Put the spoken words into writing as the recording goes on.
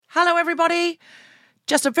Hello, everybody.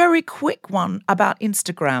 Just a very quick one about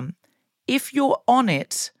Instagram. If you're on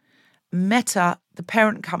it, Meta, the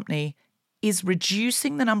parent company, is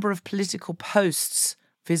reducing the number of political posts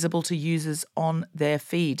visible to users on their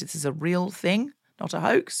feed. This is a real thing, not a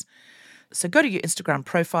hoax. So go to your Instagram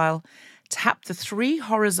profile, tap the 3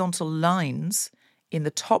 horizontal lines in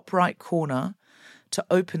the top right corner to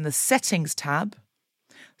open the Settings tab,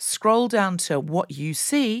 scroll down to What You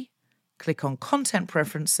See, click on Content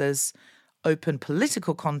Preferences, open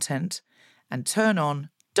Political Content, and turn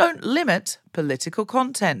on Don't Limit Political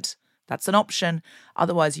Content. That's an option.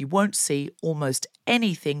 Otherwise, you won't see almost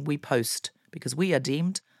anything we post because we are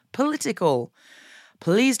deemed political.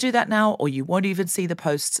 Please do that now, or you won't even see the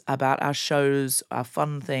posts about our shows, our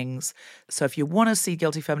fun things. So if you want to see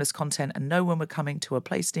Guilty Feminist content and know when we're coming to a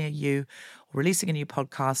place near you or releasing a new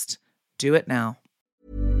podcast, do it now.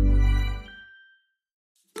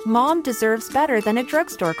 Mom deserves better than a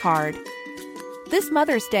drugstore card. This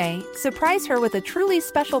Mother's Day, surprise her with a truly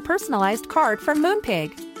special personalized card from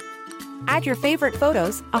Moonpig. Add your favorite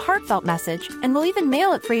photos, a heartfelt message, and we'll even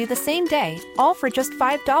mail it for you the same day, all for just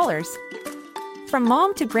 $5. From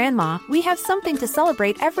mom to grandma, we have something to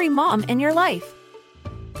celebrate every mom in your life.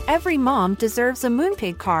 Every mom deserves a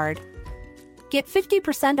Moonpig card. Get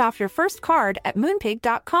 50% off your first card at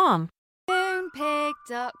moonpig.com.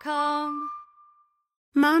 Moonpig.com.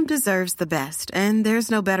 Mom deserves the best, and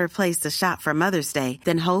there's no better place to shop for Mother's Day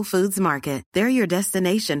than Whole Foods Market. They're your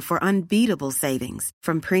destination for unbeatable savings,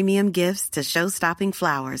 from premium gifts to show-stopping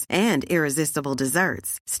flowers and irresistible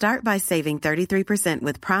desserts. Start by saving 33%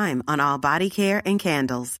 with Prime on all body care and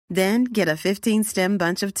candles. Then get a 15-stem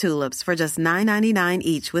bunch of tulips for just $9.99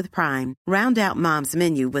 each with Prime. Round out Mom's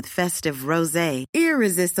menu with festive rosé,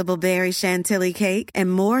 irresistible berry chantilly cake,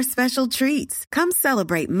 and more special treats. Come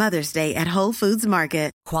celebrate Mother's Day at Whole Foods Market.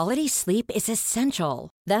 Quality sleep is essential.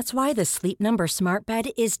 That's why the Sleep Number Smart Bed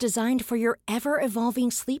is designed for your ever-evolving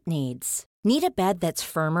sleep needs. Need a bed that's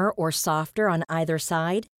firmer or softer on either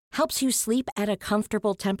side? Helps you sleep at a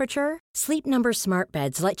comfortable temperature? Sleep Number Smart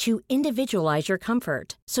Beds let you individualize your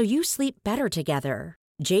comfort, so you sleep better together.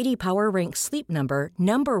 J.D. Power ranks Sleep Number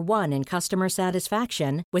number 1 in customer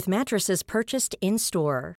satisfaction with mattresses purchased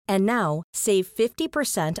in-store. And now, save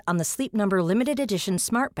 50% on the Sleep Number Limited Edition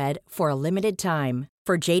Smart Bed for a limited time.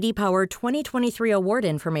 For J.D. Power 2023 award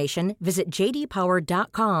information, visit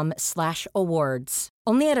jdpower.com/awards.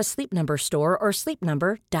 Only at a Sleep Number store or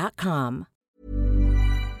sleepnumber.com.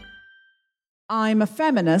 I'm a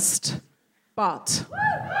feminist, but...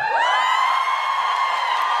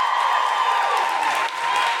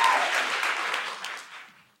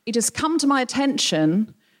 It has come to my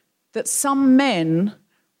attention that some men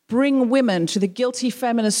bring women to the Guilty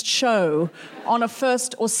Feminist show on a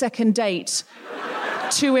first or second date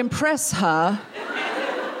to impress her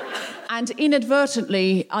and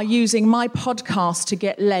inadvertently are using my podcast to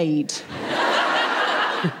get laid.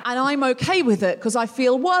 And I'm okay with it because I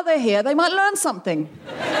feel while they're here, they might learn something.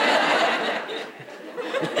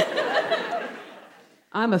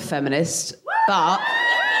 I'm a feminist, but...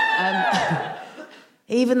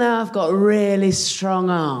 even though I've got really strong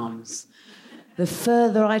arms, the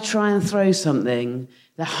further I try and throw something,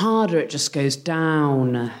 the harder it just goes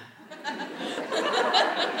down.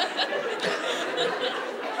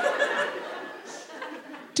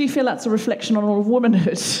 Do you feel that's a reflection on all of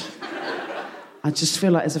womanhood? I just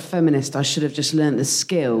feel like as a feminist, I should have just learnt the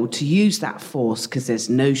skill to use that force because there's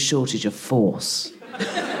no shortage of force.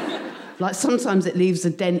 Like sometimes it leaves a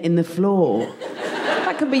dent in the floor.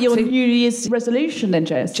 That could be your New Year's resolution then,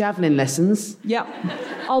 Jess. Javelin lessons. Yeah.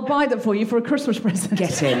 I'll buy them for you for a Christmas present.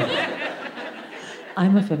 Get in.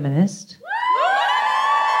 I'm a feminist.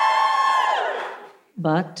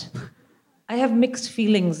 But I have mixed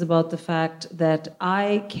feelings about the fact that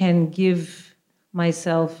I can give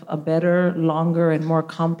myself a better, longer, and more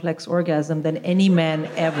complex orgasm than any man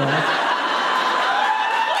ever.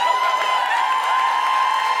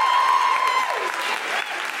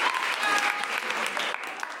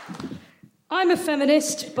 I'm a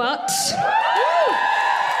feminist, but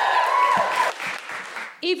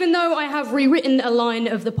even though I have rewritten a line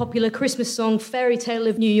of the popular Christmas song Fairy Tale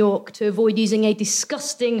of New York to avoid using a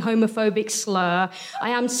disgusting homophobic slur, I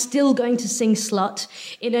am still going to sing slut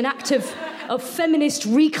in an act of feminist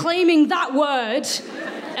reclaiming that word,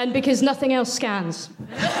 and because nothing else scans.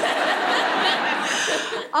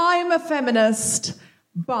 I'm a feminist,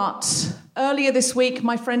 But earlier this week,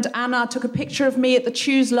 my friend Anna took a picture of me at the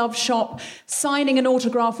Choose Love shop signing an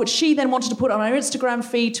autograph, which she then wanted to put on her Instagram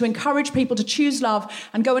feed to encourage people to choose love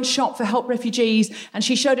and go and shop for Help Refugees. And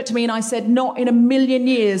she showed it to me and I said, not in a million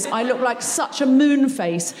years. I look like such a moon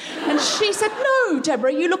face. And she said, no,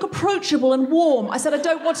 Deborah, you look approachable and warm. I said, I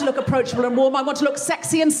don't want to look approachable and warm. I want to look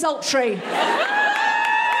sexy and sultry. Are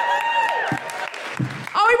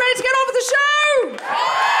we ready to get on with the show?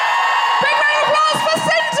 Big round of applause for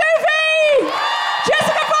Cintufi,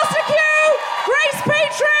 Jessica Foster-Q, Grace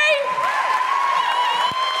Petrie.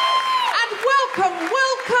 And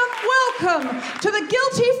welcome to the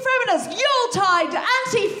Guilty Feminist Yueltide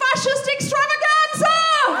Anti-Fascist Extravaganza!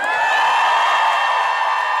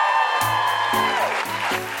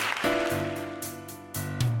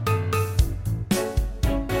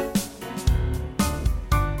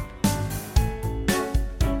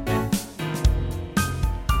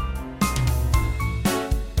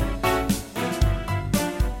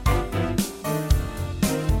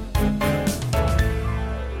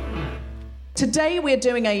 Today we're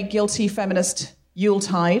doing a Guilty Feminist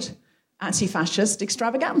Yueltide Anti-Fascist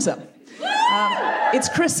Extravaganza. It's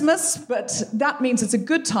Christmas, but that means it's a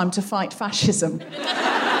good time to fight fascism.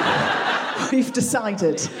 We've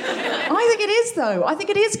decided. I think it is, though. I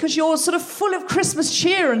think it is because you're sort of full of Christmas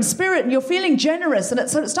cheer and spirit and you're feeling generous and it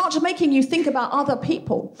starts making you think about other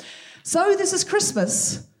people. So this is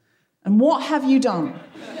Christmas, and what have you done?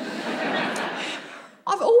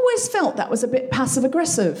 I've always felt that was a bit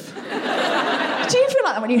passive-aggressive. Do you feel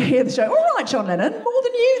like that when you hear the show? All right, John Lennon, more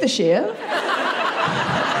than you this year.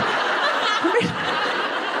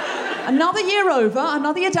 Another year over,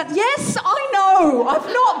 another year down. Yes, I know, I've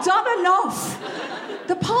not done enough.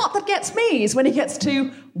 The part that gets me is when he gets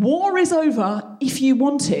to, war is over if you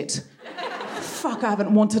want it. Fuck, I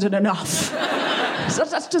haven't wanted it enough. So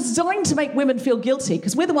that's designed to make women feel guilty,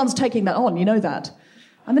 because we're the ones taking that on, you know that.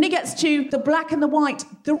 And then he gets to the black and the white,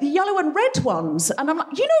 the yellow and red ones. And I'm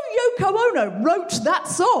like, you know Yoko Ono wrote that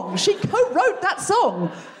song. She co-wrote that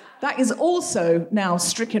song. That is also now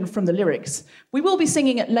stricken from the lyrics. We will be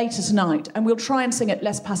singing it later tonight, and we'll try and sing it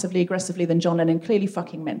less passively aggressively than John Lennon clearly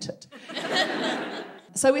fucking meant it.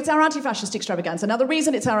 So it's our anti-fascist extravaganza. Now, the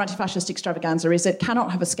reason it's our anti-fascist extravaganza is it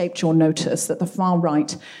cannot have escaped your notice that the far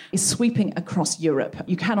right is sweeping across Europe.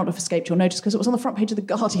 You cannot have escaped your notice because it was on the front page of The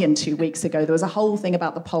Guardian 2 weeks ago. There was a whole thing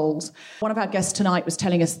about the Poles. One of our guests tonight was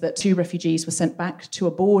telling us that 2 refugees were sent back to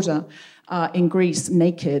a border in Greece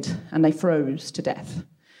naked, and they froze to death.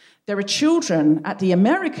 There are children at the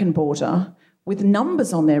American border with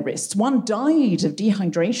numbers on their wrists. One died of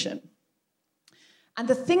dehydration. And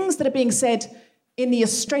the things that are being said in the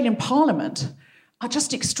Australian Parliament are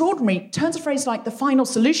just extraordinary. Turns a phrase like the final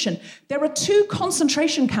solution. There are 2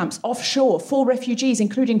 concentration camps offshore for refugees,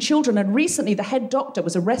 including children, and recently the head doctor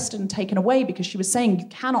was arrested and taken away because she was saying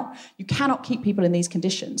you cannot keep people in these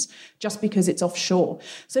conditions just because it's offshore.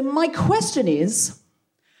 So my question is,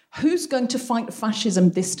 who's going to fight fascism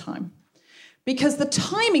this time? Because the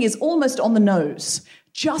timing is almost on the nose.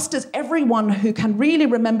 Just as everyone who can really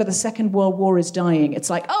remember the Second World War is dying, it's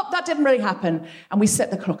like, oh, that didn't really happen, and we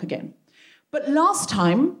set the clock again. But last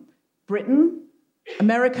time, Britain,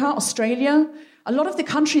 America, Australia, a lot of the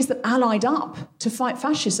countries that allied up to fight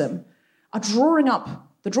fascism are drawing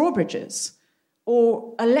up the drawbridges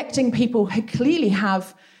or electing people who clearly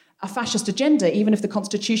have a fascist agenda, even if the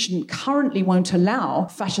Constitution currently won't allow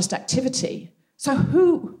fascist activity. So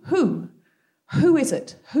who is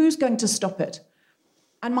it? Who's going to stop it?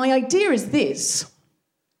 And my idea is this: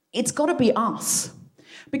 it's got to be us.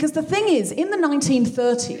 Because the thing is, in the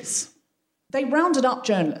 1930s, they rounded up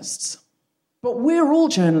journalists. But we're all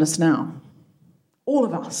journalists now. All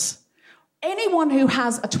of us. Anyone who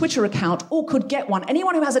has a Twitter account or could get one,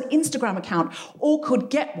 anyone who has an Instagram account or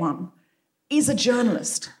could get one, is a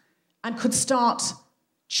journalist and could start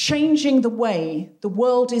changing the way the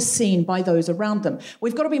world is seen by those around them.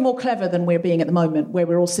 We've got to be more clever than we're being at the moment, where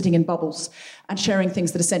we're all sitting in bubbles and sharing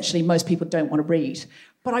things that essentially most people don't want to read.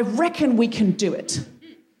 But I reckon we can do it.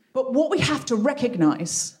 But what we have to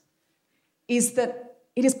recognise is that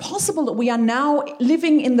it is possible that we are now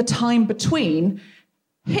living in the time between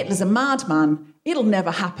Hitler's a madman, it'll never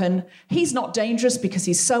happen, he's not dangerous because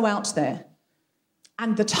he's so out there,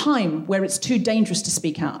 and the time where it's too dangerous to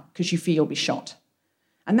speak out because you fear you'll be shot.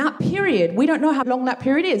 And that period, we don't know how long that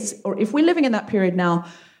period is, or if we're living in that period now,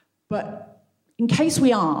 but in case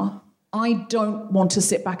we are, I don't want to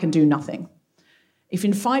sit back and do nothing. If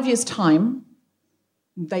in 5 years' time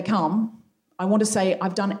they come, I want to say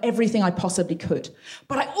I've done everything I possibly could.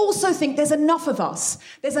 But I also think there's enough of us.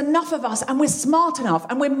 There's enough of us, and we're smart enough,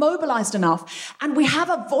 and we're mobilized enough, and we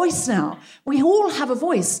have a voice now. We all have a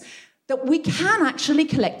voice that we can actually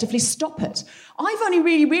collectively stop it. I've only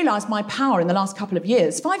really realised my power in the last couple of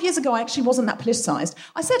years. 5 years ago, I actually wasn't that politicised.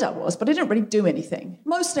 I said I was, but I didn't really do anything.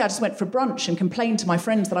 Mostly I just went for brunch and complained to my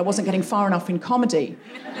friends that I wasn't getting far enough in comedy.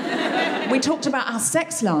 We talked about our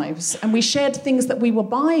sex lives, and we shared things that we were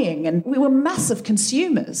buying, and we were massive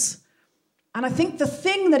consumers. And I think the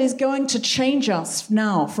thing that is going to change us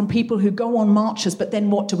now from people who go on marches, but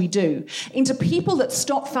then what do we do, into people that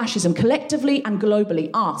stop fascism collectively and globally,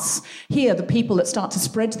 us, here, the people that start to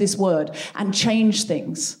spread this word and change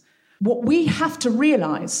things. What we have to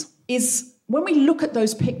realise is when we look at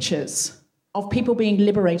those pictures of people being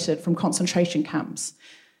liberated from concentration camps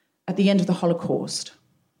at the end of the Holocaust,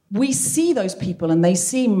 we see those people and they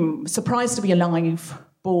seem surprised to be alive,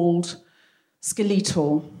 bald,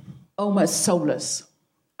 skeletal, almost soulless.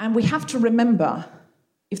 And we have to remember,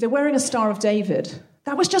 if they're wearing a Star of David,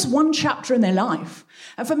 that was just one chapter in their life.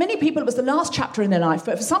 And for many people, it was the last chapter in their life.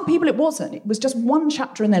 But for some people, it wasn't. It was just one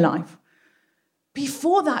chapter in their life.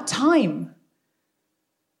 Before that time,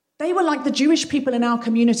 they were like the Jewish people in our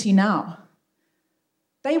community now.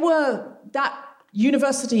 They were that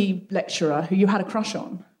university lecturer who you had a crush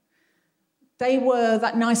on. They were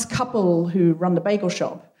that nice couple who run the bagel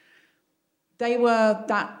shop. They were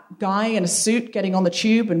that guy in a suit getting on the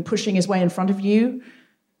tube and pushing his way in front of you.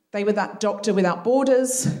 They were that doctor without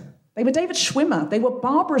borders. They were David Schwimmer. They were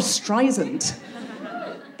Barbara Streisand.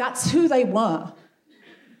 That's who they were.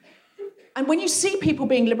 And when you see people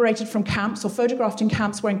being liberated from camps or photographed in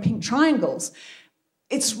camps wearing pink triangles,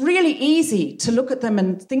 it's really easy to look at them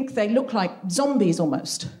and think they look like zombies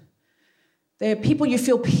almost. They're people you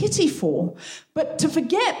feel pity for, but to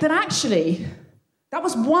forget that actually that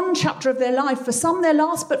was one chapter of their life, for some their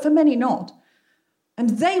last, but for many not. And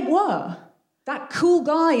they were that cool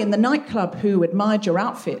guy in the nightclub who admired your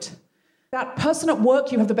outfit, that person at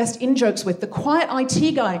work you have the best in-jokes with, the quiet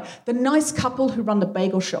IT guy, the nice couple who run the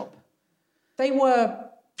bagel shop. They were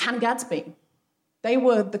Hannah Gadsby. They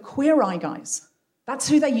were the Queer Eye guys. That's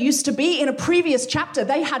who they used to be in a previous chapter.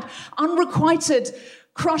 They had unrequited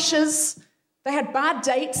crushes. They had bad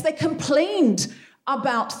dates. They complained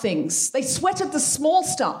about things. They sweated the small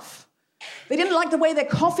stuff. They didn't like the way their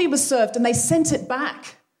coffee was served and they sent it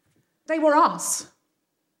back. They were us.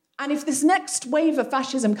 And if this next wave of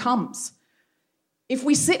fascism comes, if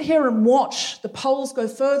we sit here and watch the polls go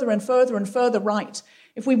further and further and further right,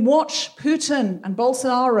 if we watch Putin and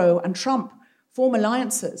Bolsonaro and Trump form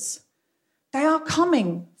alliances, they are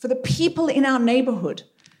coming for the people in our neighborhood.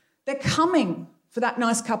 They're coming for that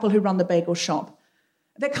nice couple who run the bagel shop.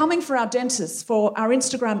 They're coming for our dentists, for our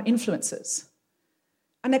Instagram influencers.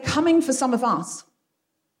 And they're coming for some of us.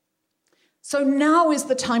 So now is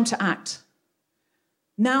the time to act.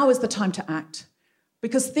 Now is the time to act.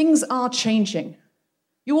 Because things are changing.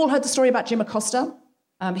 You all heard the story about Jim Acosta.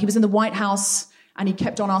 He was in the White House and he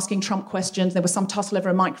kept on asking Trump questions. There was some tussle over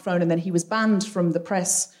a microphone and then he was banned from the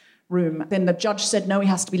press room. Then the judge said, no, he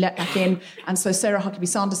has to be let back in. And so Sarah Huckabee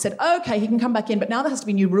Sanders said, okay, he can come back in, but now there has to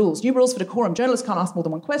be new rules for decorum. Journalists can't ask more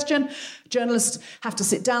than one question. Journalists have to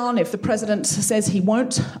sit down if the president says he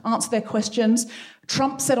won't answer their questions.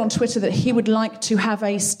 Trump said on Twitter that he would like to have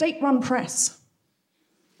a state-run press.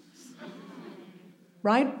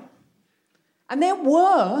 Right? And there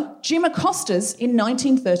were Jim Acostas in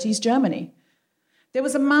 1930s Germany. There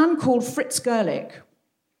was a man called Fritz Gerlich.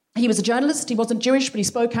 He was a journalist, he wasn't Jewish, but he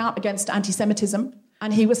spoke out against anti-Semitism,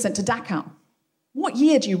 and he was sent to Dachau. What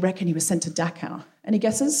year do you reckon he was sent to Dachau? Any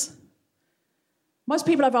guesses? Most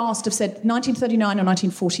people I've asked have said 1939 or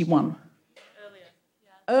 1941.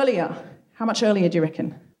 Earlier. How much earlier do you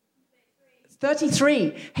reckon?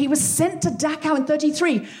 33. He was sent to Dachau in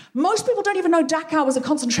 33. Most people don't even know Dachau was a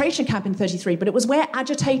concentration camp in 33, but it was where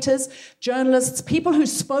agitators, journalists, people who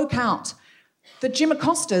spoke out, the Jim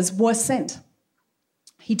Acostas were sent.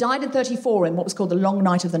 He died in 34 in what was called the Long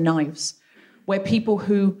Night of the Knives, where people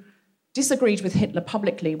who disagreed with Hitler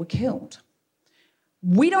publicly were killed.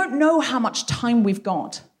 We don't know how much time we've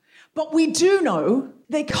got, but we do know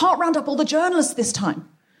they can't round up all the journalists this time.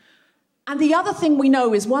 And the other thing we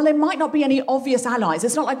know is, while there might not be any obvious allies,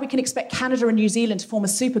 it's not like we can expect Canada and New Zealand to form a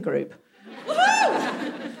supergroup.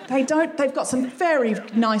 They don't. They've got some very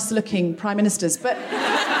nice-looking prime ministers, but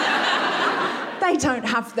they don't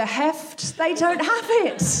have the heft. They don't have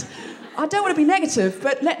it. I don't want to be negative,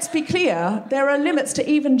 but let's be clear. There are limits to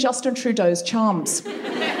even Justin Trudeau's charms.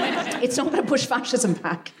 It's not going to push fascism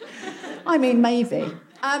back. I mean, maybe.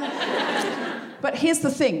 But here's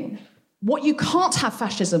the thing. What you can't have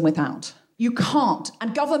fascism without, You can't.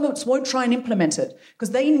 And governments won't try and implement it because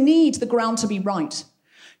they need the ground to be right.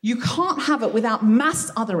 You can't have it without mass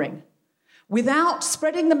othering, without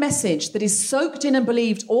spreading the message that is soaked in and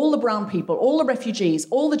believed all the brown people, all the refugees,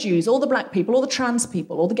 all the Jews, all the black people, all the trans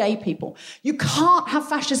people, all the gay people. You can't have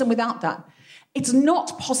fascism without that. It's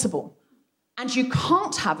not possible. And you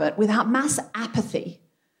can't have it without mass apathy.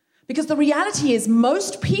 Because the reality is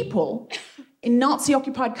most people in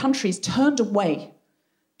Nazi-occupied countries turned away.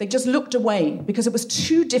 They just looked away because it was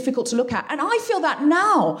too difficult to look at. And I feel that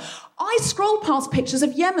now. I scroll past pictures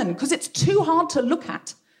of Yemen because it's too hard to look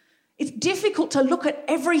at. It's difficult to look at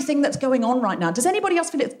everything that's going on right now. Does anybody else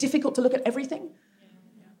feel it's difficult to look at everything?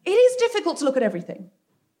 It is difficult to look at everything.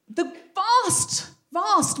 The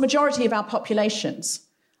vast majority of our populations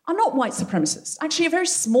are not white supremacists. Actually, a very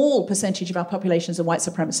small percentage of our populations are white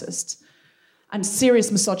supremacists and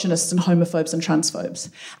serious misogynists and homophobes and transphobes.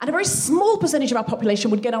 And a very small percentage of our population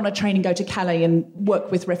would get on a train and go to Calais and work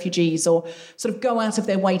with refugees or sort of go out of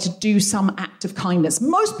their way to do some act of kindness.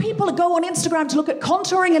 Most people go on Instagram to look at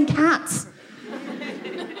contouring and cats.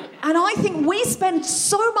 And I think we spend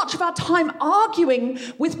so much of our time arguing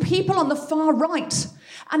with people on the far right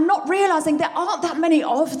and not realising there aren't that many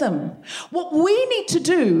of them. What we need to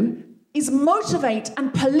do is motivate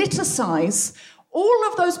and politicise all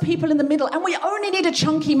of those people in the middle, and we only need a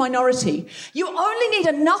chunky minority. You only need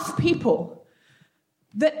enough people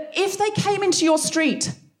that if they came into your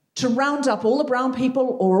street to round up all the brown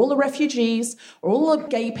people or all the refugees or all the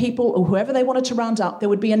gay people or whoever they wanted to round up, there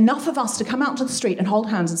would be enough of us to come out to the street and hold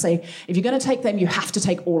hands and say, if you're going to take them, you have to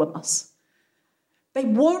take all of us. They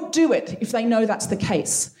won't do it if they know that's the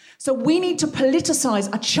case. So we need to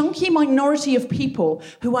politicise a chunky minority of people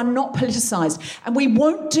who are not politicised. And we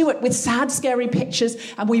won't do it with sad, scary pictures,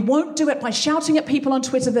 and we won't do it by shouting at people on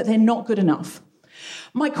Twitter that they're not good enough.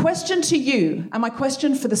 My question to you, and my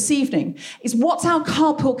question for this evening, is what's our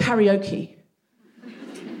carpool karaoke?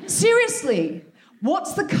 Seriously,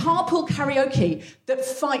 what's the carpool karaoke that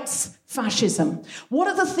fights fascism? What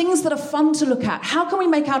are the things that are fun to look at? How can we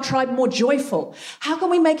make our tribe more joyful? How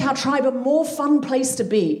can we make our tribe a more fun place to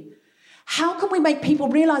be? How can we make people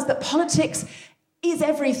realise that politics is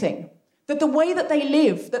everything? That the way that they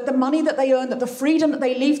live, that the money that they earn, that the freedom that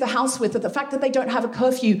they leave the house with, that the fact that they don't have a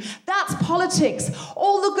curfew, that's politics.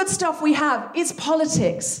 All the good stuff we have is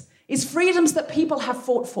politics, is freedoms that people have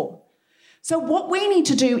fought for. So what we need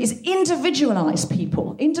to do is individualise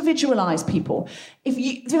people. If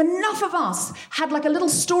enough of us had like a little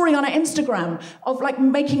story on our Instagram of like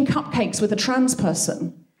making cupcakes with a trans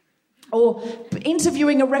person, or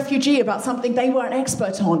interviewing a refugee about something they were an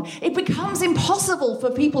expert on, it becomes impossible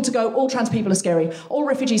for people to go, all trans people are scary, all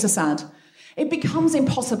refugees are sad. It becomes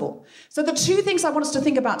impossible. So the two things I want us to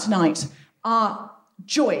think about tonight are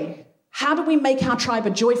joy. How do we make our tribe a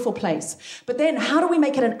joyful place? But then how do we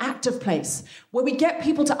make it an active place where we get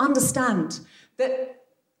people to understand that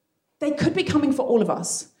they could be coming for all of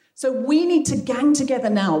us? So we need to gang together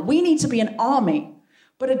now. We need to be an army,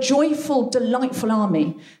 but a joyful, delightful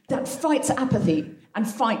army that fights apathy and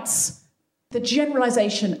fights the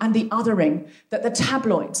generalisation and the othering that the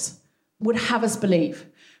tabloids would have us believe.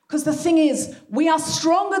 Because the thing is, we are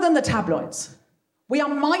stronger than the tabloids. We are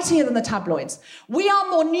mightier than the tabloids. We are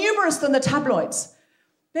more numerous than the tabloids.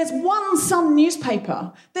 There's one Sun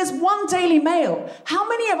newspaper. There's one Daily Mail. How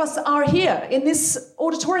many of us are here in this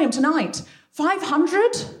auditorium tonight?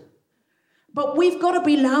 500? But we've got to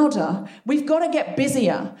be louder, we've got to get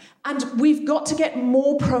busier, and we've got to get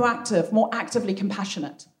more proactive, more actively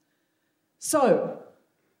compassionate. So,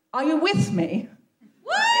 are you with me?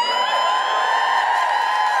 Woo!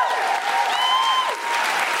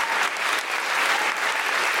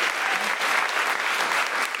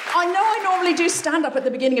 I know I normally do stand-up at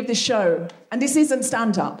the beginning of this show, and this isn't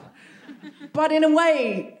stand-up. But in a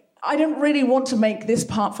way, I didn't really want to make this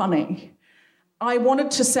part funny. I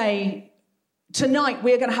wanted to say, tonight,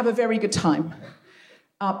 we're going to have a very good time,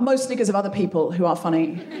 mostly because of other people who are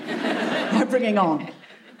funny I'm bringing on.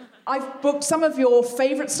 I've booked some of your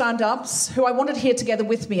favourite stand-ups who I wanted here together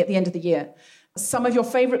with me at the end of the year. Some of your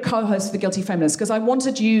favourite co-hosts of The Guilty Feminist, because I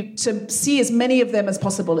wanted you to see as many of them as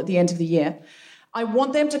possible at the end of the year. I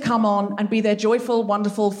want them to come on and be their joyful,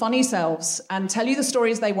 wonderful, funny selves and tell you the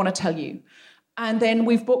stories they want to tell you. And then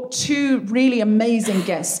we've booked two really amazing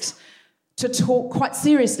guests to talk quite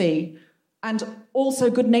seriously and also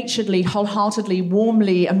good-naturedly, wholeheartedly,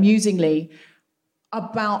 warmly, amusingly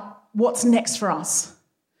about what's next for us,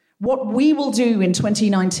 what we will do in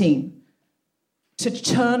 2019 to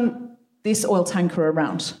turn this oil tanker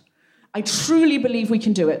around. I truly believe we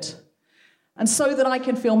can do it. And so that I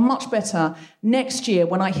can feel much better next year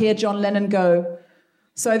when I hear John Lennon go,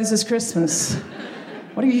 So this is Christmas.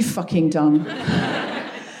 What have you fucking done?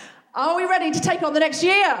 Are we ready to take on the next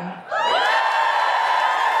year? Are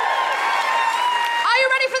you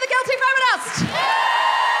ready for the Guilty Feminist?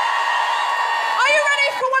 Are you ready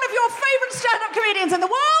for one of your favourite stand-up comedians in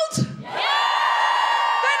the world?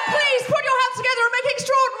 Then please put your hands together and make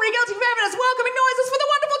extraordinary Guilty Feminists welcoming noises for the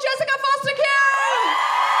wonderful Jessica Foster-Q!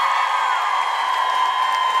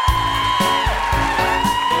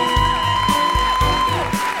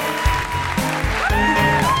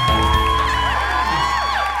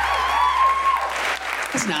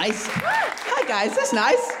 That's nice. Hi, guys. That's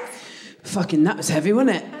nice. Fucking that was heavy,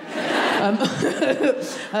 wasn't it? I'm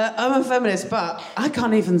a feminist, but I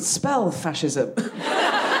can't even spell fascism.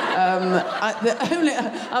 I'm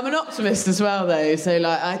an optimist as well, though. So,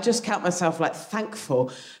 I just count myself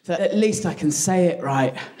thankful that at least I can say it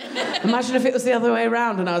right. Imagine if it was the other way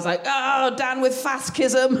around, and I was like, "Oh, down with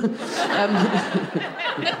fascism."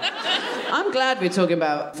 I'm glad we're talking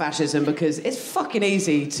about fascism because it's fucking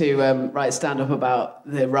easy to write stand-up about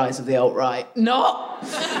the rise of the alt-right. Not!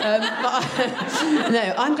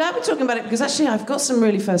 No, I'm glad we're talking about it because actually I've got some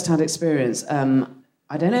really first-hand experience. I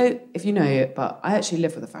don't know if you know it, but I actually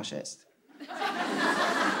live with a fascist.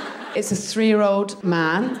 It's a 3-year-old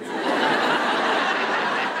man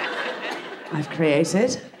I've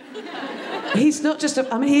created. He's not just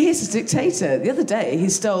he is a dictator. The other day, he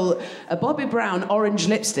stole a Bobbi Brown orange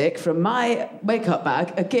lipstick from my makeup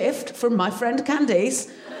bag, a gift from my friend Candice,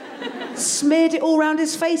 smeared it all around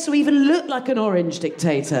his face so he even looked like an orange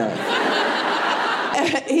dictator.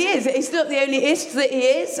 He is. He's not the only ist that he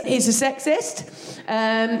is. He's a sexist.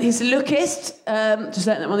 He's a lookist. Just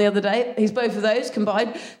learned that one the other day. He's both of those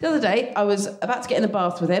combined. The other day, I was about to get in the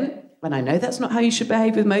bath with him, and I know that's not how you should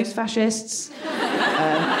behave with most fascists.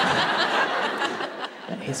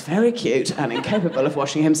 He's very cute and incapable of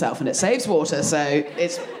washing himself, and it saves water, so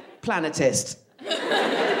it's planetist,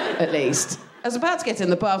 at least. I was about to get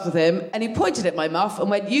in the bath with him, and he pointed at my muff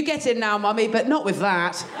and went, "You get in now, mummy, but not with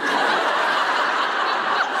that."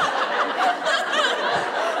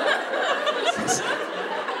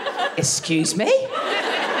 Excuse me?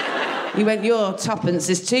 He went, "Your tuppence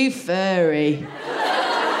is too furry."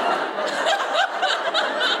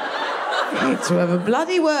 To have a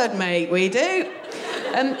bloody word, mate, we do.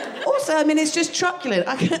 Also, it's just truculent.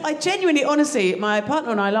 I genuinely, honestly, my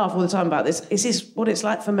partner and I laugh all the time about this. Is this what it's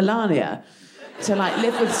like for Melania to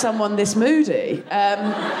live with someone this moody?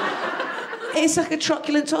 It's like a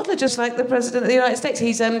truculent toddler, just like the President of the United States.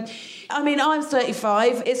 He's, I'm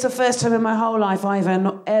 35. It's the first time in my whole life I've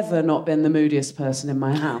ever not been the moodiest person in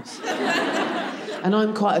my house. And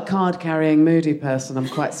I'm quite a card-carrying, moody person. I'm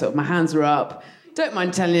quite my hands are up. Don't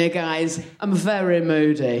mind telling you guys, I'm very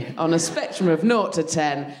moody. On a spectrum of 0 to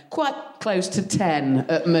 10, quite close to 10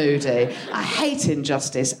 at moody. I hate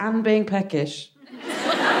injustice and being peckish.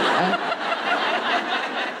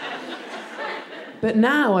 But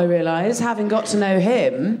now I realise, having got to know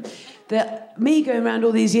him, that me going around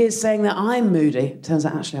all these years saying that I'm moody, turns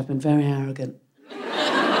out actually I've been very arrogant.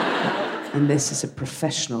 And this is a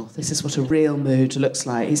professional. This is what a real mood looks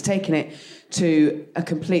like. He's taken it to a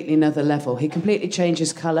completely another level. He completely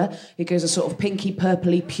changes colour. He goes a sort of pinky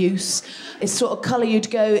purpley puce. It's sort of colour you'd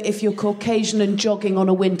go if you're Caucasian and jogging on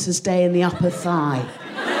a winter's day in the upper thigh.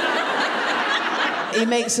 He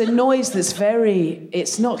makes a noise that's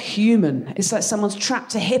it's not human. It's like someone's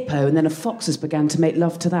trapped a hippo and then a fox has begun to make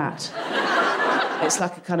love to that. It's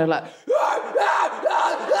like a kind of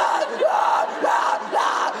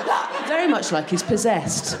very much like he's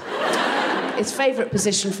possessed. His favourite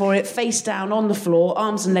position for it, face down on the floor,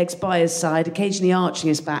 arms and legs by his side, occasionally arching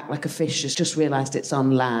his back like a fish has just realised it's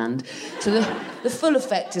on land. So the full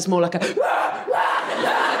effect is more like a...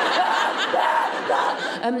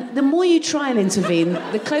 the more you try and intervene,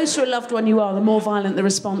 the closer a loved one you are, the more violent the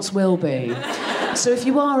response will be. So if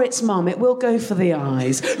you are its mum, it will go for the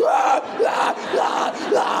eyes.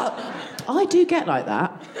 I do get like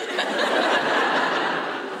that.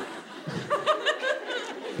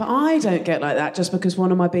 But I don't get like that just because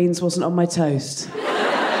one of my beans wasn't on my toast.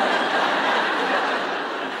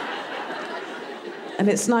 And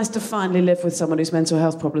it's nice to finally live with someone whose mental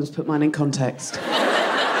health problems put mine in context.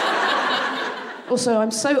 Also, I'm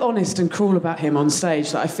so honest and cruel about him on stage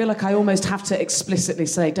that I feel like I almost have to explicitly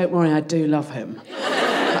say, don't worry, I do love him.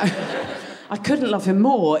 I couldn't love him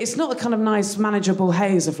more. It's not the kind of nice, manageable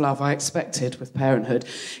haze of love I expected with parenthood.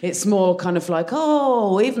 It's more kind of like,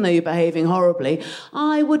 oh, even though you're behaving horribly,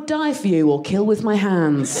 I would die for you or kill with my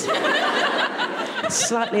hands. It's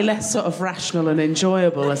slightly less sort of rational and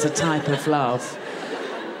enjoyable as a type of love.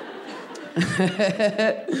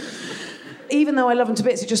 even though I love him to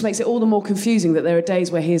bits, it just makes it all the more confusing that there are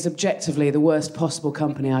days where he is objectively the worst possible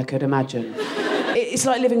company I could imagine. It's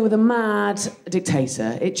like living with a mad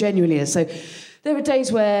dictator. It genuinely is. So there are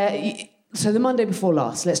days where... So the Monday before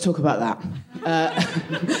last, let's talk about that.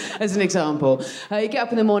 As an example. You get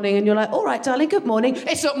up in the morning and you're like, all right, darling, good morning.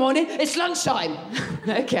 It's not morning, it's lunchtime.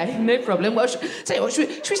 Okay, no problem. Well, tell you what, should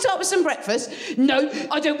we start with some breakfast? No,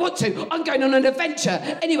 I don't want to. I'm going on an adventure.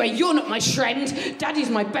 Anyway, you're not my friend. Daddy's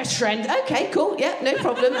my best friend. Okay, cool. Yeah, no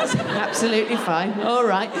problem. That's absolutely fine. All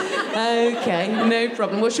right. Okay, no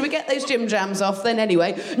problem. Well, should we get those gym jams off then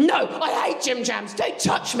anyway? No, I hate gym jams. Don't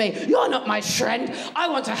touch me. You're not my friend. I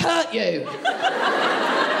want to hurt you.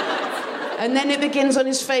 And then it begins on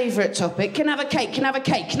his favourite topic. Can I have a cake? Can I have a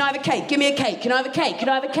cake? Can I have a cake? Give me a cake. Can I have a cake? Can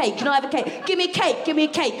I have a cake? Can I have a cake? Give me a cake. Give me a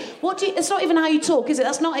cake. What do you... It's not even how you talk, is it?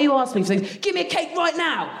 That's not how you ask me for things. Give me a cake right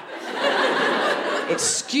now.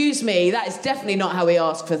 Excuse me, that is definitely not how we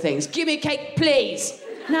ask for things. Give me a cake, please.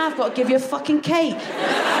 Now I've got to give you a fucking cake.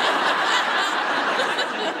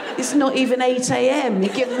 It's not even 8 a.m. You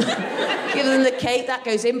give them the cake, that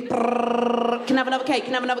goes in. Can I have another cake?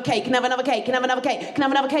 Can I have another cake? Can I have another cake? Can I have another cake? Can I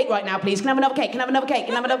have another cake right now, please? Can I have another cake? Can I have another cake?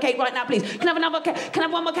 Can I have another cake right now, please? Can I have another cake? Can I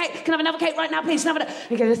have one more cake? Can I have another cake right now, please?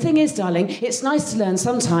 Okay, the thing is, darling, it's nice to learn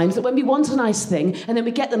sometimes that when we want a nice thing and then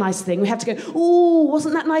we get the nice thing, we have to go, ooh,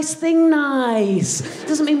 wasn't that nice thing nice?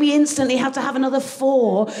 Doesn't mean we instantly have to have another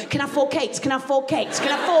 4. Can I have 4 cakes? Can I have 4 cakes?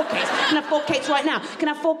 Can I have 4 cakes? Can I have 4 cakes right now? Can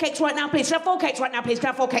I have 4 cakes right now, please? Can I have 4 cakes right now, please? Can I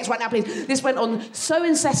have 4 cakes right now, please? This went on so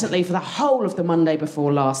incessantly for the whole of the Monday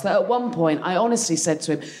before last that at one point I honestly said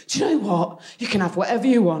to him, do you know what? You can have whatever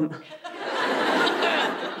you want.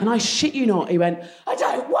 And I shit you not, he went, I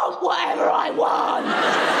don't want whatever I want.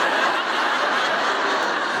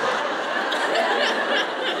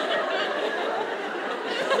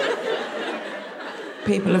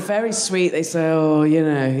 People are very sweet. They say, oh, you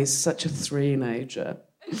know, he's such a three-nager.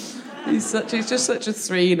 He's just such a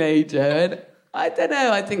three-nager. And I don't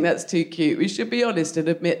know, I think that's too cute. We should be honest and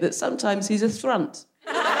admit that sometimes he's a thrunt.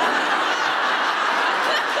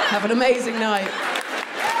 Have an amazing night.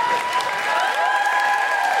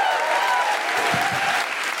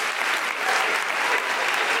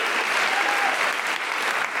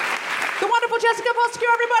 The wonderful Jessica Foster,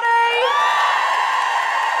 everybody!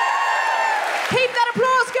 Keep that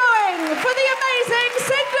applause going for the amazing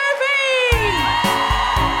Cindy Devine!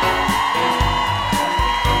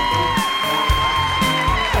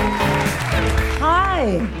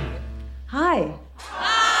 Hi.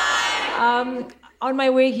 On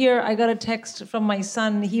my way here, I got a text from my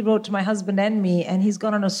son. He wrote to my husband and me, and he's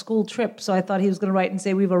gone on a school trip, so I thought he was going to write and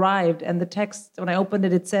say, we've arrived. And the text, when I opened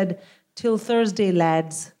it, it said, till Thursday,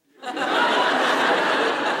 lads. And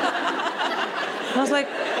I was like,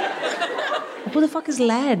 who the fuck is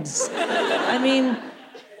lads? I mean,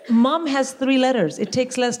 mom has 3 letters. It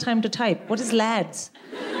takes less time to type. What is lads?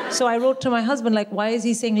 So I wrote to my husband, like, why is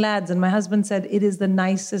he saying lads? And my husband said, it is the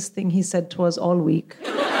nicest thing he said to us all week.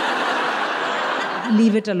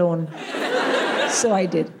 Leave it alone. So I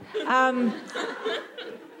did. So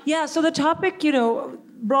the topic,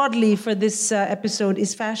 broadly for this episode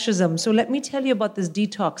is fascism. So let me tell you about this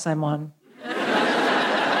detox I'm on.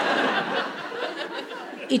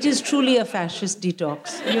 It is truly a fascist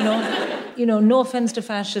detox, no offense to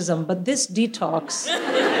fascism, but this detox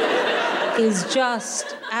is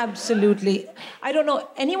just absolutely... I don't know,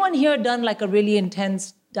 anyone here done like a really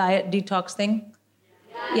intense diet detox thing?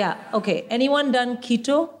 Yeah, okay. Anyone done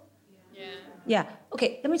keto? Yeah.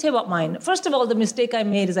 Okay, let me tell you about mine. First of all, the mistake I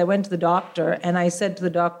made is I went to the doctor and I said to the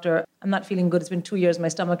doctor, I'm not feeling good. It's been 2 years. My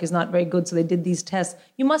stomach is not very good. So they did these tests.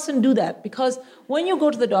 You mustn't do that because when you go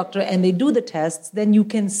to the doctor and they do the tests, then you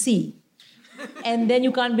can see. And then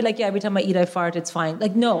you can't be like, yeah, every time I eat, I fart, it's fine.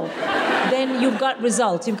 Like, no. Then you've got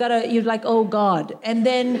results. You're like, oh God. And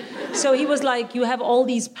then, so he was like, you have all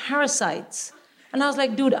these parasites. And I was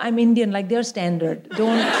like, dude, I'm Indian, like they're standard.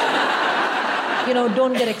 Don't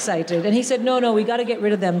get excited. And he said, no, we got to get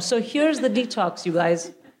rid of them. So here's the detox, you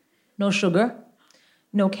guys. No sugar,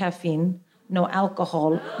 no caffeine, no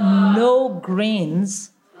alcohol, no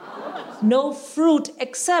grains, no fruit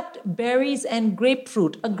except berries and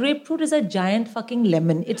grapefruit. A grapefruit is a giant fucking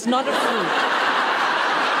lemon. It's not a fruit.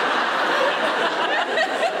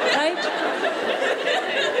 Right?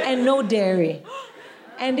 And no dairy.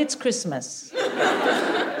 And it's Christmas.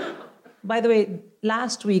 By the way,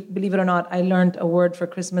 last week, believe it or not, I learned a word for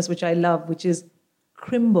Christmas which I love, which is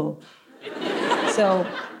crimbo. So,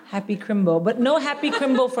 happy crimbo. But no happy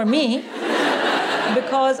crimbo for me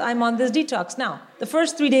because I'm on this detox. Now, the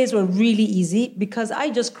first 3 days were really easy because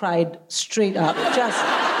I just cried straight up.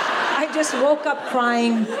 I just woke up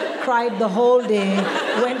crying, cried the whole day.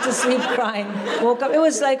 went to sleep crying, woke up. It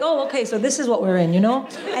was like, oh, okay, so this is what we're in, you know?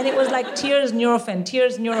 And it was like tears, Nurofen,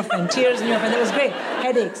 tears, Nurofen, tears, Nurofen. It was great,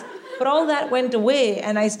 headaches. But all that went away,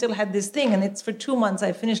 and I still had this thing, and it's for 2 months.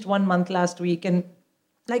 I finished 1 month last week, and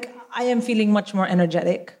like I am feeling much more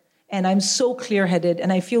energetic, and I'm so clear-headed,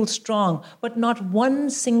 and I feel strong. But not one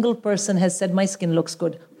single person has said my skin looks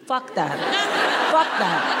good. Fuck that. Fuck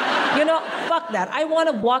that. You know, fuck that. I want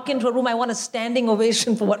to walk into a room, I want a standing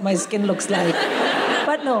ovation for what my skin looks like.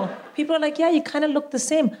 But no, people are like, yeah, you kind of look the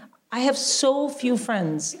same. I have so few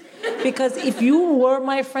friends. Because if you were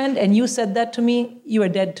my friend and you said that to me, you are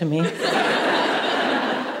dead to me.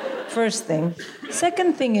 First thing.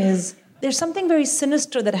 Second thing is, there's something very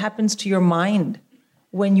sinister that happens to your mind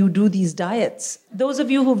when you do these diets. Those of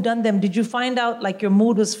you who've done them, did you find out like your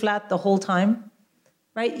mood was flat the whole time?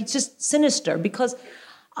 Right? It's just sinister because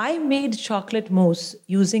I made chocolate mousse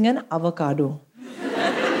using an avocado.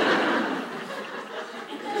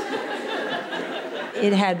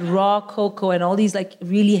 It had raw cocoa and all these like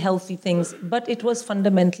really healthy things, but it was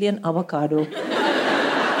fundamentally an avocado.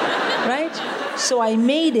 Right? So I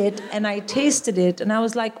made it and I tasted it and I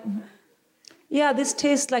was like, yeah, this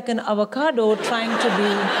tastes like an avocado trying to be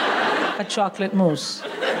a chocolate mousse.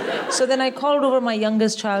 So then I called over my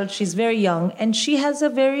youngest child, she's very young, and she has a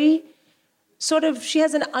very she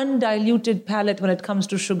has an undiluted palate when it comes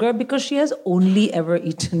to sugar because she has only ever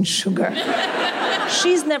eaten sugar.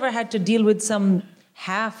 She's never had to deal with some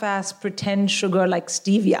half-ass pretend sugar like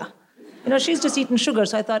stevia. You know, she's just eaten sugar.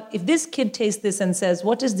 So I thought, if this kid tastes this and says,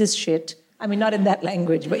 what is this shit? I mean, not in that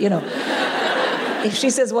language, but you know. If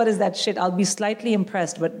she says, what is that shit? I'll be slightly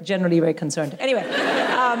impressed, but generally very concerned. Anyway,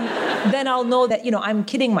 then I'll know that, you know, I'm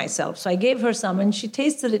kidding myself. So I gave her some and she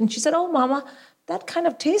tasted it and she said, oh, Mama, that kind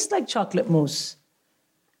of tastes like chocolate mousse.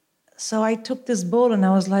 So I took this bowl and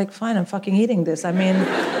I was like, fine, I'm fucking eating this. I mean,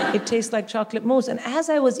 it tastes like chocolate mousse. And as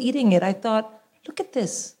I was eating it, I thought, look at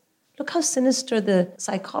this. Look how sinister the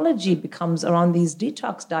psychology becomes around these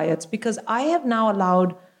detox diets, because I have now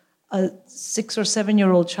allowed a 6 or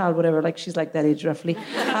 7-year-old child, whatever, like she's like that age roughly,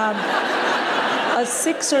 a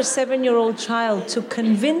 6 or 7-year-old child to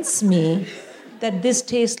convince me that this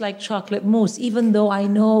tastes like chocolate mousse, even though I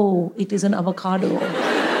know it is an avocado.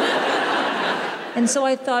 And so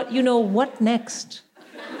I thought, you know, what next?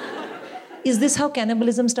 Is this how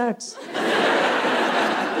cannibalism starts?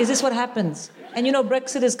 Is this what happens? And you know,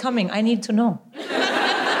 Brexit is coming. I need to know.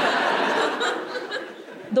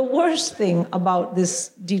 The worst thing about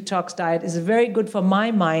this detox diet is very good for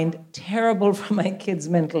my mind, terrible for my kids'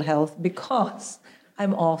 mental health, because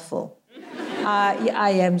I'm awful.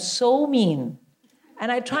 I am so mean.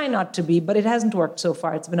 And I try not to be, but it hasn't worked so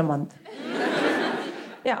far. It's been a month.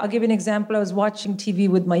 Yeah, I'll give you an example. I was watching TV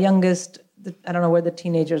with my youngest. I don't know where the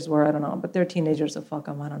teenagers were. I don't know. But they're teenagers, so fuck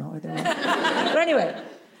them. I don't know where they were. But anyway,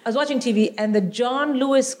 I was watching TV, and the John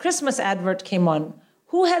Lewis Christmas advert came on.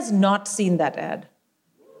 Who has not seen that ad?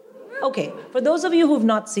 Okay, for those of you who've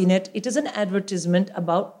not seen it, it is an advertisement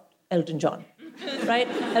about Elton John, right?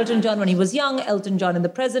 Elton John when he was young, Elton John in the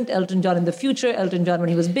present, Elton John in the future, Elton John when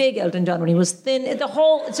he was big, Elton John when he was thin. It's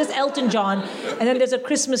just Elton John, and then there's a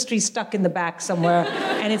Christmas tree stuck in the back somewhere,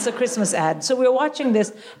 and it's a Christmas ad. So we were watching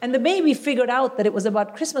this, and the baby figured out that it was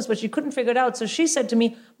about Christmas, but she couldn't figure it out. So she said to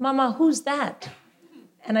me, Mama, who's that?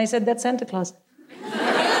 And I said, that's Santa Claus.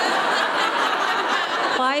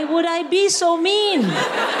 Why would I be so mean?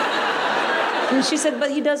 And she said,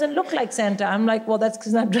 but he doesn't look like Santa. I'm like, well, that's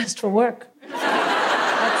because he's not dressed for work.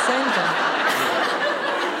 That's Santa.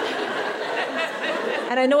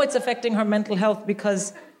 And I know it's affecting her mental health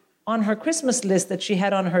because on her Christmas list that she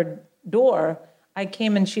had on her door, I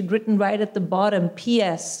came and she'd written right at the bottom,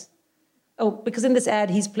 P.S. Oh, because in this ad,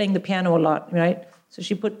 he's playing the piano a lot, right? So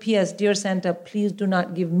she put, P.S., Dear Santa, please do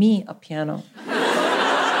not give me a piano.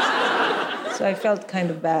 So I felt kind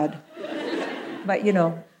of bad. But, you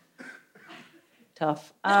know,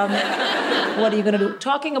 tough. What are you going to do?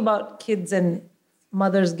 Talking about kids and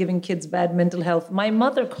mothers giving kids bad mental health, my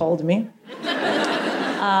mother called me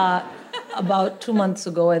about 2 months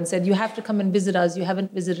ago and said, you have to come and visit us. You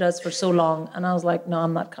haven't visited us for so long. And I was like, no,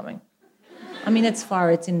 I'm not coming. I mean, it's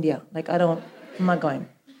far. It's India. Like, I'm not going.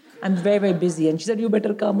 I'm very, very busy. And she said, you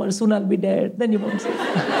better come or soon I'll be dead. Then you won't see.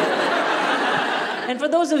 And for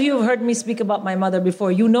those of you who've heard me speak about my mother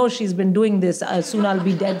before, you know she's been doing this soon I'll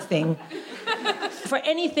be dead thing. For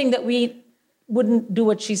anything that we wouldn't do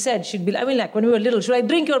what she said, she'd be like, I mean, like when we were little, should I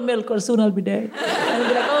drink your milk or soon I'll be dead? And we'd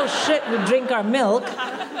be like, oh shit, we drink our milk.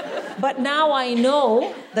 But now I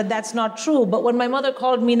know that that's not true. But when my mother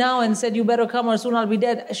called me now and said, you better come or soon I'll be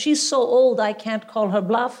dead, she's so old I can't call her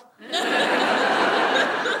bluff.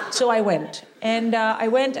 So I went. And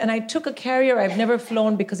I took a carrier I've never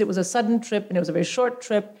flown because it was a sudden trip and it was a very short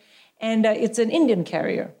trip. And it's an Indian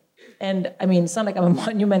carrier. And I mean, it's not like I'm a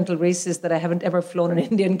monumental racist that I haven't ever flown an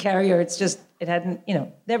Indian carrier. It's just, it hadn't,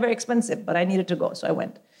 they're very expensive, but I needed to go, so I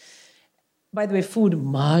went. By the way, food,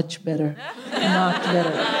 much better. Much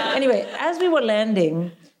better. Anyway, as we were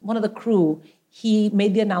landing, one of the crew, he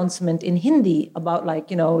made the announcement in Hindi about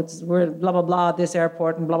we're blah, blah, blah, this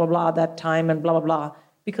airport and blah, blah, blah, that time and blah, blah, blah,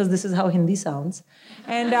 because this is how Hindi sounds.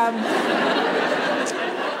 And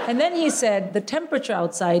and then he said, the temperature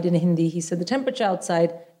outside in Hindi, the temperature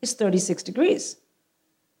outside is 36 degrees.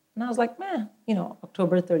 And I was like,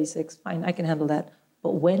 October 36, fine, I can handle that.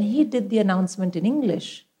 But when he did the announcement in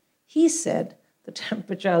English, he said the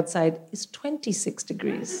temperature outside is 26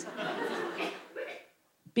 degrees.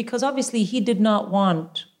 Because obviously he did not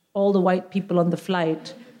want all the white people on the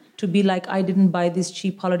flight to be like, I didn't buy this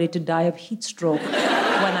cheap holiday to die of heat stroke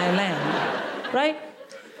when I land, right?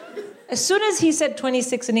 As soon as he said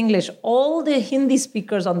 26 in English, all the Hindi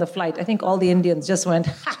speakers on the flight, I think all the Indians just went,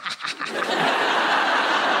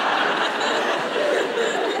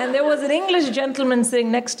 And there was an English gentleman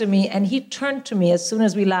sitting next to me, and he turned to me as soon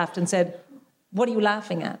as we laughed and said, what are you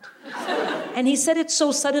laughing at? And he said it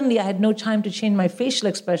so suddenly, I had no time to change my facial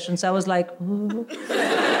expression, so I was like, ooh.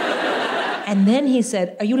 And then he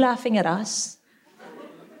said, are you laughing at us?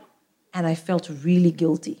 And I felt really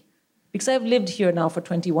guilty. Because I've lived here now for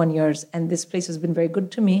 21 years, and this place has been very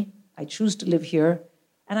good to me. I choose to live here.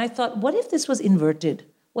 And I thought, what if this was inverted?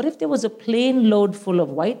 What if there was a plane load full of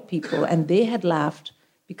white people, and they had laughed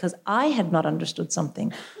because I had not understood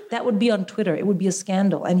something? That would be on Twitter. It would be a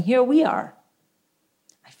scandal. And here we are.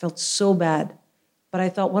 I felt so bad. But I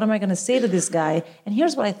thought, what am I going to say to this guy? And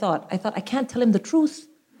here's what I thought. I thought, I can't tell him the truth.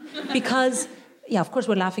 Because... yeah, of course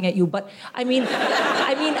we're laughing at you, but I mean,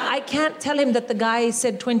 I can't tell him that the guy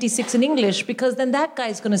said 26 in English, because then that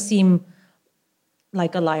guy's going to seem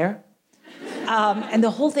like a liar. And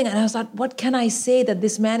the whole thing, and I was like, what can I say that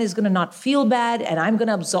this man is going to not feel bad and I'm going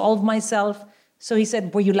to absolve myself? So he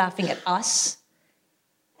said, were you laughing at us?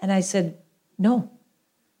 And I said, no.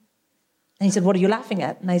 And he said, what are you laughing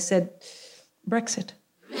at? And I said, Brexit.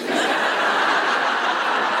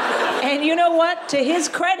 And you know what? To his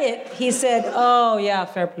credit, he said, oh, yeah,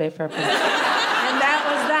 fair play, fair play. And that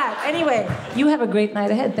was that. Anyway, you have a great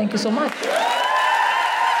night ahead. Thank you so much.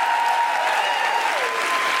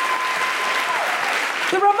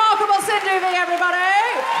 The remarkable Sindhuvi, everybody!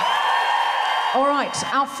 All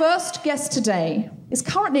right, our first guest today is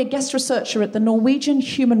currently a guest researcher at the Norwegian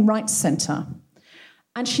Human Rights Centre.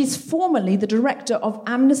 And she's formerly the director of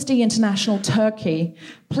Amnesty International Turkey.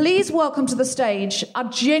 Please welcome to the stage a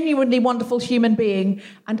genuinely wonderful human being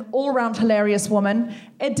and all-round hilarious woman,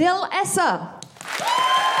 Idil Eser.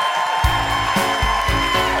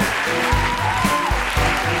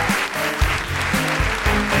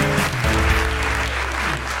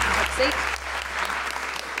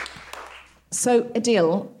 So,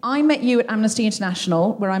 Idil, I met you at Amnesty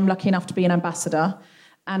International, where I'm lucky enough to be an ambassador.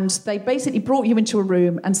 And they basically brought you into a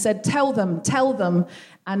room and said, tell them.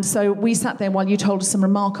 And so we sat there while you told us some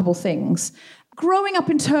remarkable things. Growing up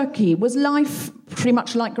in Turkey, was life pretty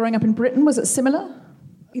much like growing up in Britain? Was it similar?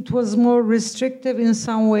 It was more restrictive in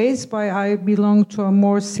some ways, but I belong to a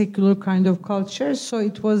more secular kind of culture, so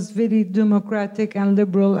it was very democratic and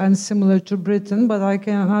liberal and similar to Britain, but I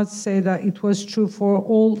cannot say that it was true for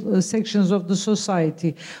all sections of the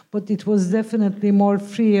society. But it was definitely more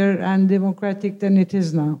freer and democratic than it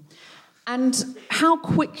is now. And how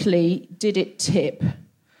quickly did it tip?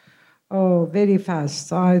 Oh, very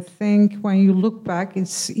fast. I think when you look back,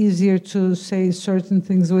 it's easier to say certain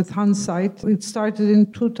things with hindsight. It started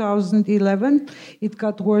in 2011. It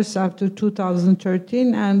got worse after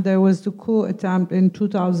 2013, and there was the coup attempt in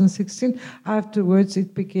 2016. Afterwards,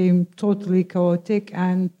 it became totally chaotic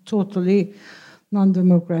and totally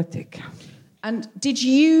non-democratic. And did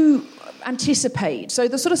you anticipate? So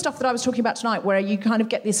the sort of stuff that I was talking about tonight, where you kind of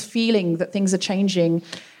get this feeling that things are changing,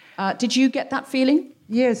 did you get that feeling?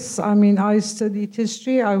 Yes, I mean, I studied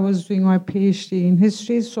history. I was doing my PhD in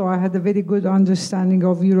history, so I had a very good understanding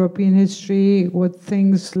of European history, what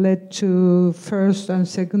things led to First and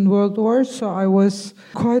Second World War. So I was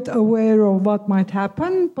quite aware of what might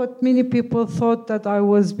happen, but many people thought that I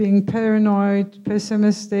was being paranoid,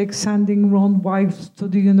 pessimistic, sending wrong vibes to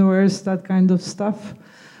the universe, that kind of stuff.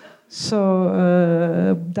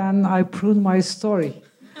 So then I proved my story.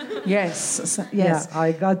 Yes. Yeah,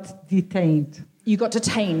 I got detained. You got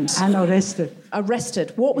detained. And arrested.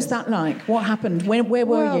 Arrested. What was that like? What happened? Where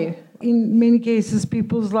were you? In many cases,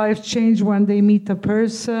 people's lives change when they meet a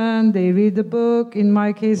person, they read a book. In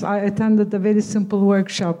my case, I attended a very simple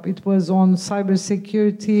workshop. It was on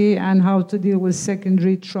cybersecurity and how to deal with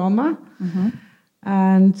secondary trauma. Mm-hmm.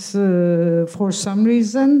 And for some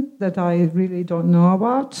reason that I really don't know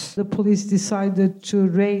about, the police decided to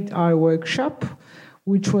raid our workshop,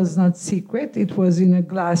 which was not secret. It was in a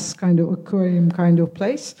glass kind of aquarium kind of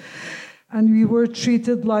place. And we were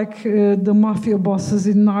treated like the mafia bosses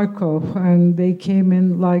in Narco. And they came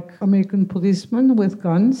in like American policemen with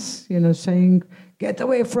guns, saying, get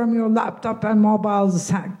away from your laptop and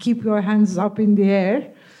mobiles, keep your hands up in the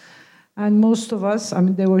air. And most of us,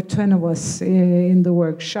 there were 10 of us in the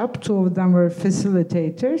workshop. 2 of them were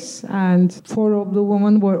facilitators, and 4 of the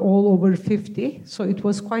women were all over 50. So it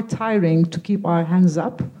was quite tiring to keep our hands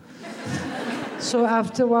up. So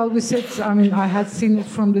after a while we said, I had seen it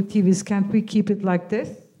from the TVs, can't we keep it like this?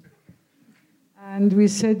 And we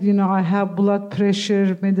said, I have blood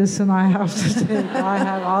pressure medicine I have to take, I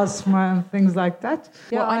have asthma and things like that.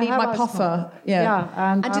 Well, I need my puffer. Yeah.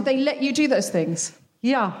 And did they let you do those things?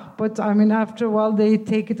 Yeah, but after a while they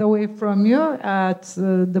take it away from you at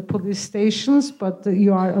the police stations, but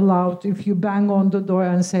you are allowed, if you bang on the door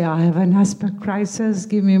and say, I have an asthma crisis,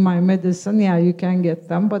 give me my medicine, yeah, you can get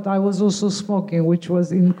them. But I was also smoking, which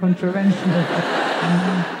was in contravention of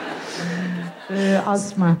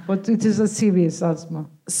asthma, but it is a serious asthma.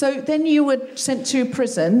 So then you were sent to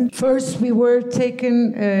prison. First, we were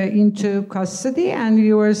taken into custody and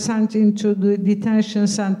we were sent into the detention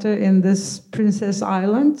center in this Princess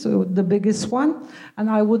Island, the biggest one. And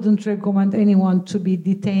I wouldn't recommend anyone to be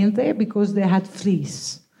detained there because they had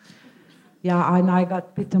fleas. Yeah, and I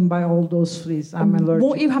got bitten by all those fleas. I'm allergic.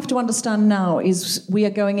 What you have to understand now is we are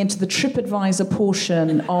going into the TripAdvisor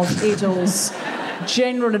portion of Idil's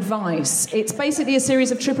general advice. It's basically a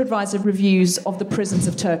series of TripAdvisor reviews of the prisons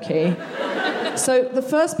of Turkey. So the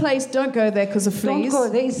first place, don't go there because of fleas. Don't go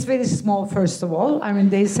there. It's very small, first of all.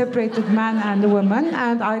 They separated man and woman,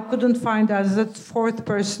 and I couldn't find, as a 4th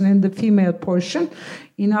person in the female portion,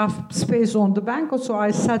 enough space on the bank, so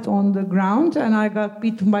I sat on the ground and I got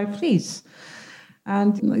beaten by fleas.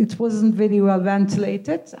 And it wasn't very well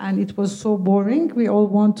ventilated, and it was so boring. We all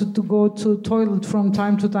wanted to go to the toilet from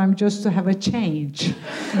time to time just to have a change.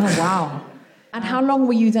 Oh, wow. And how long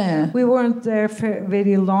were you there? We weren't there for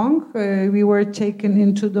very long. We were taken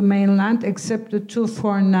into the mainland, except the 2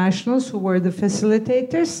 foreign nationals who were the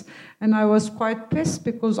facilitators. And I was quite pissed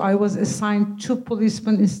because I was assigned 2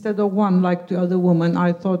 policemen instead of 1, like the other woman.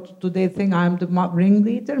 I thought, do they think I'm the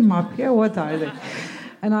ringleader, mafia? What are they?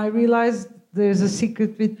 And I realized there's a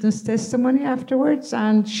secret witness testimony afterwards,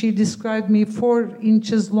 and she described me 4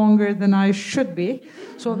 inches longer than I should be.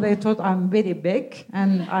 So they thought I'm very big,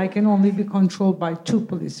 and I can only be controlled by 2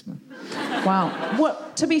 policemen. Wow.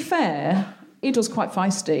 Well, to be fair, Idil's quite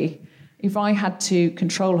feisty. If I had to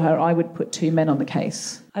control her, I would put 2 men on the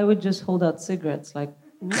case. I would just hold out cigarettes, like...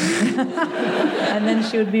 and then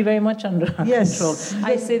she would be very much under control.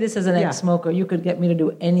 I say this as an ex-smoker. You could get me to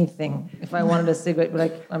do anything. If I wanted a cigarette,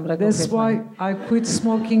 I'm like, that's okay, why fine. I quit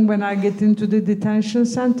smoking when I get into the detention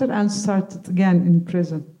center and started again in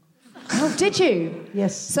prison. Oh, did you?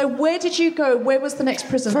 Yes. So where did you go? Where was the next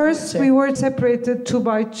prison? First, we were separated 2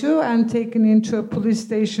 by 2 and taken into a police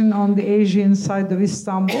station on the Asian side of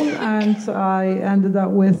Istanbul. And I ended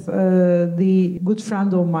up with the good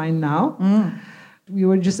friend of mine now. We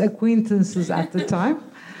were just acquaintances at the time.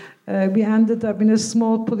 We ended up in a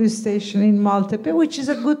small police station in Maltepe, which is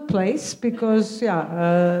a good place because,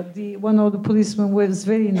 one of the policemen was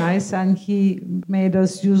very nice and he made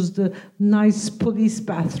us use the nice police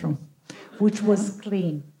bathroom, which was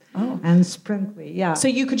clean and sprinkly. Yeah. So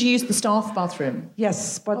you could use the staff bathroom?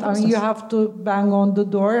 Yes, but you have to bang on the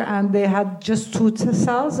door, and they had just 2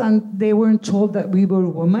 cells, and they weren't told that we were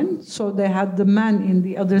women, so they had the man in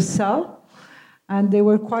the other cell. And they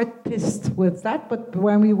were quite pissed with that. But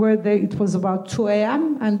when we were there, it was about 2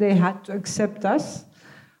 a.m. and they had to accept us.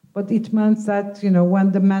 But it meant that,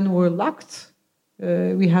 when the men were locked,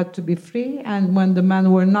 we had to be free. And when the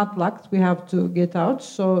men were not locked, we have to get out.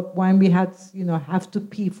 So when we had, have to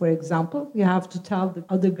pee, for example, you have to tell the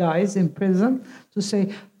other guys in prison to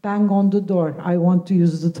say, bang on the door. I want to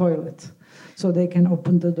use the toilet. So they can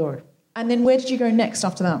open the door. And then where did you go next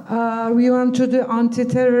after that? We went to the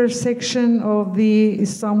anti-terror section of the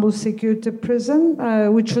Istanbul security prison,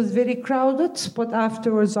 which was very crowded. But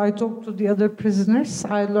afterwards, I talked to the other prisoners.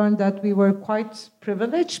 I learned that we were quite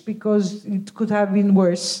privileged because it could have been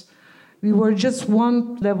worse. We were just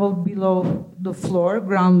 1 level below the floor,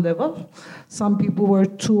 ground level. Some people were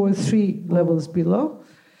 2 or 3 levels below.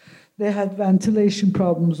 They had ventilation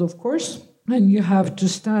problems, of course. and you have to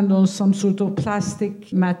stand on some sort of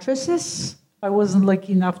plastic mattresses. I wasn't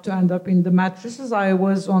lucky enough to end up in the mattresses. I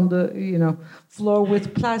was on the, floor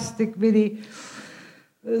with plastic, very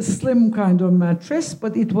slim kind of mattress,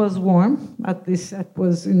 but it was warm. At least it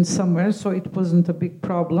was in summer, so it wasn't a big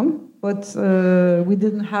problem. But we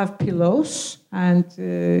didn't have pillows, and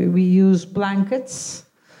we used blankets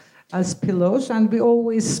as pillows, and we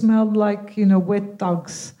always smelled like, wet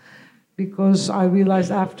dogs. Because I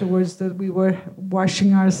realized afterwards that we were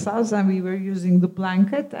washing ourselves and we were using the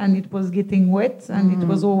blanket and it was getting wet and it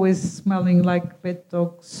was always smelling like wet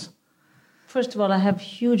dogs. First of all, I have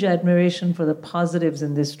huge admiration for the positives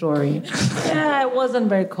in this story. Yeah, it wasn't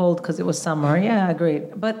very cold because it was summer. Yeah,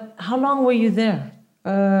 great. But how long were you there?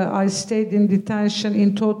 I stayed in detention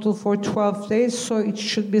in total for 12 days, so it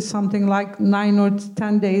should be something like 9 or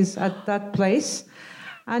 10 days at that place.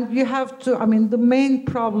 And you have to, the main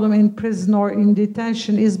problem in prison or in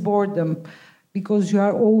detention is boredom, because you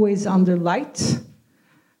are always under light.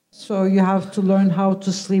 So you have to learn how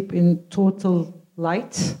to sleep in total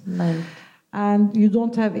light. And you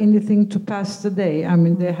don't have anything to pass the day.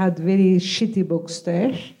 They had very shitty books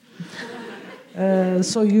there.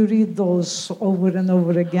 So you read those over and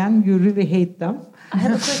over again. You really hate them. I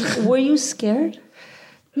have a question. Were you scared?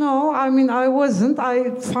 No, I wasn't.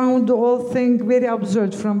 I found the whole thing very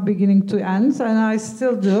absurd from beginning to end, and I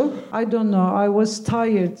still do. I don't know. I was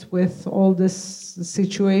tired with all this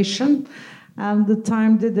situation, and the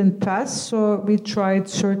time didn't pass, so we tried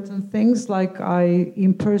certain things, like I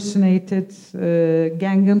impersonated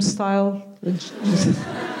Gangnam Style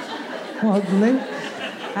modeling,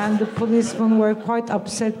 and the policemen were quite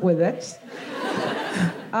upset with it.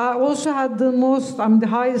 I also had the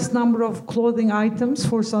highest number of clothing items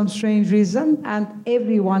for some strange reason, and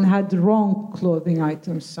everyone had the wrong clothing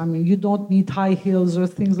items. You don't need high heels or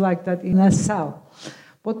things like that in a cell.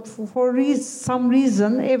 But for some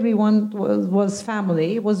reason, everyone was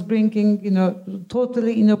family, was bringing,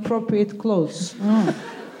 totally inappropriate clothes.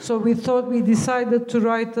 So we decided to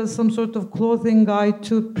write some sort of clothing guide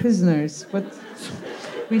to prisoners, but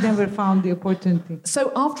we never found the opportunity. So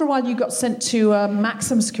after a while, you got sent to a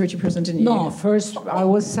maximum security prison, didn't you? No, first I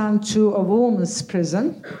was sent to a women's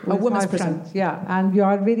prison. A women's prison? Yeah, and you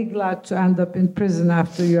are very glad to end up in prison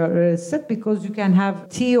after you are arrested, because you can have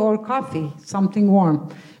tea or coffee, something warm,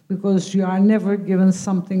 because you are never given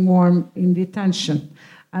something warm in detention.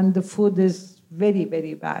 And the food is very,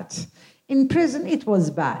 very bad. In prison, it was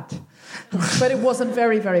bad. But it wasn't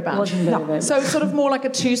very, very bad. Very so sort of more like a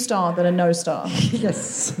 2-star than a no-star.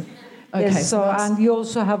 Yes. Okay. Yes, so and you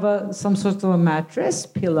also have some sort of a mattress,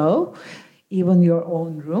 pillow, even your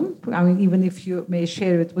own room. Even if you may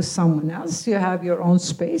share it with someone else, you have your own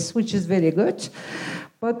space, which is very good.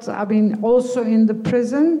 But also in the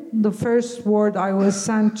prison, the first ward I was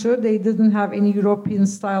sent to, they didn't have any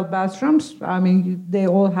European-style bathrooms. They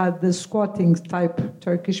all had the squatting type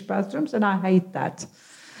Turkish bathrooms, and I hate that.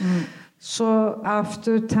 So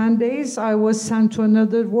after 10 days, I was sent to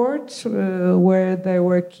another ward where they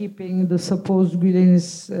were keeping the supposed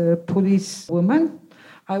Gülen's police woman.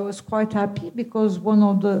 I was quite happy because one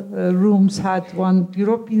of the rooms had one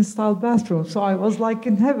European-style bathroom, so I was like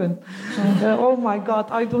in heaven. Oh my God,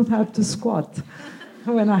 I don't have to squat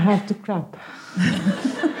when I have to crap.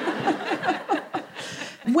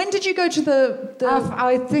 When did you go to the...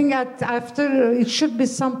 I think after, it should be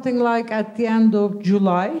something like at the end of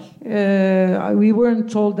July. We weren't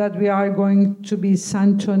told that we are going to be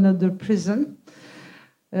sent to another prison.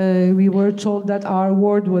 We were told that our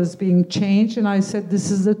ward was being changed, and I said,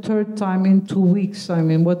 this is the third time in 2 weeks.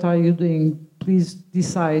 What are you doing? Please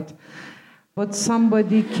decide. But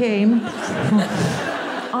somebody came.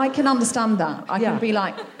 I can understand that. I can be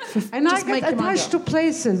like... And I get attached to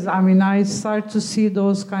places. I start to see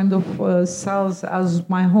those kind of cells as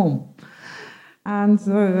my home. And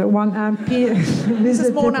one MP visited This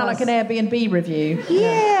is more now us. like an Airbnb review.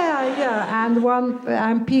 Yeah. And one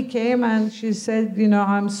MP came and she said,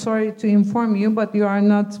 I'm sorry to inform you, but you are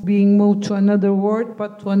not being moved to another ward,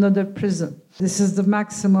 but to another prison. This is the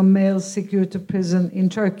maximum male security prison in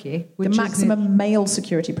Turkey. The maximum male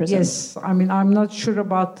security prison? Yes. I'm not sure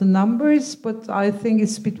about the numbers, but I think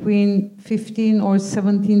it's between 15 or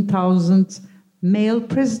 17,000 male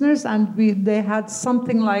prisoners, and they had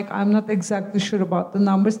something like, I'm not exactly sure about the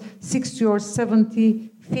numbers, 60 or 70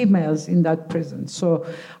 females in that prison. So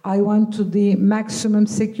I went to the maximum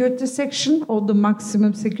security section of the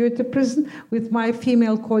maximum security prison with my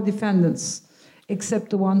female co-defendants, except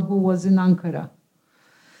the one who was in Ankara.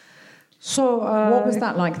 So what was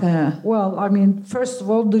that like there? Well, first of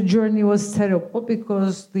all, the journey was terrible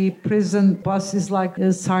because the prison bus is like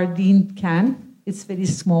a sardine can. It's very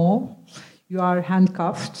small. You are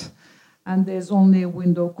handcuffed, and there's only a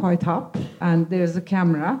window quite up, and there's a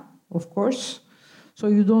camera, of course. So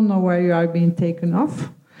you don't know where you are being taken off.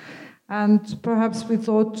 And perhaps we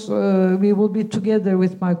thought we will be together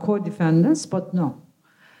with my co-defendants, but no.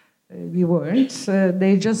 We weren't.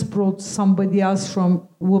 They just brought somebody else from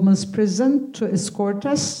women's prison to escort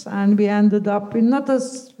us, and we ended up in not a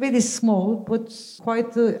very small, but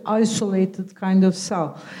quite an isolated kind of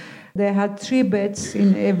cell. They had 3 beds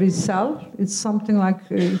in every cell. It's something like,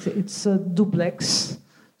 it's a duplex.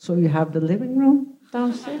 So you have the living room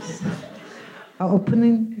downstairs,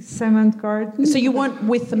 opening cement garden. So you weren't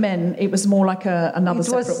with the men, it was more like another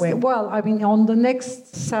separate wing? Well, I mean, on the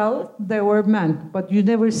next cell, there were men, but you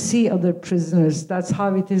never see other prisoners. That's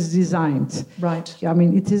how it is designed. Right. I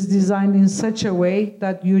mean, it is designed in such a way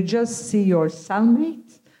that you just see your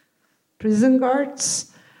cellmate, prison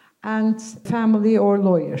guards, and family or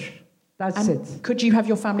lawyer. That's it. Could you have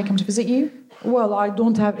your family come to visit you? Well, I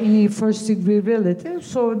don't have any first-degree relatives,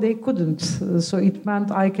 so they couldn't. So it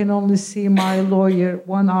meant I can only see my lawyer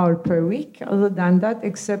 1 hour per week. Other than that,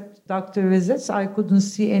 except doctor visits, I couldn't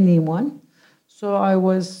see anyone. So I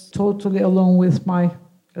was totally alone with my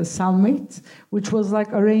cellmate, which was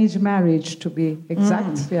like arranged marriage, to be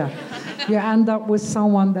exact. Yeah, you end up with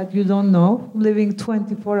someone that you don't know, living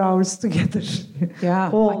 24 hours together. Yeah,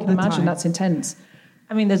 I can imagine that's intense.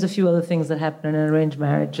 I mean, there's a few other things that happen in an arranged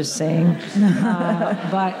marriage, just saying.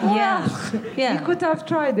 But yeah. You could have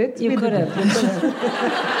tried it. You could have.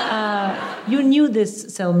 You knew this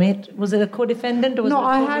cellmate. Was it a co-defendant? Or was no,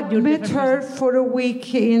 it I had met her for a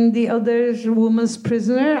week in the other women's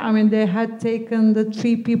prisoner. I mean, they had taken the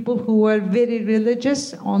 3 people who were very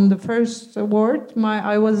religious on the first ward.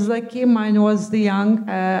 I was lucky. Mine was the young,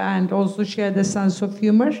 and also she had a sense of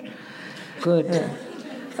humor. Good.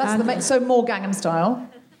 That's so more Gangnam Style.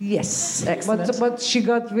 Yes, excellent. But she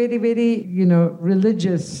got very, very,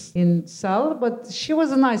 religious in cell. But she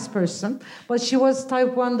was a nice person. But she was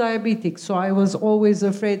type 1 diabetic, so I was always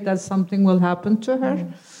afraid that something will happen to her.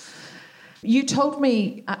 You told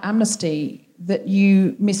me at Amnesty that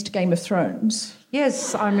you missed Game of Thrones.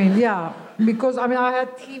 Yes, I mean, yeah. Because, I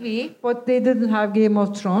had TV, but they didn't have Game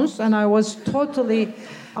of Thrones, and I was totally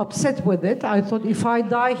upset with it. I thought, if I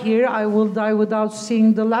die here, I will die without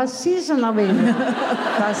seeing the last season of it.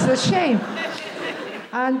 That's a shame.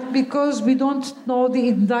 And because we don't know the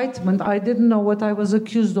indictment, I didn't know what I was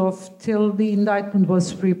accused of till the indictment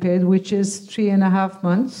was prepared, which is 3.5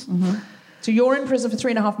 months. Mm-hmm. So you're in prison for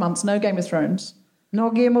 3.5 months, no Game of Thrones? No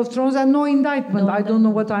Game of Thrones and no indictment. I don't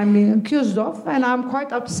know what I'm being accused of, and I'm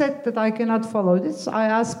quite upset that I cannot follow this. I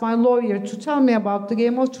asked my lawyer to tell me about the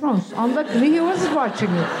Game of Thrones. Unluckily, he wasn't watching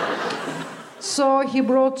it. So he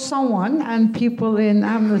brought someone, and people in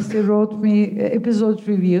Amnesty wrote me episode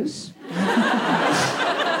reviews.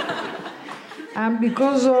 And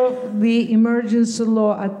because of the emergency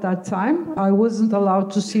law at that time, I wasn't allowed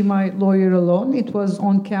to see my lawyer alone. It was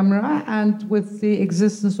on camera and with the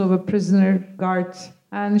existence of a prisoner guard.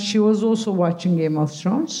 And she was also watching Game of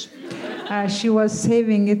Thrones. She was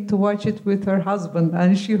saving it to watch it with her husband.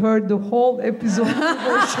 And she heard the whole episode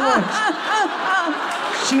before she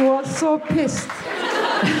watched. She was so pissed.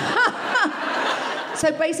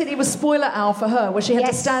 So basically, it was spoiler hour for her, where she had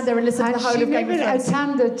to stand there and listen to the whole of Game of Thrones. She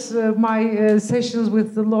never attended my sessions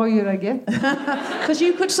with the lawyer again. Because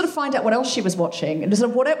you could sort of find out what else she was watching. And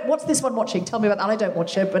sort of, what's this one watching? Tell me about that. I don't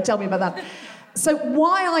watch it, but tell me about that. So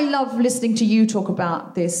why I love listening to you talk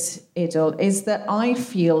about this, Idil, is that I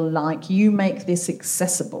feel like you make this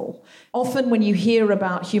accessible. Often when you hear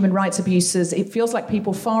about human rights abuses, it feels like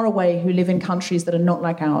people far away who live in countries that are not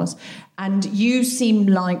like ours. And you seem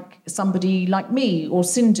like somebody like me or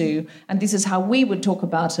Sindhu, and this is how we would talk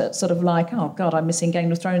about it, sort of like, oh, God, I'm missing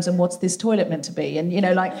Game of Thrones, and what's this toilet meant to be? And,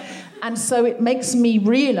 and so it makes me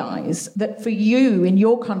realise that for you, in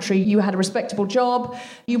your country, you had a respectable job,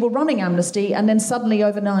 you were running Amnesty, and then suddenly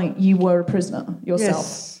overnight you were a prisoner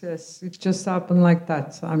yourself. Yes, it just happened like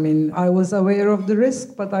that. I mean, I was aware of the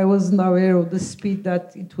risk, but I wasn't aware of the speed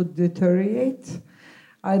that it would deteriorate.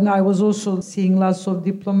 And I was also seeing lots of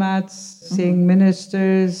diplomats, seeing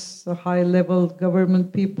ministers, high-level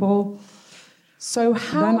government people. So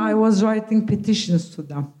how... Then I was writing petitions to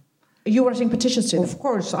them. You were writing petitions to them? Of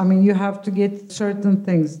course. I mean, you have to get certain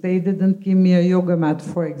things. They didn't give me a yoga mat,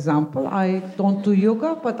 for example. I don't do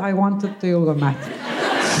yoga, but I wanted the yoga mat.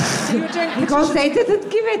 So you were doing because they didn't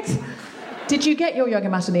give it. Did you get your yoga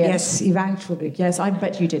mat in the end? Yes, eventually. Yes, I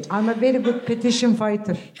bet you did. I'm a very good petition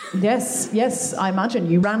fighter. Yes, I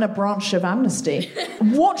imagine. You ran a branch of Amnesty.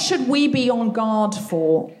 What should we be on guard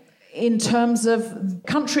for in terms of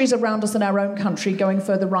countries around us and our own country going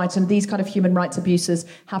further right and these kind of human rights abuses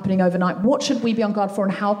happening overnight? What should we be on guard for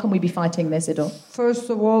and how can we be fighting this, Idil? First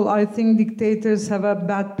of all, I think dictators have a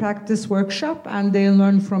bad practice workshop and they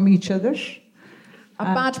learn from each other.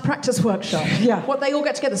 A bad practice workshop? Yeah. What, they all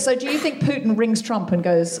get together. So do you think Putin rings Trump and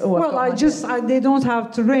goes, oh, they don't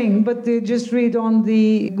have to ring, but they just read on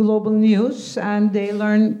the global news and they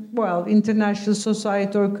learn, well, international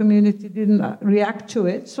society or community didn't react to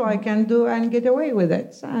it, so I can do and get away with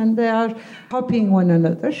it. And they are copying one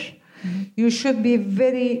another. Mm-hmm. You should be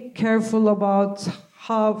very careful about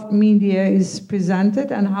how media is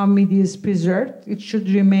presented and how media is preserved. It should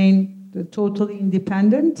remain totally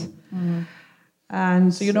independent. Mm-hmm.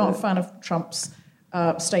 And so you're not a fan of Trump's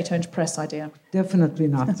state-owned press idea? Definitely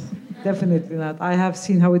not. Definitely not. I have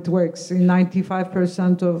seen how it works.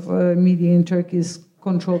 95% of media in Turkey is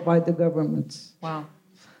controlled by the government. Wow.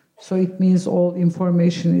 So it means all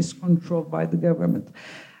information is controlled by the government.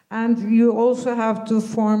 And you also have to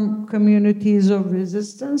form communities of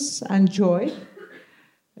resistance and joy.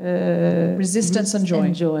 Resistance and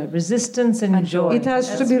joy. Resistance and joy. It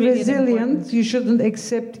has to be really resilient. You shouldn't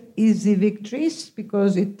accept easy victories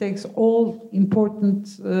because it takes all important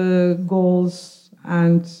goals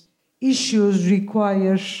and issues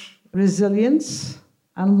require resilience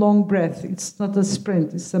and long breath. It's not a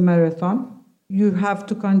sprint, it's a marathon. You have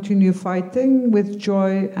to continue fighting with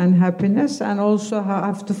joy and happiness and also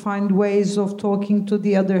have to find ways of talking to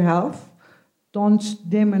the other half. Don't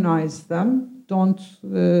demonize them. Don't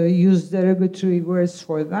use derogatory words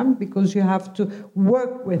for them because you have to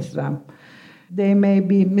work with them. They may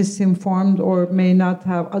be misinformed or may not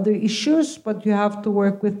have other issues, but you have to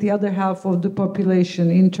work with the other half of the population.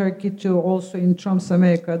 In Turkey too, also in Trump's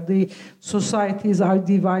America, the societies are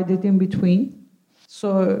divided in between.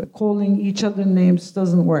 So calling each other names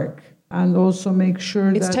doesn't work. And also make sure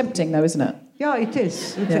It's tempting though, isn't it? Yeah, it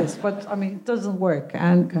is. It is. But, I mean, it doesn't work.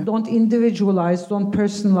 And don't individualize, don't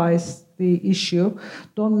personalize the issue.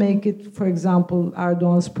 Don't make it, for example,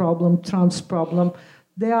 Erdogan's problem, Trump's problem.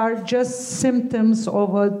 They are just symptoms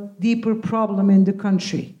of a deeper problem in the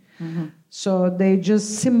country. Mm-hmm. So they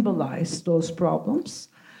just symbolize those problems.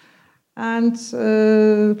 And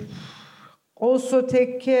also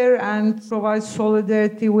take care and provide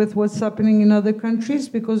solidarity with what's happening in other countries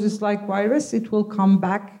because it's like virus. It will come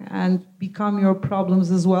back and become your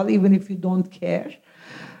problems as well, even if you don't care.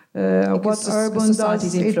 Because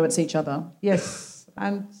societies influence each other. Yes.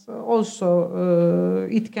 And also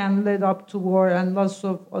it can lead up to war and lots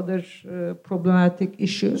of other problematic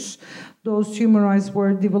issues. Those human rights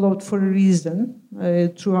were developed for a reason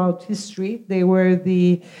throughout history. They were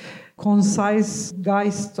the concise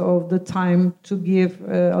geist of the time to give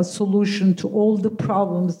a solution to all the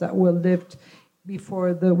problems that were lived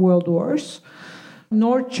before the world wars.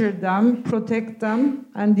 Nurture them, protect them,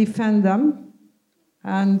 and defend them,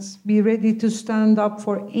 and be ready to stand up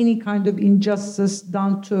for any kind of injustice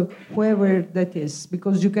done to whoever that is,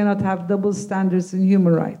 because you cannot have double standards in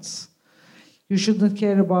human rights. You shouldn't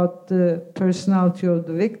care about the personality of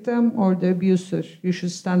the victim or the abuser. You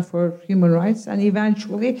should stand for human rights, and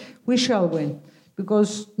eventually we shall win,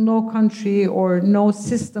 because no country or no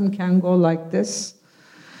system can go like this.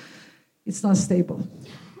 It's not stable.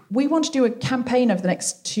 We want to do a campaign over the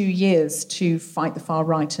next 2 years to fight the far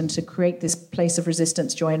right and to create this place of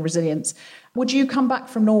resistance, joy and resilience. Would you come back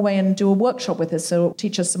from Norway and do a workshop with us or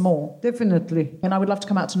teach us some more? Definitely. And I would love to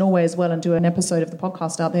come out to Norway as well and do an episode of the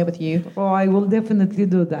podcast out there with you. Oh, I will definitely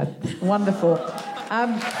do that. Wonderful. Can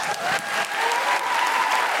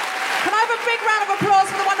I have a big round of applause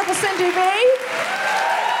for the wonderful Sindhu V?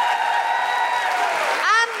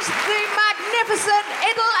 And the magnificent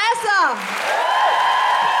Idil Essa.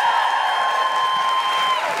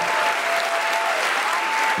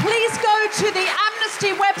 Please go to the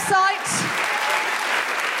Amnesty website.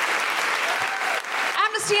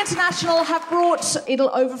 Amnesty International have brought Idil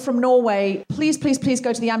over from Norway. Please, please, please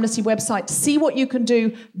go to the Amnesty website. See what you can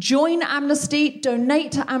do. Join Amnesty.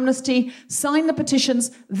 Donate to Amnesty. Sign the petitions.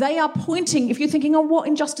 They are pointing, if you're thinking, oh, what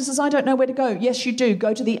injustices? I don't know where to go. Yes, you do.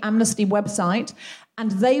 Go to the Amnesty website and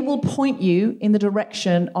they will point you in the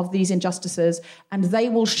direction of these injustices and they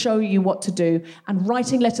will show you what to do. And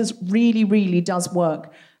writing letters really, really does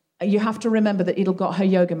work. You have to remember that Idil got her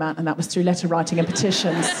yoga mat, and that was through letter writing and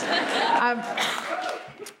petitions.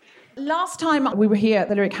 Last time we were here at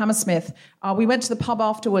the Lyric Hammersmith, we went to the pub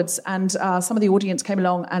afterwards and some of the audience came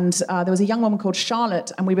along and there was a young woman called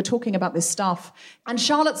Charlotte and we were talking about this stuff. And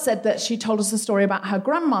Charlotte said that she told us a story about her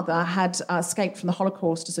grandmother had escaped from the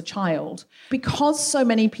Holocaust as a child. Because so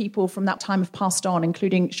many people from that time have passed on,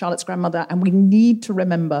 including Charlotte's grandmother, and we need to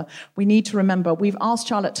remember, we've asked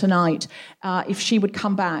Charlotte tonight if she would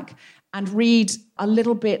come back and read a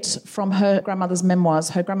little bit from her grandmother's memoirs.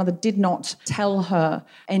 Her grandmother did not tell her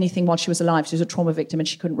anything while she was alive. She was a trauma victim and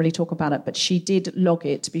she couldn't really talk about it, but she did log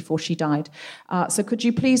it before she died. So could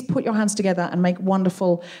you please put your hands together and make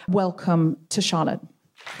wonderful welcome to Charlotte?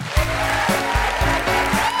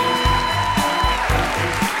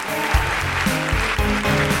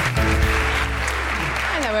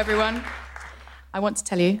 Hello, everyone. I want to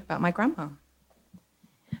tell you about my grandma.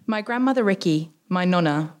 My grandmother Ricky, my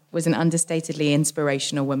nonna, was an understatedly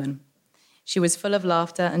inspirational woman. She was full of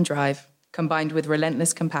laughter and drive, combined with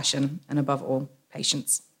relentless compassion and, above all,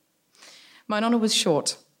 patience. My nonna was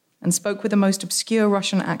short and spoke with the most obscure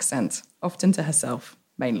Russian accent, often to herself,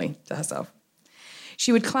 mainly to herself.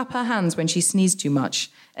 She would clap her hands when she sneezed too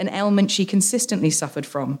much, an ailment she consistently suffered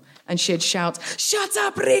from, and she'd shout, "Shut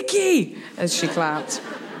up, Ricky!" as she clapped.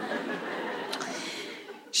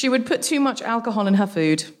 She would put too much alcohol in her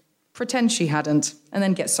food, pretend she hadn't, and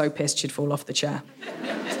then get so pissed she'd fall off the chair.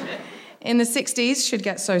 In the 60s, she'd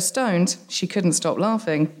get so stoned she couldn't stop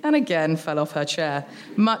laughing, and again fell off her chair,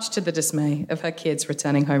 much to the dismay of her kids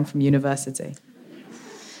returning home from university.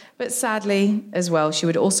 But sadly, as well, she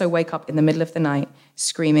would also wake up in the middle of the night,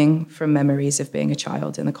 screaming from memories of being a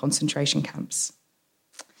child in the concentration camps.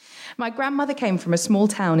 My grandmother came from a small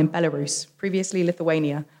town in Belarus, previously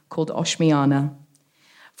Lithuania, called Oshmiana.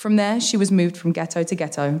 From there, she was moved from ghetto to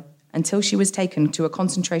ghetto, until she was taken to a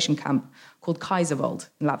concentration camp called Kaiserwald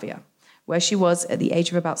in Latvia, where she was, at the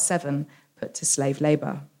age of about 7, put to slave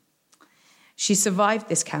labor. She survived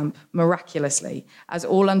this camp miraculously, as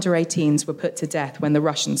all under 18s were put to death when the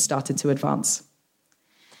Russians started to advance.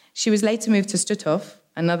 She was later moved to Stutov,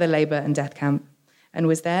 another labor and death camp, and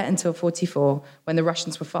was there until 1944, when the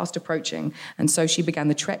Russians were fast approaching, and so she began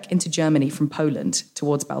the trek into Germany from Poland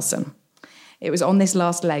towards Belsen. It was on this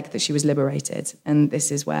last leg that she was liberated, and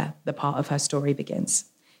this is where the part of her story begins.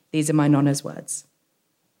 These are my nonna's words.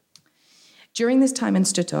 During this time in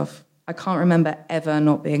Stutov, I can't remember ever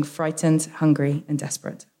not being frightened, hungry, and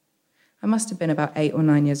desperate. I must have been about 8 or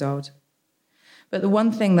 9 years old. But the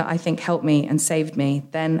one thing that I think helped me and saved me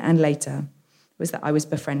then and later was that I was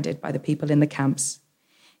befriended by the people in the camps.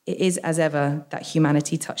 It is, as ever, that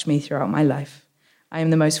humanity touched me throughout my life. I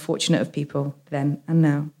am the most fortunate of people then and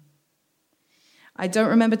now. I don't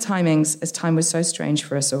remember timings, as time was so strange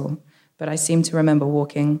for us all, but I seem to remember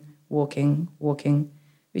walking.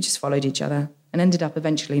 We just followed each other and ended up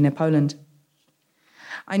eventually near Poland.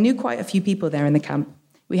 I knew quite a few people there in the camp.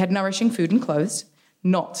 We had nourishing food and clothes,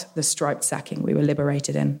 not the striped sacking we were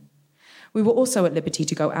liberated in. We were also at liberty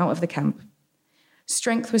to go out of the camp.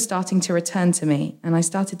 Strength was starting to return to me, and I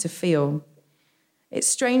started to feel. It's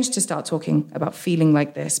strange to start talking about feeling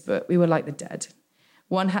like this, but we were like the dead.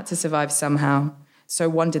 One had to survive somehow, so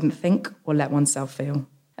one didn't think or let oneself feel.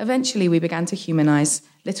 Eventually, we began to humanize,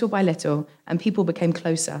 little by little, and people became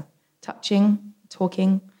closer, touching,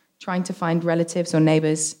 talking, trying to find relatives or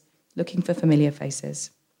neighbors, looking for familiar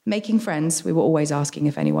faces. Making friends, we were always asking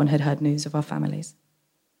if anyone had heard news of our families.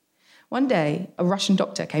 One day, a Russian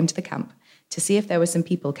doctor came to the camp to see if there were some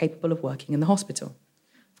people capable of working in the hospital.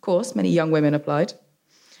 Of course, many young women applied.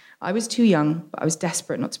 I was too young, but I was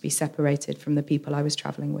desperate not to be separated from the people I was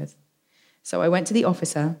traveling with. So I went to the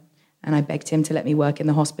officer and I begged him to let me work in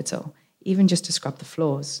the hospital, even just to scrub the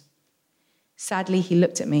floors. Sadly, he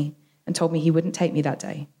looked at me and told me he wouldn't take me that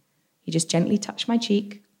day. He just gently touched my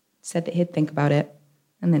cheek, said that he'd think about it,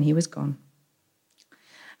 and then he was gone.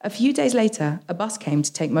 A few days later, a bus came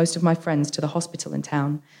to take most of my friends to the hospital in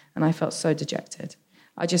town, and I felt so dejected.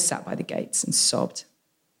 I just sat by the gates and sobbed.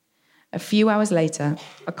 A few hours later,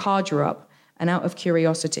 a car drew up, and out of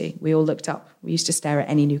curiosity, we all looked up. We used to stare at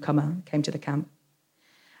any newcomer who came to the camp.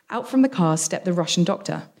 Out from the car stepped the Russian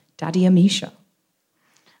doctor, Daddy Amisha.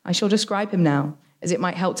 I shall describe him now, as it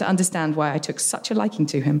might help to understand why I took such a liking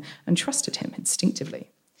to him and trusted him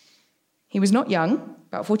instinctively. He was not young,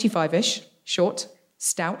 about 45-ish, short,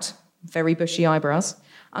 stout, very bushy eyebrows,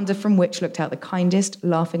 under from which looked out the kindest,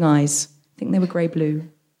 laughing eyes. I think they were grey-blue.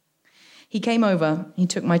 He came over, he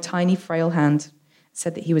took my tiny, frail hand,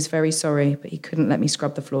 said that he was very sorry, but he couldn't let me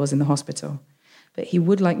scrub the floors in the hospital. But he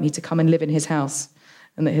would like me to come and live in his house,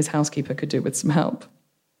 and that his housekeeper could do with some help.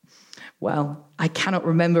 Well, I cannot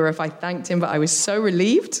remember if I thanked him, but I was so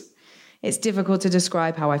relieved. It's difficult to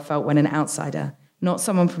describe how I felt when an outsider, not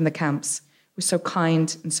someone from the camps, was so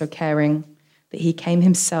kind and so caring that he came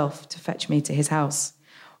himself to fetch me to his house.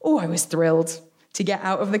 Oh, I was thrilled to get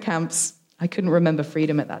out of the camps. I couldn't remember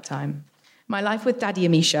freedom at that time. My life with Daddy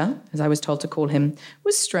Amisha, as I was told to call him,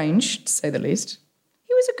 was strange, to say the least.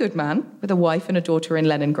 He was a good man, with a wife and a daughter in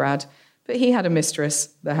Leningrad, but he had a mistress,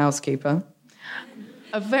 the housekeeper.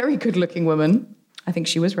 A very good-looking woman. I think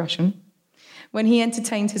she was Russian. When he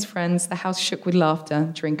entertained his friends, the house shook with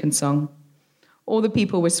laughter, drink and song. All the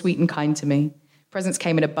people were sweet and kind to me. Presents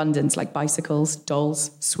came in abundance, like bicycles,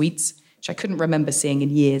 dolls, sweets, which I couldn't remember seeing in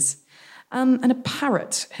years. And a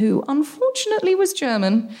parrot who, unfortunately, was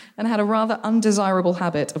German and had a rather undesirable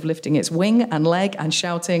habit of lifting its wing and leg and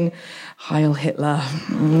shouting, "Heil Hitler."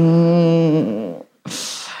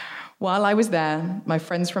 While I was there, my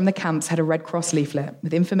friends from the camps had a Red Cross leaflet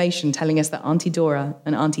with information telling us that Auntie Dora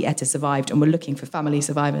and Auntie Etta survived and were looking for family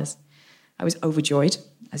survivors. I was overjoyed,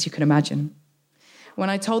 as you can imagine. When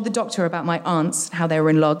I told the doctor about my aunts, how they were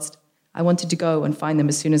in Lodz, I wanted to go and find them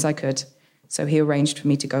as soon as I could, so he arranged for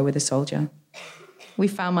me to go with a soldier. We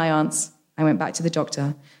found my aunts. I went back to the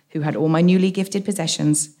doctor, who had all my newly gifted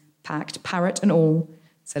possessions, packed, parrot and all,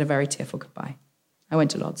 said a very tearful goodbye. I went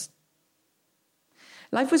to Lodz.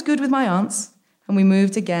 Life was good with my aunts, and we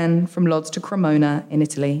moved again from Lodz to Cremona in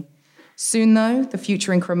Italy. Soon, though, the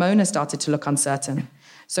future in Cremona started to look uncertain.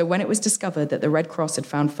 So when it was discovered that the Red Cross had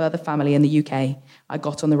found further family in the UK, I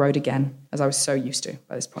got on the road again, as I was so used to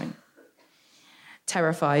by this point.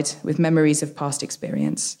 Terrified, with memories of past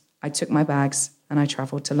experience, I took my bags and I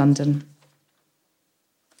travelled to London.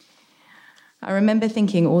 I remember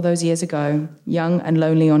thinking all those years ago, young and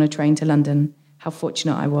lonely on a train to London, how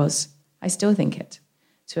fortunate I was. I still think it.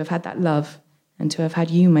 To have had that love, and to have had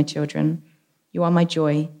you, my children. You are my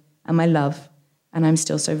joy and my love, and I'm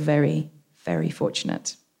still so very, very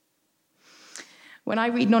fortunate. When I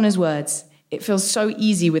read Nonna's words, it feels so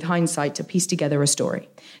easy with hindsight to piece together a story,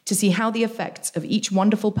 to see how the effects of each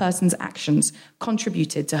wonderful person's actions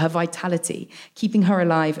contributed to her vitality, keeping her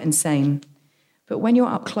alive and sane. But when you're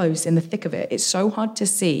up close in the thick of it, it's so hard to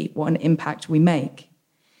see what an impact we make.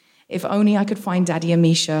 If only I could find Daddy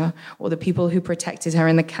Amisha, or the people who protected her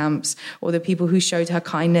in the camps, or the people who showed her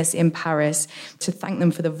kindness in Paris, to thank them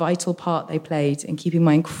for the vital part they played in keeping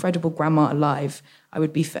my incredible grandma alive, I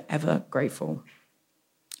would be forever grateful.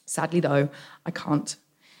 Sadly, though, I can't.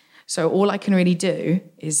 So all I can really do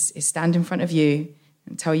is stand in front of you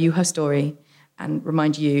and tell you her story and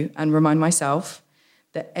remind you and remind myself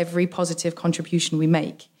that every positive contribution we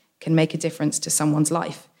make can make a difference to someone's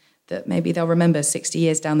life, that maybe they'll remember 60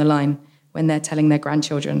 years down the line when they're telling their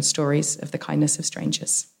grandchildren stories of the kindness of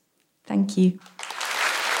strangers. Thank you.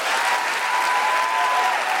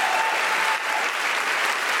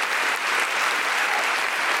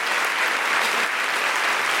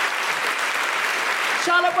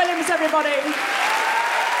 Charlotte Williams, everybody.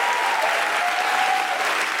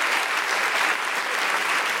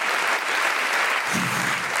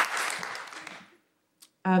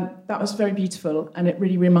 That was very beautiful, and it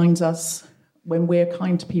really reminds us when we're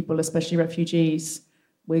kind to people, especially refugees,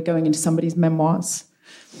 we're going into somebody's memoirs.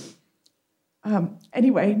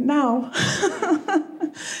 Anyway, now,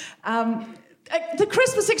 the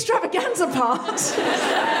Christmas extravaganza part. Let's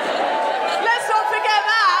not forget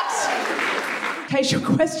that. In case you're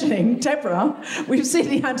questioning, Deborah, we've seen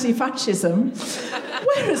the anti-fascism.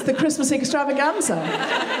 Where is the Christmas extravaganza?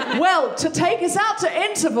 Well, to take us out to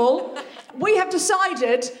interval, we have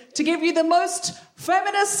decided to give you the most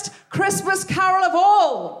feminist Christmas carol of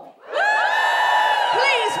all.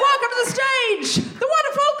 Please welcome to the stage the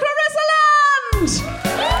wonderful Clarissa Land! To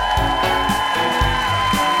the sea.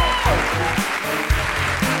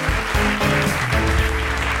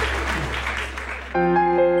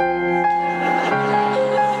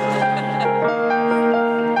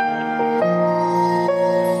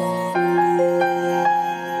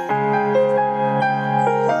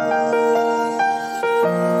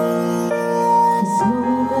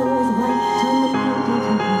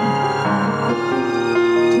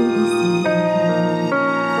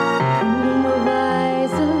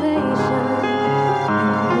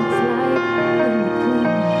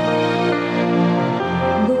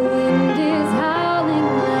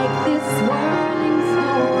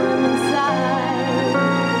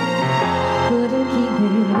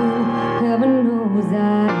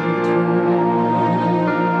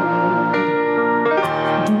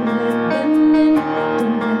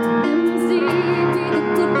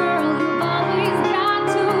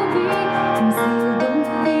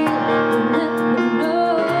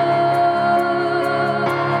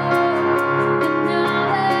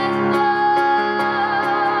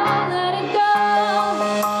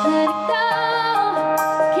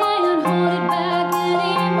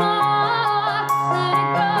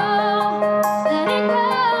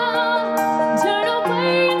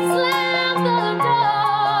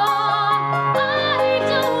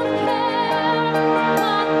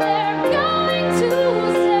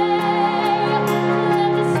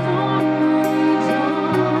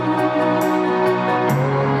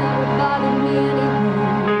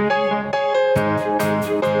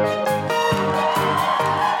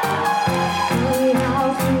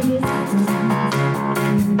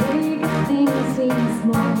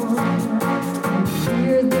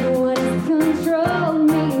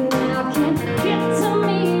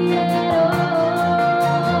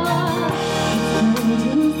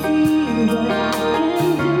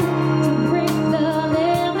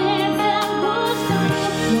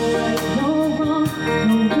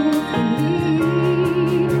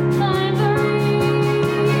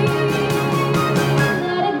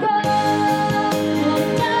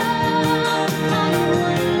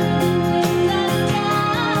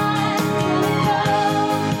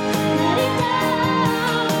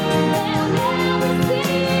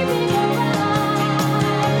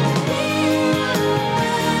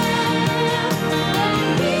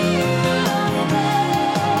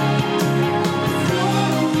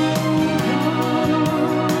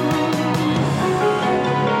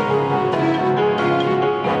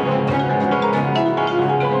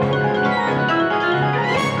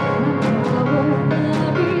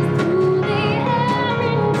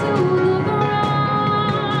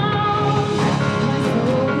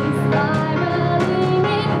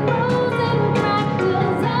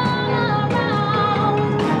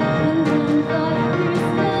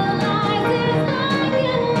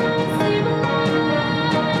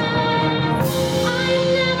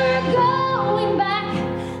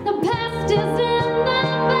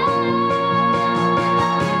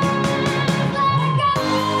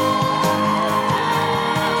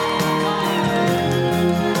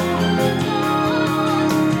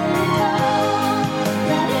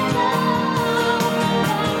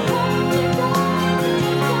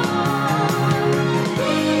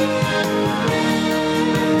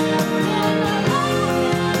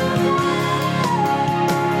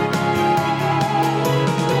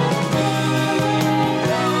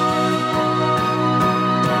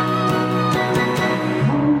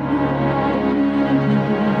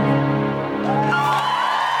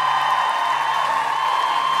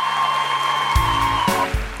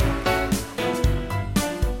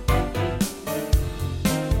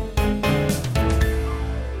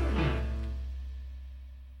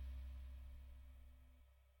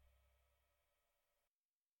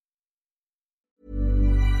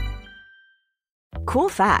 Cool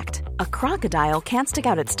fact, a crocodile can't stick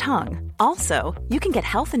out its tongue. Also, you can get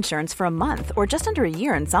health insurance for a month or just under a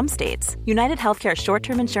year in some states. United Healthcare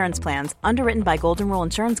short-term insurance plans, underwritten by Golden Rule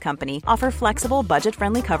Insurance Company, offer flexible,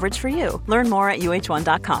 budget-friendly coverage for you. Learn more at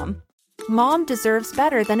uh1.com. Mom deserves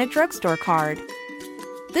better than a drugstore card.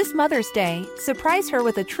 This Mother's Day, surprise her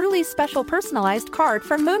with a truly special personalized card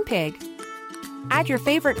from Moonpig. Add your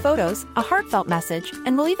favorite photos, a heartfelt message,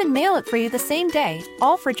 and we'll even mail it for you the same day,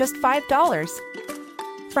 all for just $5.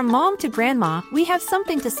 From mom to grandma, we have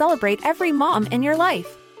something to celebrate every mom in your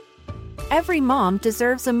life. Every mom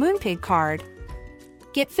deserves a Moonpig card.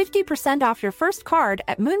 Get 50% off your first card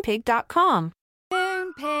at moonpig.com.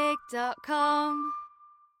 Moonpig.com.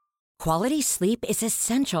 Quality sleep is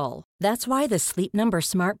essential. That's why the Sleep Number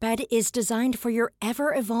Smart Bed is designed for your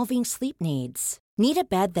ever-evolving sleep needs. Need a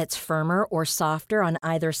bed that's firmer or softer on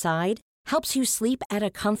either side? Helps you sleep at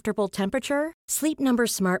a comfortable temperature? Sleep Number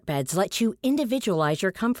Smart Beds let you individualize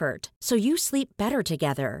your comfort, so you sleep better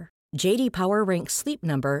together. J.D. Power ranks Sleep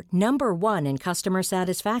Number number 1 in customer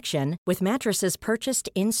satisfaction with mattresses purchased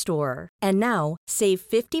in-store. And now, save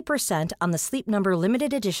 50% on the Sleep Number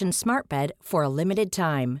Limited Edition Smart Bed for a limited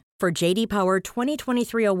time. For J.D. Power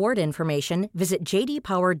 2023 award information, visit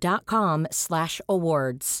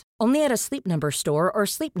jdpower.com/awards. Only at a Sleep Number store or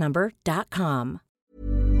sleepnumber.com.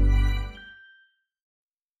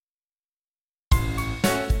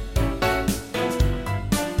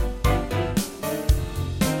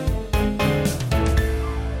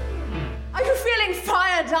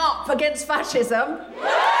 Up against fascism? Are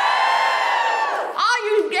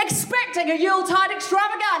you expecting a Yueltide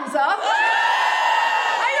extravaganza?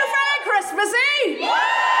 Are you very Christmassy? Do you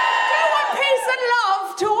want peace and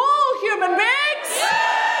love to all human beings?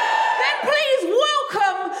 Then please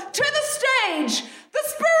welcome to the stage the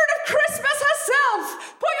spirit of Christmas herself.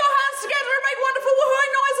 Put your hands together and make wonderful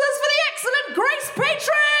woohooing noises for the excellent Grace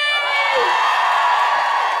Petrie!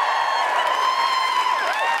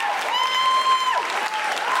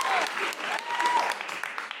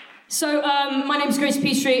 So, my name's Grace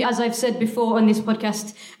Petrie. As I've said before on this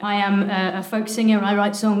podcast, I am a folk singer. I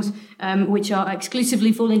write songs which are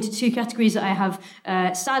exclusively fall into two categories. I have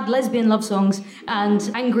sad lesbian love songs and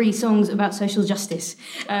angry songs about social justice.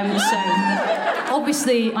 So,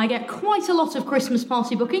 obviously, I get quite a lot of Christmas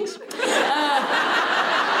party bookings.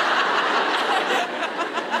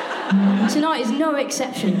 Tonight is no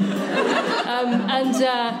exception.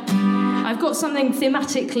 I've got something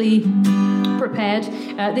thematically prepared.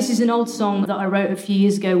 This is an old song that I wrote a few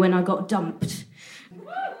years ago when I got dumped.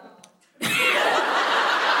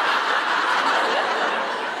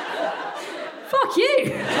 Fuck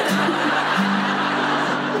you!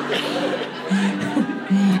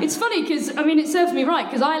 It's funny because, it serves me right,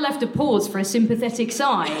 because I left a pause for a sympathetic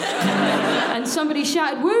sigh. And somebody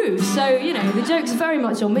shouted, woo! So, the joke's very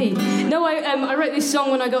much on me. No, I wrote this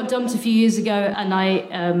song when I got dumped a few years ago, and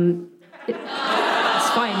it's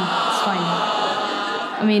fine.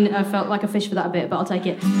 I felt like a fish for that a bit, but I'll take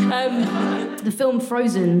it. The film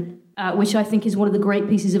Frozen, which I think is one of the great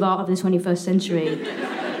pieces of art of the 21st century,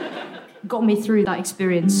 got me through that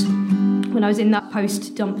experience. When I was in that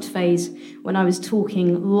post-dumped phase, when I was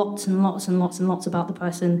talking lots and lots and lots and lots about the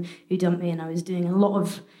person who dumped me, and I was doing a lot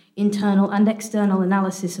of internal and external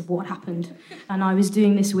analysis of what happened. And I was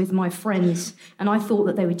doing this with my friends, and I thought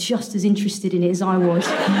that they were just as interested in it as I was.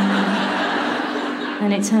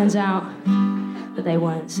 And it turns out that they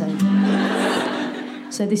weren't, so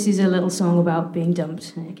this is a little song about being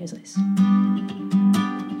dumped, and it goes like this.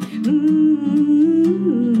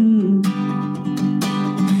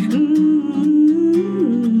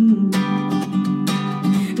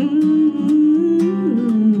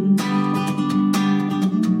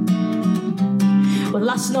 Well,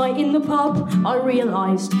 last night in the pub, I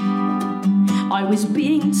realised I was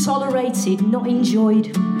being tolerated, not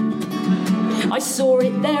enjoyed. I saw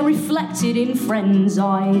it there reflected in friends'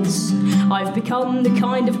 eyes. I've become the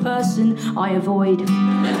kind of person I avoid.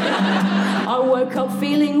 I woke up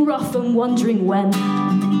feeling rough and wondering when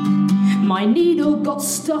my needle got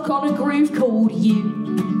stuck on a groove called you.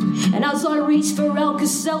 And as I reached for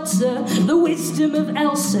Alka-Seltzer, the wisdom of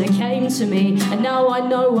Elsa came to me. And now I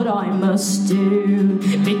know what I must do,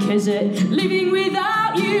 because at living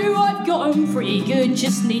without you, I've gotten pretty good.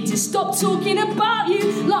 Just need to stop talking about you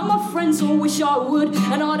like my friends all wish I would.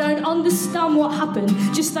 And I don't understand what happened,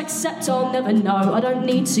 just accept I'll never know. I don't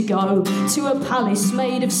need to go to a palace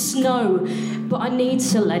made of snow, but I need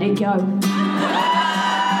to let it go.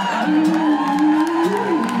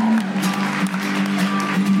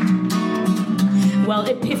 Well,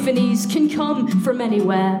 epiphanies can come from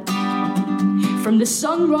anywhere. from the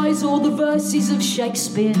sunrise or the verses of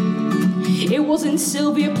Shakespeare. It wasn't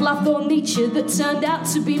Sylvia Plath or Nietzsche that turned out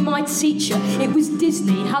to be my teacher. It was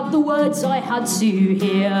Disney, had the words I had to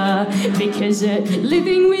hear. Because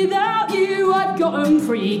living without you, I've gotten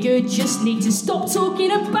pretty good. Just need to stop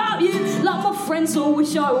talking about you like my friends all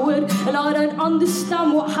wish I would. And I don't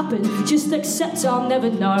understand what happened, just accept I'll never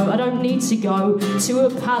know. I don't need to go to a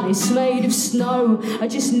palace made of snow. I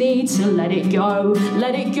just need to let it go,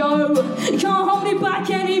 let it go. Can't hold it back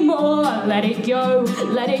anymore. Let it go,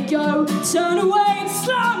 let it go. Turn away and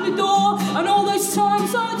slam the door. And all those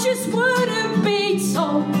times I just wouldn't be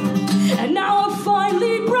told. And now I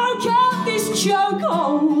finally broke out this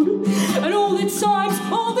chokehold. And all the times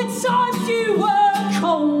you were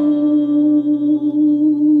cold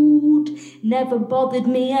never bothered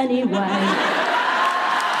me anyway.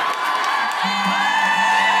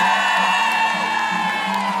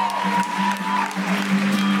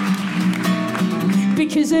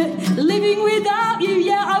 Because living without you,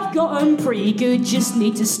 yeah, I've gotten pretty good. Just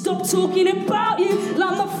need to stop talking about you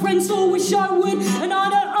like my friends all wish I would. And I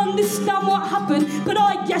don't understand what happened, but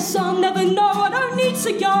I guess I'll never know. I don't need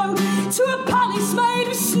to go to a palace made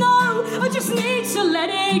of snow. I just need to let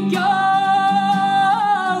it go.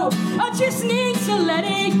 I just need to let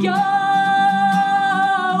it go.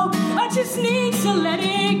 I just need to let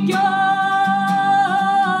it go.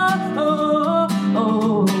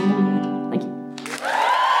 Oh.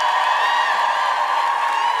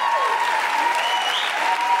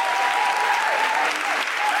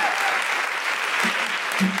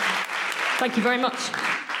 Thank you very much.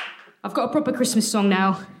 I've got a proper Christmas song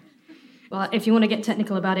now. Well, if you want to get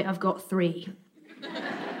technical about it, I've got 3.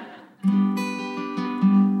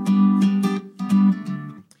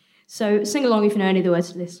 So sing along if you know any of the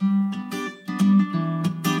words to this.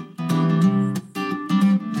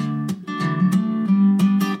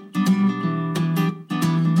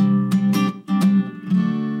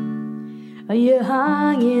 Are you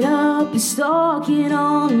hanging up and stalking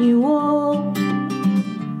on your wall?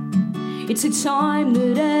 It's a time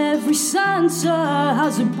that every Santa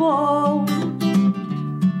has a ball.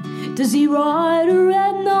 Does he ride a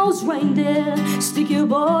red-nosed reindeer, stick a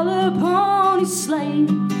ball upon his sleigh?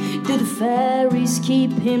 Do the fairies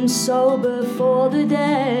keep him sober for the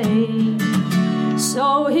day?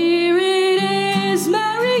 So here it is,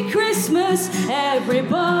 Merry Christmas,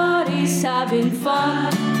 everybody's having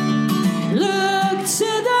fun. Look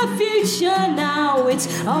to the future now, it's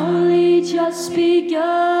only just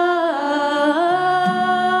begun.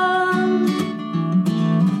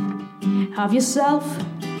 Have yourself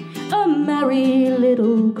a merry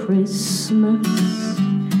little Christmas.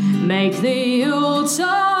 Make the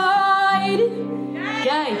Yueltide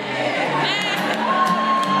gay.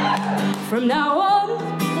 From now on,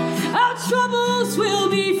 our troubles will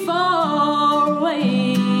be far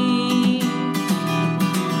away.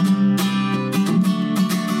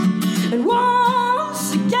 And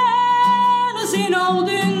once again, as in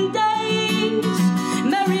olden days,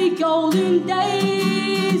 merry golden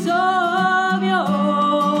days of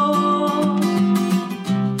yore,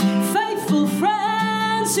 faithful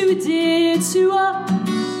friends who dear to us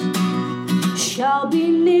shall be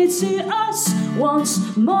near to us once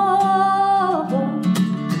more.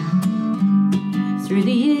 Through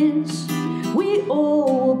the years, we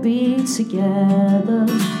all will be together,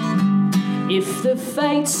 if the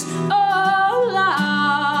fates allow.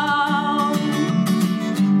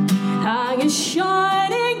 Hang a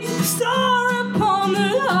shining star upon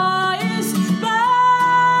the highest bough,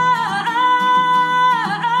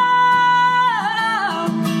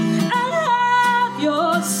 and have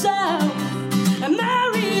yourself a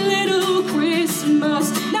merry little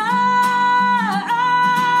Christmas now,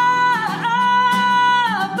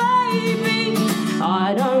 baby.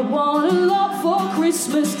 I don't want a lot for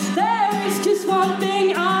Christmas. There is just one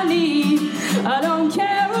thing I need. I don't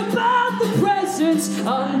care about the presents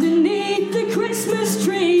underneath the Christmas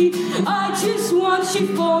tree. I just want you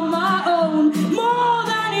for my own, more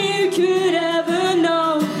than you could ever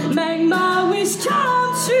know. Make my wish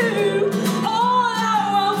come true. All I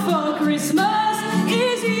want for Christmas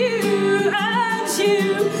is you and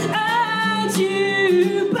you and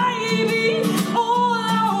you, baby. All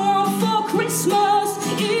I want for Christmas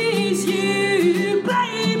is you,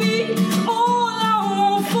 baby. All I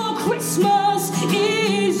want for Christmas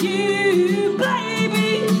is you,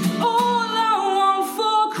 baby. All I want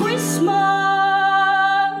for Christmas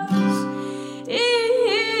is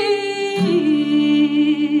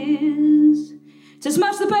to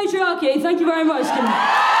smash the patriarchy. Thank you very much.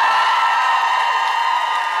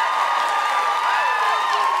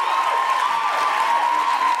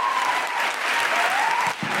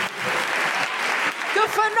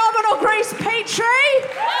 phenomenal Grace Petrie.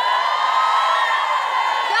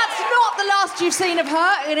 That's not the last you've seen of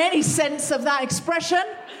her in any sense of that expression.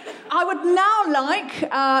 I would now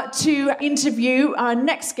like to interview our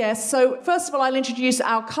next guest. So, first of all, I'll introduce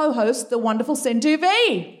our co-host, the wonderful Sindhu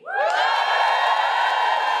V.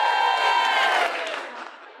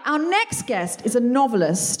 Our next guest is a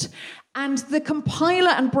novelist and the compiler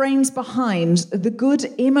and brains behind The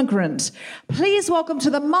Good Immigrant. Please welcome to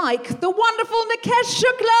the mic the wonderful Nikesh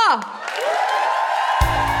Shukla.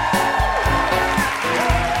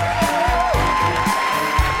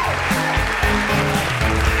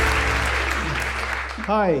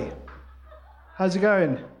 Hi, how's it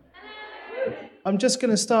going? I'm just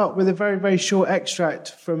going to start with a very, very short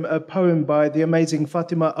extract from a poem by the amazing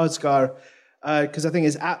Fatima Asghar, because I think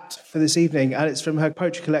it's apt for this evening, and it's from her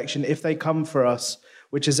poetry collection, If They Come For Us,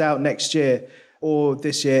 which is out next year, or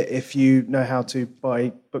this year if you know how to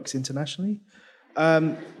buy books internationally.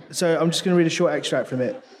 So I'm just going to read a short extract from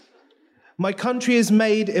it. My country is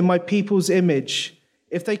made in my people's image.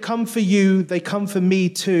 If they come for you, they come for me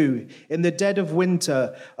too. In the dead of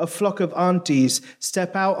winter, a flock of aunties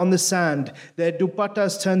step out on the sand. Their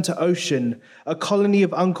dupattas turn to ocean. A colony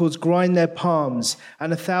of uncles grind their palms,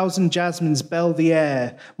 and 1,000 jasmines bell the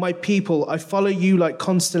air. My people, I follow you like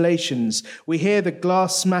constellations. We hear the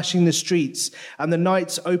glass smashing the streets, and the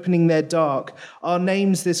nights opening their dark. Our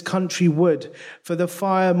names this country would. For the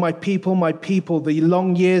fire, my people, the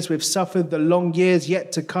long years we've suffered, the long years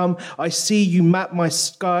yet to come. I see you map my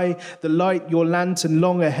sky, the light, your lantern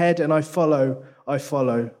long ahead, and I follow.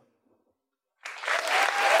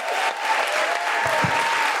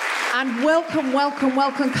 And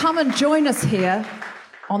welcome. Come and join us here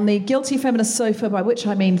on the Guilty Feminist sofa, by which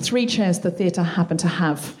I mean 3 chairs the theatre happen to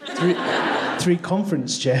have. Three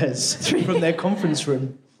conference chairs from their conference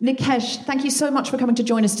room. Nikesh, thank you so much for coming to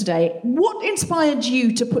join us today. What inspired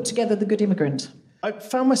you to put together The Good Immigrant? I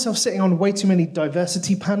found myself sitting on way too many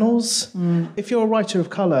diversity panels. If you're a writer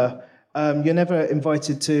of colour, you're never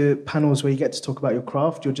invited to panels where you get to talk about your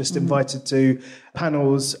craft. You're just invited to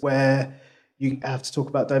panels where you have to talk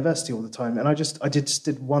about diversity all the time. And I just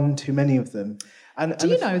did one too many of them. Do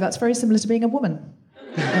you know that's very similar to being a woman?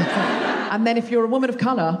 And then if you're a woman of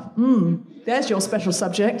colour, there's your special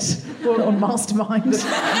subject on Mastermind.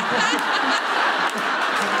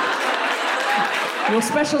 Your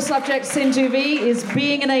special subject, Sindhu V, is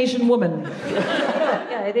being an Asian woman.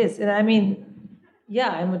 Yeah, it is. And I mean, yeah,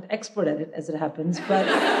 I'm an expert at it, as it happens. But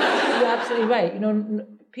you're absolutely right. You know,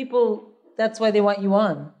 people, that's why they want you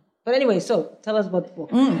on. But anyway, so tell us about the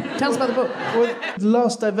book. Tell us about the book. Well, the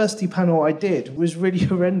last diversity panel I did was really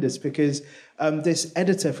horrendous because this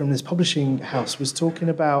editor from this publishing house was talking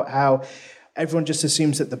about how everyone just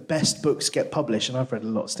assumes that the best books get published, and I've read a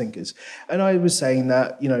lot of stinkers. And I was saying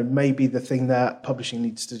that, you know, maybe the thing that publishing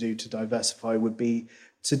needs to do to diversify would be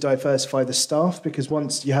to diversify the staff, because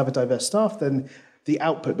once you have a diverse staff, then the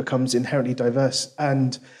output becomes inherently diverse.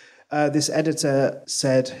 And this editor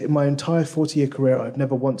said, in my entire 40-year career, I've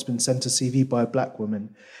never once been sent a CV by a black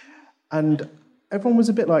woman. And everyone was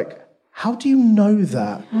a bit like, how do you know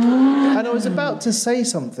that? And I was about to say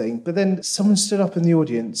something, but then someone stood up in the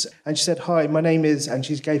audience and she said, hi, my name is, and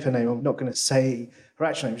she gave her name. I'm not going to say her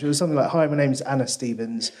actual name. She was something like, hi, my name is Anna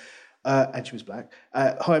Stevens. And she was black.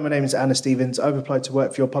 Hi, my name is Anna Stevens. I've applied to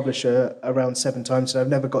work for your publisher around 7 times, and I've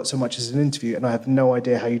never got so much as an interview, and I have no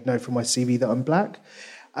idea how you'd know from my CV that I'm black.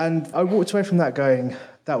 And I walked away from that going,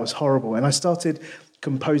 that was horrible. And I started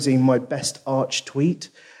composing my best arch tweet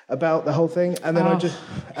about the whole thing, and then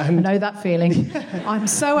I know that feeling. I'm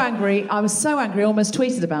so angry. I was so angry, I almost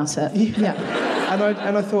tweeted about it. Yeah.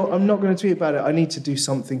 And I thought, I'm not going to tweet about it. I need to do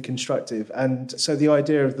something constructive. And so the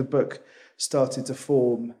idea of the book started to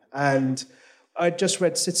form. And I'd just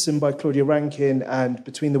read Citizen by Claudia Rankine and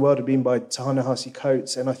Between the World and Being by Ta-Nehisi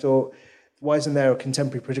Coates, and I thought, why isn't there a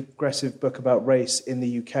contemporary progressive book about race in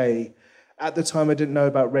the UK? At the time, I didn't know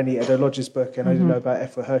about Rennie Edo-Lodge's book, and I didn't know about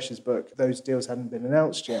Effa Hirsch's book. Those deals hadn't been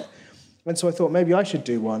announced yet. And so I thought, maybe I should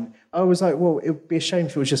do one. I was like, well, it would be a shame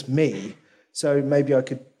if it was just me. So maybe I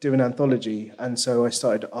could do an anthology. And so I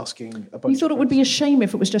started asking a bunch of... You thought it would be a shame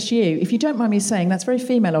if it was just you. If you don't mind me saying, that's very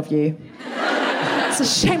female of you. It's a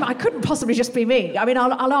shame. I couldn't possibly just be me. I mean,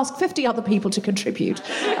 I'll ask 50 other people to contribute.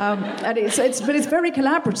 But it's very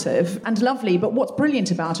collaborative and lovely. But what's brilliant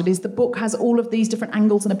about it is the book has all of these different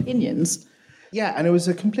angles and opinions. Yeah, and it was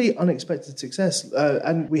a complete unexpected success.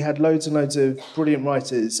 And we had loads and loads of brilliant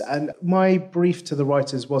writers. And my brief to the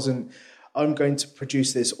writers wasn't, I'm going to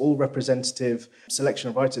produce this all-representative selection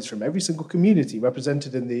of writers from every single community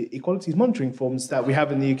represented in the equalities monitoring forms that we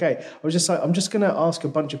have in the UK. I was just like, I'm just going to ask a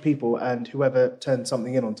bunch of people, and whoever turns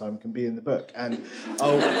something in on time can be in the book. And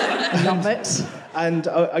Love it. And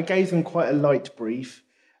I gave them quite a light brief.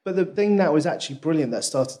 But the thing that was actually brilliant that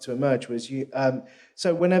started to emerge was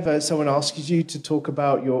so whenever someone asks you to talk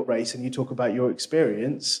about your race and you talk about your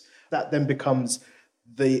experience, that then becomes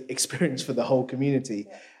the experience for the whole community.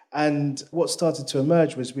 Yeah. And what started to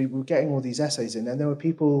emerge was we were getting all these essays in, and there were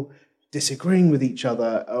people disagreeing with each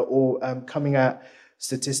other or coming at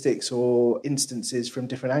statistics or instances from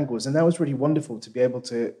different angles. And that was really wonderful to be able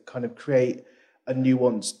to kind of create a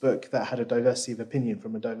nuanced book that had a diversity of opinion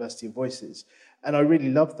from a diversity of voices. And I really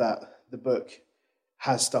loved that the book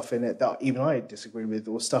has stuff in it that even I disagree with,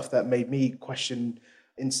 or stuff that made me question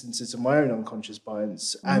instances of my own unconscious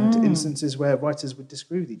bias and instances where writers would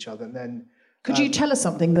disagree with each other. And then could you tell us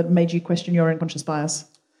something that made you question your unconscious bias?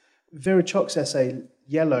 Vera Chock's essay,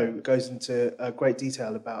 Yellow, goes into great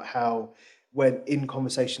detail about how when in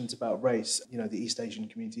conversations about race, the East Asian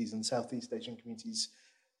communities and Southeast Asian communities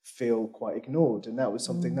feel quite ignored. And that was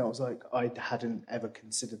something that was like, I hadn't ever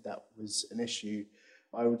considered that was an issue.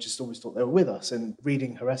 I would just always thought they were with us. And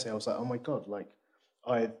reading her essay, I was like, oh my God,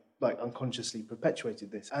 I unconsciously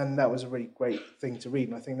perpetuated this. And that was a really great thing to read.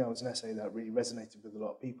 And I think that was an essay that really resonated with a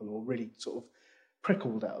lot of people, or really sort of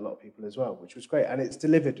prickled at a lot of people as well, which was great. And it's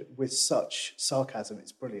delivered with such sarcasm.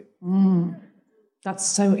 It's brilliant. That's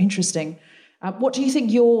so interesting. What do you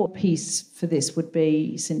think your piece for this would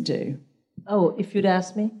be, Sindhu? Oh, if you'd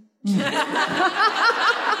asked me?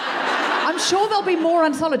 I'm sure there'll be more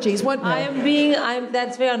anthologies, won't there?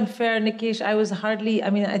 That's very unfair, Nikesh.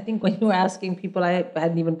 I think when you were asking people, I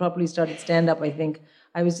hadn't even properly started stand-up, I think.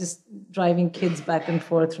 I was just driving kids back and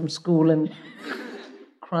forth from school and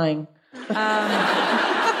crying. It's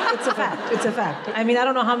a fact. I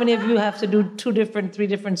don't know how many of you have to do 3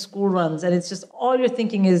 different school runs, and it's just, all you're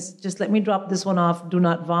thinking is, just let me drop this one off, do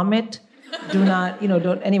not vomit, do not,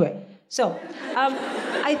 don't, anyway. So,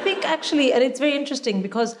 I think actually, and it's very interesting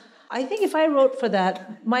because I think if I wrote for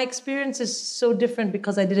that, my experience is so different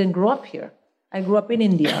because I didn't grow up here. I grew up in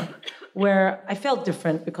India, where I felt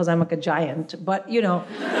different because I'm like a giant. But,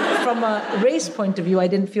 from a race point of view, I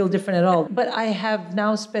didn't feel different at all. But I have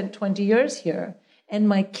now spent 20 years here. And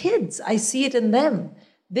my kids, I see it in them.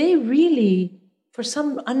 They really, for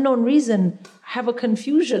some unknown reason, have a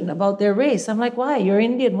confusion about their race. I'm like, why? You're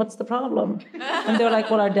Indian. What's the problem? And they're like,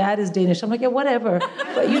 well, our dad is Danish. I'm like, yeah, whatever.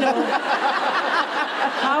 But,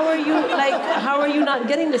 how are you not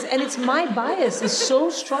getting this? And it's my bias is so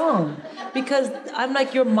strong because I'm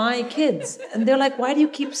like, you're my kids. And they're like, why do you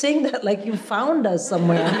keep saying that? Like you found us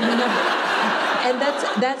somewhere. And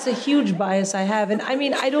that's a huge bias I have. And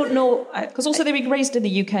I don't know. Because also they were raised in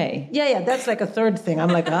the UK. Yeah, that's like a third thing. I'm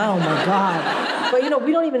like, oh my God. But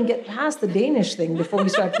we don't even get past the Danish thing before we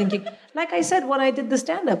start thinking. Like I said, when I did the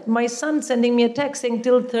stand-up, my son sending me a text saying,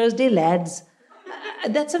 till Thursday, lads.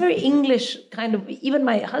 That's a very English kind of, even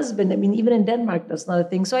my husband, even in Denmark, that's not a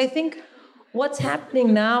thing. So I think what's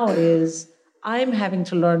happening now is I'm having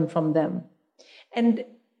to learn from them. And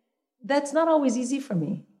that's not always easy for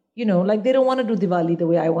me. They don't want to do Diwali the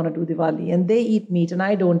way I want to do Diwali. And they eat meat and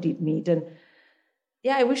I don't eat meat. And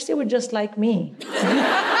yeah, I wish they were just like me. They're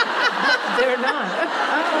not.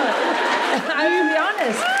 I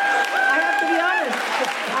have to be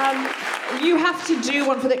honest. You have to do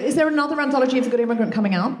one for the... Is there another anthology of The Good Immigrant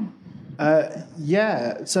coming out?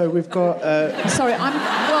 Yeah. So we've got... Sorry,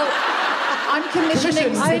 I'm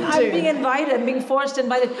commissioning. I'm being invited. I'm being forced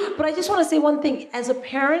invited. But I just want to say one thing. As a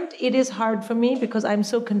parent, it is hard for me because I'm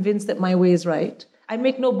so convinced that my way is right. I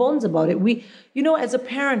make no bones about it. As a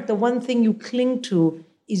parent, the one thing you cling to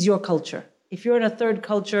is your culture. If you're in a third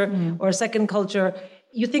culture or a second culture,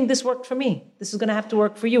 you think this worked for me. This is going to have to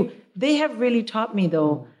work for you. They have really taught me,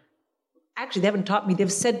 though. Actually, they haven't taught me.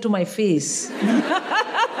 They've said to my face,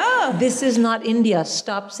 this is not India.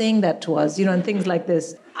 Stop saying that to us, and things like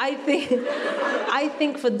this. I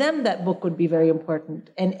think for them that book would be very important,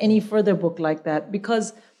 and any further book like that,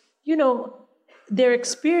 because, their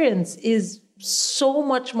experience is so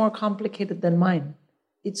much more complicated than mine.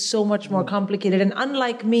 It's so much more complicated. And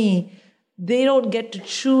unlike me, they don't get to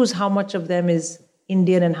choose how much of them is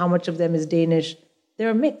Indian and how much of them is Danish.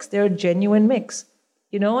 They're a mix. They're a genuine mix.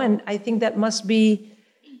 And I think that must be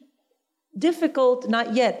difficult,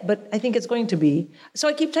 not yet, but I think it's going to be. So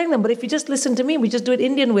I keep telling them, but if you just listen to me, we just do it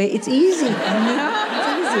Indian way, it's easy. It's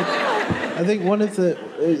easy. I think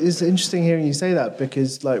it's interesting hearing you say that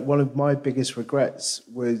because one of my biggest regrets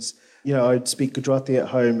was, I'd speak Gujarati at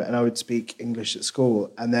home and I would speak English at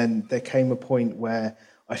school. And then there came a point where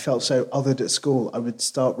I felt so othered at school, I would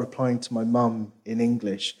start replying to my mum in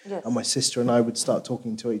English, and my sister and I would start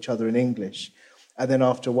talking to each other in English. And then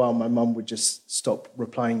after a while, my mum would just stop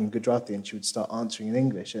replying in Gujarati and she would start answering in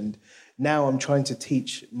English. And now I'm trying to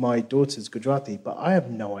teach my daughters Gujarati, but I have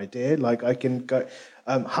no idea. Like, I can go,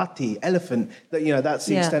 hati, elephant, that's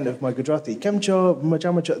the extent of my Gujarati. Kemcho,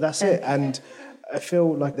 majamacho, that's it. And I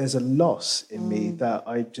feel like there's a loss in me that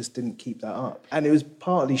I just didn't keep that up. And it was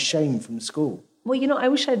partly shame from school. Well, I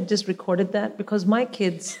wish I'd just recorded that because my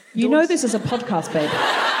kids... You know this is a podcast, babe.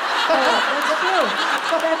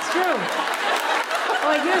 That's true.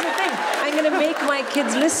 Oh, here's the thing. I'm going to make my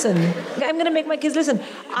kids listen.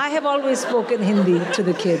 I have always spoken Hindi to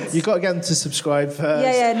the kids. You've got to get them to subscribe first.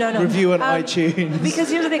 Review on iTunes. Because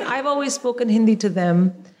here's the thing. I've always spoken Hindi to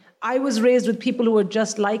them. I was raised with people who were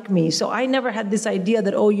just like me. So I never had this idea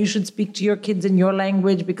that, you should speak to your kids in your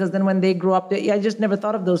language because then when they grow up, I just never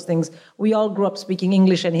thought of those things. We all grew up speaking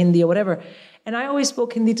English and Hindi or whatever. And I always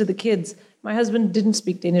spoke Hindi to the kids. My husband didn't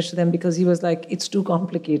speak Danish to them because he was like, it's too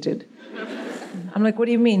complicated. I'm like, what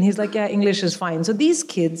do you mean? He's like, yeah, English is fine. So these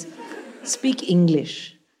kids speak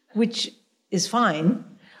English, which is fine,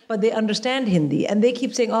 but they understand Hindi. And they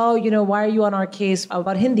keep saying, why are you on our case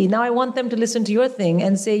about Hindi? Now I want them to listen to your thing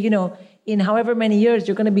and say, in however many years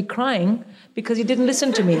you're going to be crying because you didn't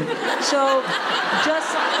listen to me. So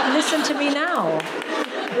just listen to me now,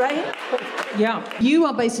 right? Yeah. You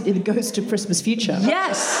are basically the ghost of Christmas future.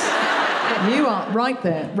 Yes. You are right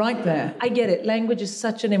there. I get it. Language is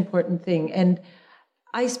such an important thing. And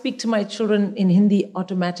I speak to my children in Hindi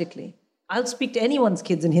automatically. I'll speak to anyone's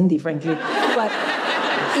kids in Hindi, frankly. But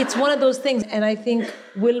it's one of those things. And I think,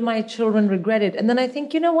 will my children regret it? And then I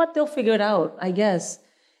think, you know what? They'll figure it out, I guess.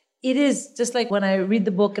 It is just like when I read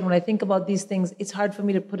the book and when I think about these things, it's hard for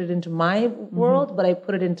me to put it into my world, but I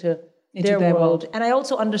put it into their world. And I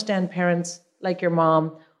also understand parents like your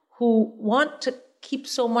mom who want to keep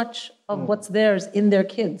so much of what's theirs in their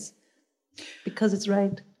kids because it's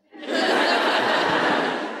right.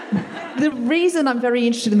 The reason I'm very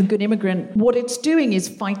interested in The Good Immigrant, what it's doing is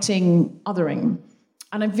fighting othering.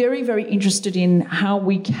 And I'm very, very interested in how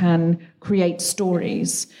we can create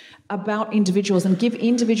stories about individuals and give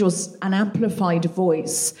individuals an amplified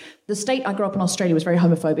voice. The state I grew up in Australia was very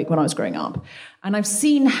homophobic when I was growing up. And I've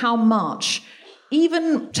seen how much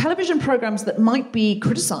even television programs that might be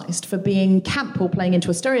criticised for being camp or playing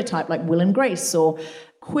into a stereotype like Will and Grace or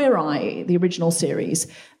Queer Eye, the original series,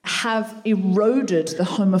 have eroded the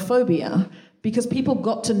homophobia because people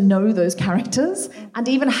got to know those characters and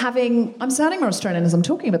even having... I'm sounding more Australian as I'm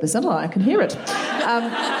talking about this, aren't I? I can hear it.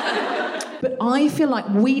 But I feel like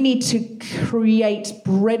we need to create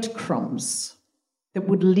breadcrumbs that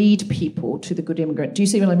would lead people to The Good Immigrant. Do you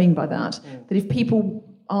see what I mean by that? That if people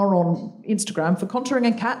are on Instagram for contouring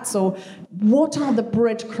and cats, or what are the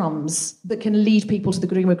breadcrumbs that can lead people to The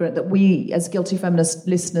Good Immigrant that we as Guilty Feminist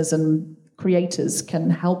listeners and creators can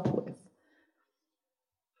help with?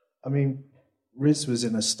 I mean, Riz was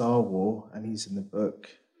in a Star War and he's in the book.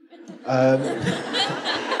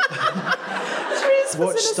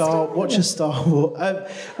 Watch a Star War.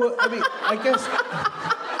 I guess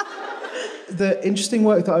the interesting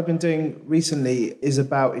work that I've been doing recently is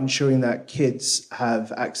about ensuring that kids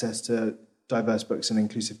have access to diverse books and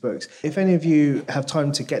inclusive books. If any of you have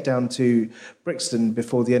time to get down to Brixton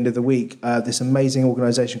before the end of the week, this amazing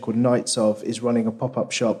organisation called Knights Of is running a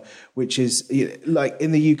pop-up shop, which is, like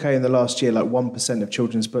in the UK in the last year, like 1% of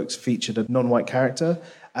children's books featured a non-white character.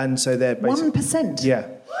 And so they're basically... 1%? Yeah.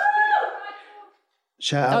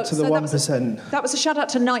 Shout out to the 1%. That was a shout out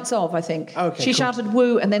to Knights Of, I think. Okay, she shouted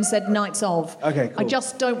woo and then said Knights Of. Okay, cool. I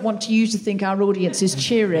just don't want you to think our audience is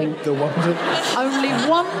cheering. The 1%. Only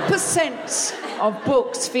 1% of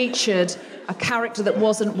books featured a character that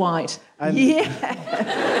wasn't white. And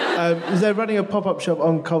they're running a pop-up shop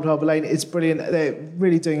on Cold Harbour Lane. It's brilliant. They're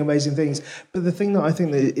really doing amazing things. But the thing that I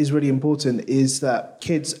think that is really important is that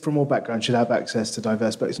kids from all backgrounds should have access to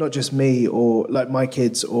diverse books. Not just me or like my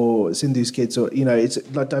kids or Sindhu's kids, or it's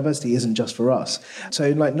like diversity isn't just for us. So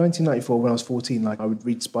in like 1994, when I was 14, like I would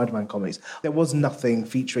read Spider-Man comics. There was nothing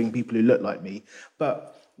featuring people who looked like me,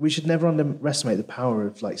 but we should never underestimate the power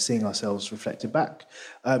of like seeing ourselves reflected back.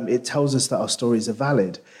 It tells us that our stories are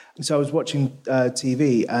valid. So I was watching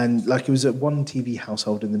TV, and like it was at one TV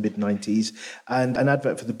household in the mid-90s, and an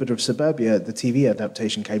advert for The Buddha of Suburbia, the TV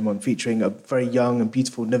adaptation, came on, featuring a very young and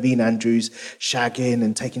beautiful Naveen Andrews shagging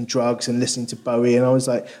and taking drugs and listening to Bowie, and I was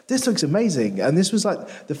like, this looks amazing. And this was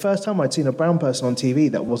like the first time I'd seen a brown person on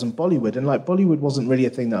TV that wasn't Bollywood, and like Bollywood wasn't really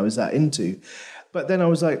a thing that I was that into. But then I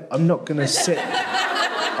was like, I'm not going to sit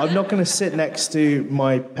next to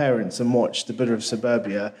my parents and watch The Buddha of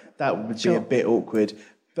Suburbia. That would be a bit awkward.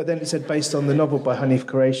 But then it said based on the novel by Hanif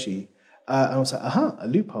Qureshi. And I was like, aha, a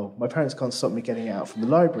loophole. My parents can't stop me getting it out from the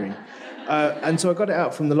library. And so I got it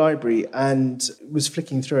out from the library and was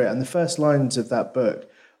flicking through it. And the first lines of that book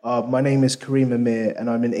are, my name is Kareem Amir and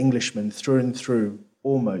I'm an Englishman through and through,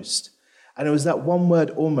 almost. And it was that one word,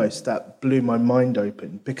 almost, that blew my mind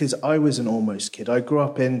open because I was an almost kid. I grew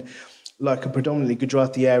up in like a predominantly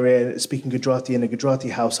Gujarati area, speaking Gujarati in a Gujarati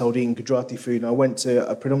household, eating Gujarati food. And I went to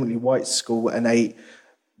a predominantly white school and ate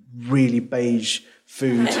really beige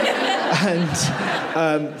food.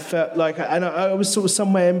 And felt like, and I was sort of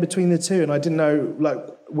somewhere in between the two, and I didn't know like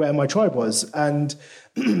where my tribe was. And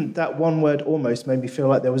that one word almost made me feel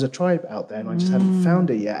like there was a tribe out there, and I just hadn't found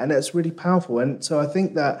it yet. And it's really powerful. And so I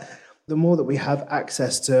think that the more that we have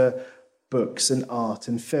access to books and art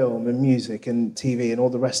and film and music and TV and all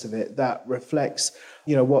the rest of it, that reflects,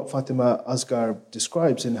 you know, what Fatima Asghar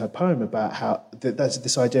describes in her poem about how there's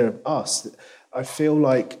this idea of us. I feel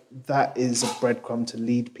like that is a breadcrumb to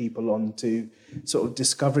lead people on to sort of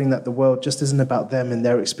discovering that the world just isn't about them and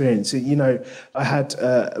their experience. You know, I had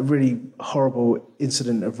a really horrible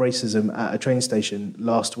incident of racism at a train station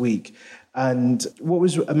last week. And what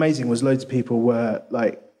was amazing was loads of people were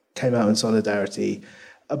like, came out in solidarity.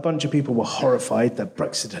 A bunch of people were horrified that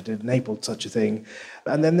Brexit had enabled such a thing.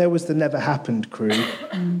 And then there was the Never Happened crew.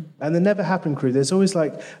 And the Never Happened crew, there's always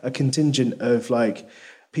like a contingent of like,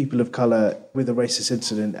 people of colour with a racist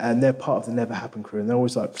incident, and they're part of the Never Happened crew, and they're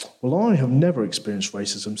always like, well, I have never experienced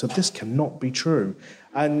racism, so this cannot be true.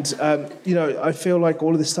 And, you know, I feel like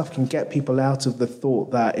all of this stuff can get people out of the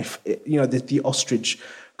thought that if, you know, the ostrich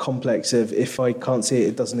complex of if I can't see it,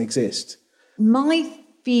 it doesn't exist. My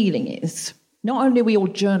feeling is, not only are we all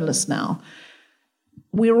journalists now,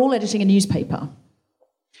 we're all editing a newspaper.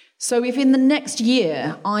 So if in the next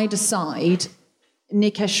year I decide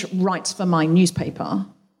Nikesh writes for my newspaper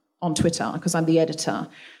on Twitter, because I'm the editor,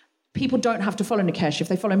 people don't have to follow Nikesh. If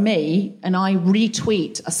they follow me and I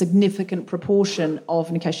retweet a significant proportion of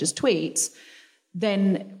Nikesh's tweets,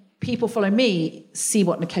 then people follow me, see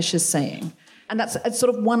what Nikesh is saying. And that's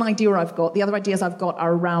sort of one idea I've got. The other ideas I've got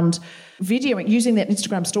are around videoing, using that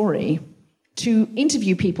Instagram story to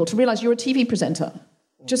interview people, to realise you're a TV presenter.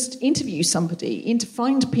 Just interview somebody,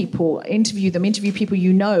 find people, interview them, interview people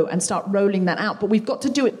you know, and start rolling that out. But we've got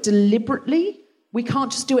to do it deliberately. We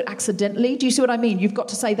can't just do it accidentally. Do you see what I mean? You've got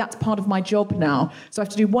to say, that's part of my job now. So I have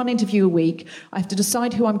to do one interview a week. I have to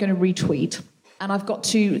decide who I'm going to retweet. And I've got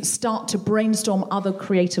to start to brainstorm other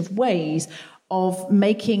creative ways of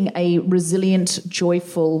making a resilient,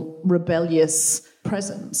 joyful, rebellious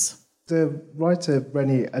presence. The writer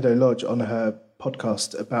Rennie Edo-Lodge on her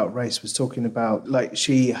podcast about race was talking about, like,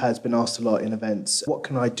 she has been asked a lot in events, what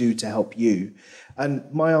can I do to help you? And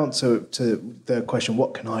my answer to the question,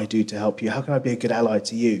 what can I do to help you? How can I be a good ally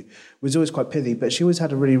to you? Was always quite pithy, but she always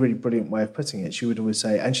had a really, really brilliant way of putting it. She would always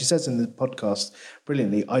say, and she says in the podcast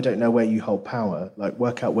brilliantly, I don't know where you hold power, like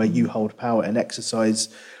work out where you hold power and exercise,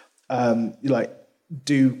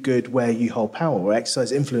 do good where you hold power, or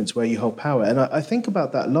exercise influence where you hold power. And I think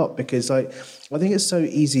about that a lot because I think it's so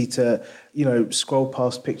easy to, you know, scroll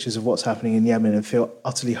past pictures of what's happening in Yemen and feel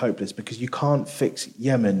utterly hopeless because you can't fix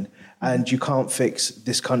Yemen and you can't fix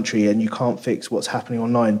this country and you can't fix what's happening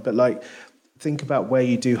online. But like, think about where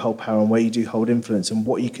you do hold power and where you do hold influence and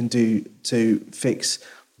what you can do to fix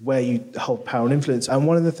where you hold power and influence. And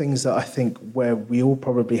one of the things that I think where we all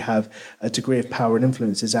probably have a degree of power and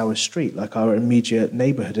influence is our street, like our immediate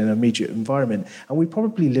neighbourhood and immediate environment. And we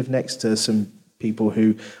probably live next to some people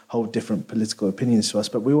who hold different political opinions to us,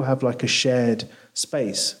 but we all have like a shared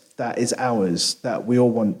space that is ours, that we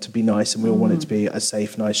all want to be nice and we all want it to be a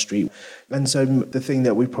safe, nice street. And so the thing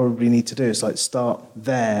that we probably need to do is like start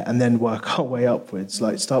there and then work our way upwards,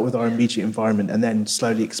 like start with our immediate environment and then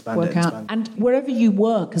slowly expand it. And wherever you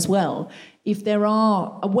work as well, if there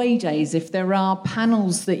are away days, if there are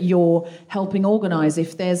panels that you're helping organise,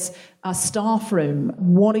 if there's a staff room,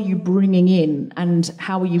 what are you bringing in and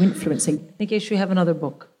how are you influencing? Nikesh, you have another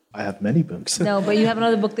book. I have many books. No, but you have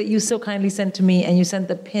another book that you so kindly sent to me, and you sent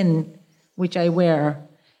the pin, which I wear.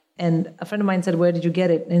 And a friend of mine said, where did you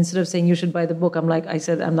get it? And instead of saying you should buy the book, I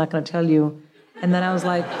said, I'm not going to tell you. And then I was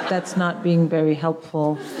like, that's not being very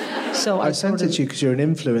helpful. So I sent it to you because you're an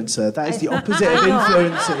influencer. That is the opposite of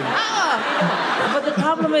influencing. But the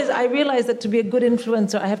problem is, I realized that to be a good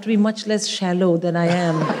influencer, I have to be much less shallow than I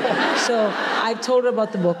am. So I've told her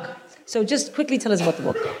about the book. So just quickly tell us about the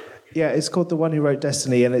book. Yeah, it's called The One Who Wrote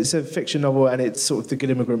Destiny, and it's a fiction novel, and it's sort of The Good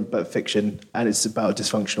Immigrant, but fiction, and it's about a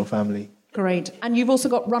dysfunctional family. Great. And you've also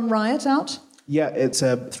got Run Riot out? Yeah, it's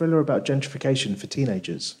a thriller about gentrification for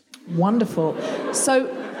teenagers. Wonderful. So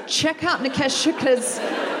check out Nikesh Shukla's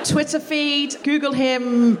Twitter feed, Google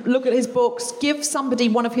him, look at his books, give somebody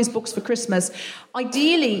one of his books for Christmas.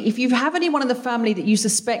 Ideally, if you have anyone in the family that you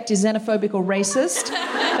suspect is xenophobic or racist,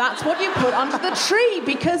 that's what you put under the tree,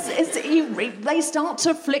 because they start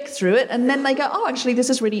to flick through it and then they go, oh, actually, this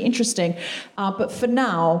is really interesting. But for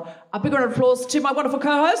now, a big round of applause to my wonderful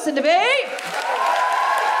co-host, Cindy V, and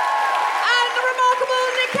the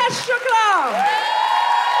remarkable Nikesh Shukla.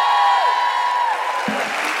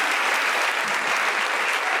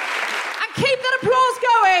 Keep that applause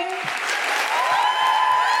going.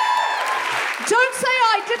 Don't say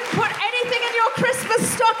I didn't put anything in your Christmas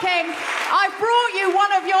stocking. I've brought you one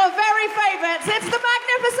of your very favourites. It's the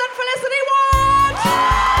magnificent Felicity Ward.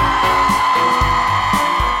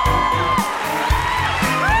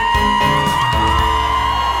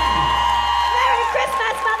 Merry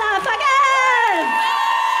Christmas, motherfuckers!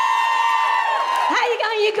 How you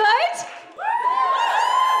going? You good?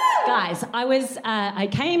 Guys, I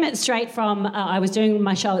came straight from, I was doing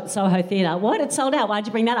my show at the Soho Theatre. What? It sold out. Why'd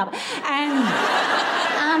you bring that up? And,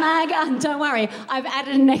 oh my God, don't worry. I've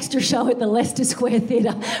added an extra show at the Leicester Square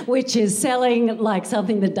Theatre, which is selling like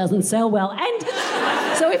something that doesn't sell well. And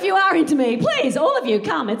so if you are into me, please, all of you,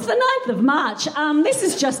 come. It's the 9th of March. This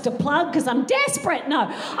is just a plug because I'm desperate. No,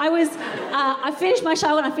 I finished my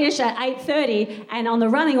show and I finished at 8:30, and on the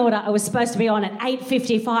running order, I was supposed to be on at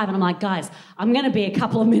 8:55, and I'm like, guys, I'm going to be a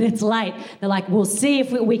couple of minutes late. They're like, we'll see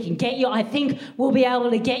if we can get you. I think we'll be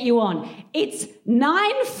able to get you on. It's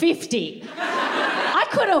 9:50. I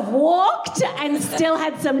could have walked and still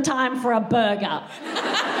had some time for a burger.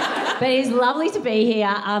 But it's lovely to be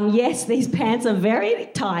here. Yes, these pants are very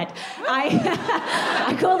tight.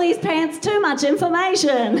 I call these pants too much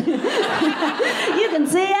information. You can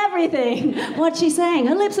see everything. What's she saying?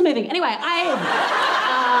 Her lips are moving. Anyway, oh,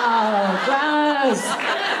 gross.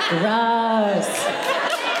 Gross.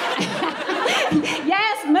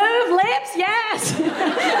 Yes, move lips, yes.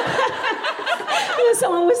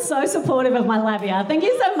 Someone was so supportive of my labia. Thank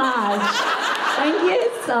you so much. Thank you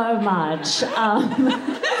so much.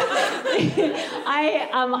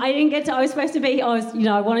 I didn't get to. I was supposed to be.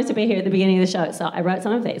 I wanted to be here at the beginning of the show, so I wrote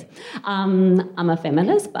some of these. I'm a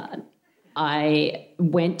feminist, but I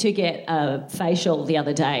went to get a facial the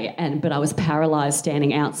other day, but I was paralysed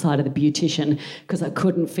standing outside of the beautician because I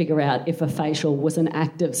couldn't figure out if a facial was an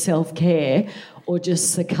act of self-care or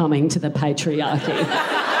just succumbing to the patriarchy.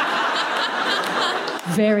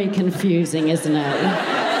 Very confusing, isn't it?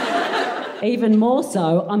 Even more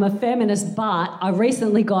so, I'm a feminist, but I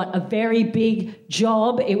recently got a very big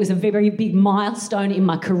job. It was a very big milestone in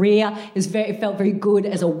my career. It felt very good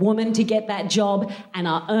as a woman to get that job, and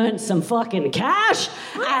I earned some fucking cash.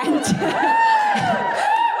 And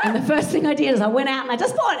the first thing I did is I went out and I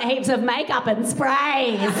just bought heaps of makeup and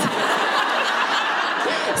sprays.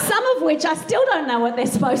 Some of which I still don't know what they're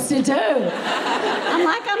supposed to do. I'm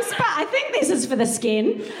like, I think this is for the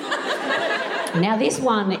skin. Now this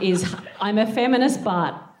one is, I'm a feminist,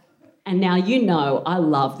 and now you know I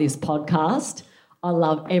love this podcast. I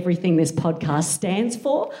love everything this podcast stands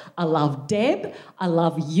for. I love Deb. I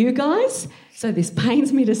love you guys. So this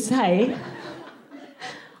pains me to say,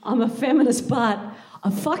 I'm a feminist, but I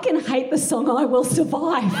fucking hate the song I Will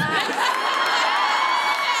Survive.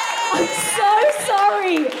 I'm so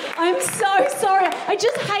sorry. I'm so sorry. I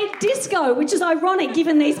just hate disco, which is ironic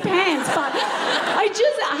given these pants, but I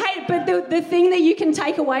just hate. But the thing that you can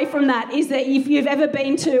take away from that is that if you've ever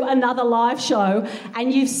been to another live show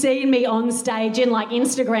and you've seen me on stage in like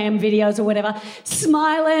Instagram videos or whatever,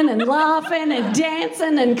 smiling and laughing and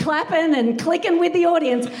dancing and clapping and clicking with the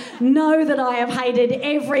audience, know that I have hated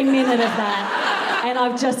every minute of that, and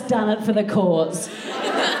I've just done it for the cause.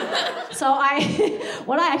 So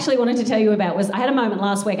what I actually wanted to tell you about was I had a moment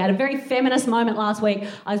last week. I had a very feminist moment last week.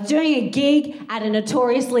 I was doing a gig at a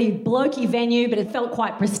notoriously blokey venue, but it felt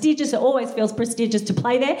quite prestigious. It always feels prestigious to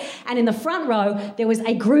play there. And in the front row, there was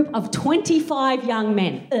a group of 25 young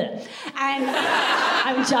men. And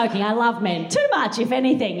I'm joking. I love men. Too much, if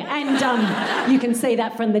anything. And you can see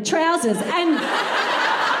that from the trousers. And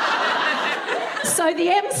so the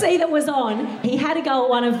MC that was on, he had a go at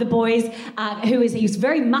one of the boys he was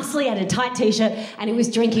very muscly, had a tight T-shirt, and he was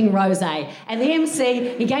drinking rosé. And the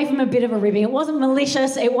MC, he gave him a bit of a ribbing. It wasn't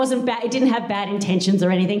malicious, it wasn't bad, it didn't have bad intentions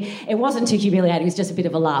or anything. It wasn't too humiliating, it was just a bit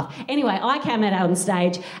of a laugh. Anyway, I came out on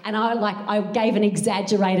stage and I gave an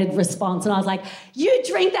exaggerated response, and I was like, you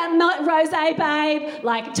drink that rosé, babe.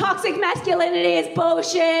 Like, toxic masculinity is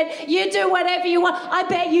bullshit. You do whatever you want. I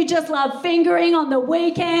bet you just love fingering on the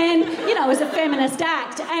weekend. You know, as a feminist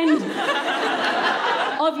act. And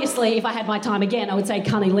obviously, if I had my time again, I would say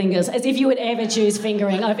cunnilingus, as if you would ever choose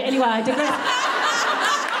fingering. Anyway, I digress.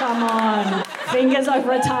 Come on. Fingers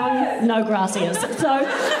over a tongue, no gracias.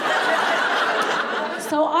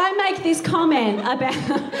 So I make this comment about...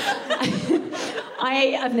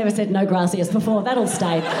 I've never said no gracias before, that'll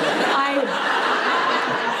stay.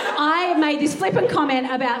 I made this flippant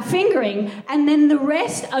comment about fingering, and then the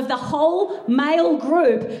rest of the whole male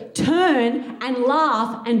group turn and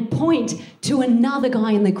laugh and point to another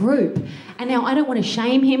guy in the group. And now I don't want to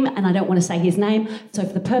shame him and I don't want to say his name, so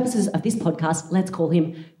for the purposes of this podcast, let's call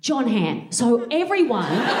him John Ham. So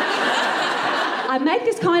everyone... I make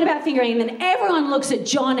this comment about fingering, and then everyone looks at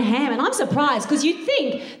John Ham, and I'm surprised because you'd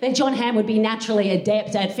think that John Ham would be naturally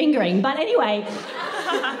adept at fingering. But anyway,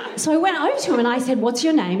 so I went over to him and I said, "What's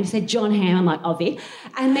your name?" And he said, "John Ham." I'm like, "Ovi."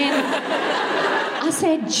 And then I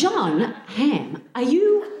said, "John Ham, are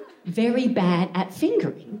you very bad at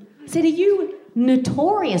fingering?" I said, "Are you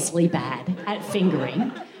notoriously bad at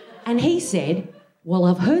fingering?" And he said, "Well,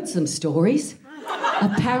 I've heard some stories.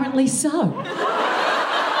 Apparently so."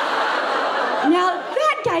 Now,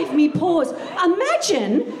 that gave me pause.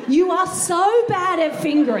 Imagine you are so bad at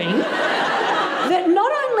fingering that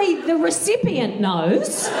not only the recipient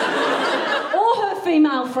knows, or her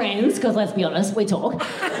female friends, because let's be honest, we talk,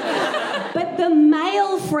 but the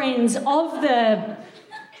male friends of the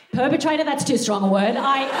perpetrator, that's too strong a word,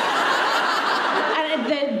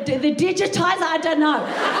 the digitizer, I don't know.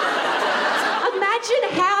 Imagine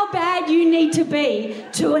how bad you need to be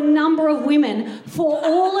to a number of women for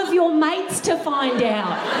all of your mates to find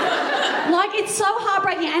out. Like, it's so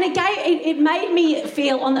heartbreaking, and it made me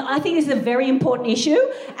feel I think this is a very important issue,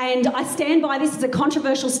 and I stand by this as a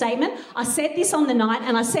controversial statement. I said this on the night,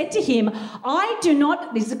 and I said to him,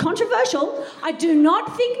 this is controversial, I do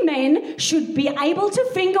not think men should be able to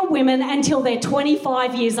finger women until they're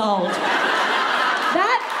 25 years old.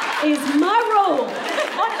 That is my rule.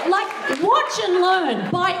 Like, watch and learn,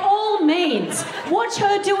 by all means. Watch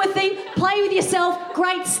her do a thing, play with yourself,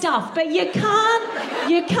 great stuff. But you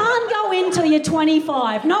can't go in till you're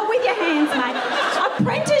 25. Not with your hands, mate.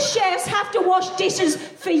 Apprentice chefs have to wash dishes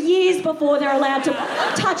for years before they're allowed to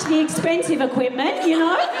touch the expensive equipment, you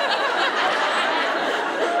know?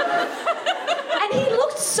 And he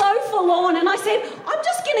looked so forlorn, and I said, "I'm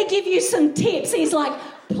just going to give you some tips." He's like,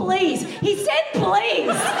 "Please." He said,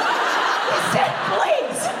 "Please." He said,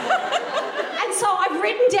 "Please." And so I've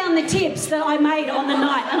written down the tips that I made on the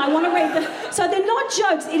night, and I want to read them. So they're not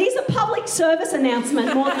jokes. It is a public service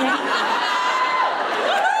announcement more than anything.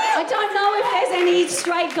 I don't know if there's any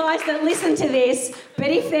straight guys that listen to this, but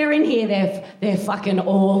if they're in here, they're fucking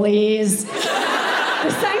all ears.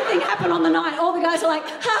 The same thing happened on the night. All the guys are like,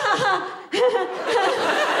 "Ha ha ha."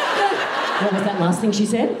 What was that last thing she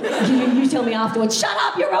said? You tell me afterwards. Shut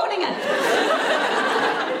up, you're ruining it.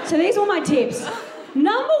 So these were my tips.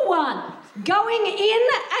 Number 1, going in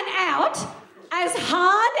and out as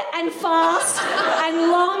hard and fast and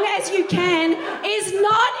long as you can is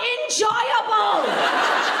not enjoyable.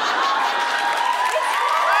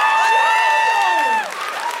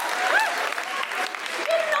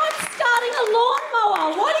 You're not starting a lawnmower.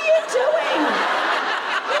 What are you doing?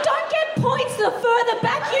 You don't get points the further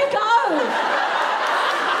back you go.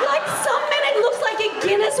 Like, some minute looks like a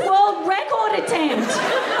Guinness World Record attempt.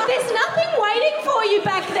 There's nothing waiting for you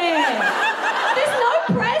back there. There's no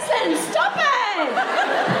present. Stop it.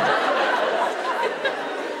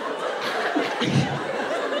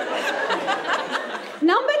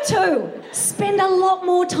 Number 2, spend a lot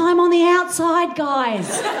more time on the outside,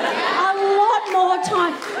 guys. A lot more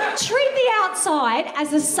time. Treat the outside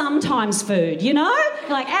as a sometimes food, you know?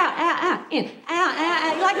 Like, out, in,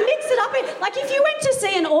 out. Like, mix it up. Like, if you went to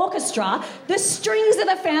see an orchestra, the strings are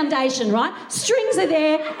the foundation, right? Strings are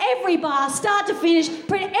there, every bar, start to finish,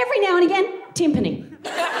 every now and again, timpani.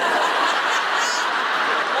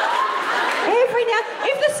 Every now,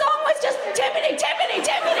 if the song was just timpani,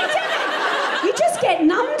 you just get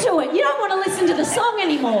numb to it. You don't want to listen to the song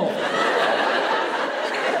anymore.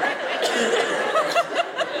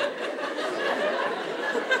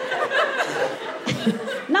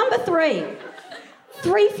 Number 3,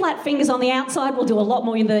 3 flat fingers on the outside will do a lot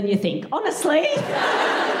more than you think. Honestly,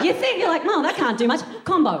 you think, you're like, "No, that can't do much."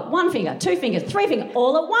 Combo, 1 finger, 2 fingers, 3 fingers,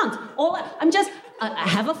 all at once.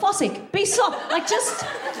 Have a fossick. Be soft. Like, just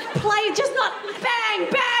play, just not bang,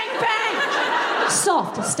 bang, bang.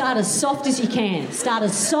 Soft. Start as soft as you can. Start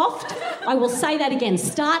as soft. I will say that again.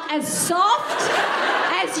 Start as soft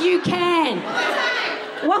as you can.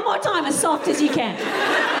 One more time, as soft as you can.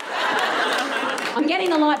 I'm getting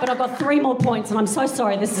the light, but I've got 3 more points, and I'm so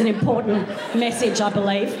sorry. This is an important message, I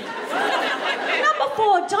believe. Number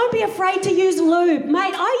 4, don't be afraid to use lube.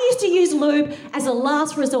 Mate, I used to use lube as a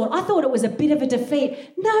last resort. I thought it was a bit of a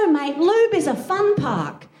defeat. No, mate, lube is a fun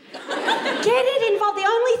park. Get it involved. The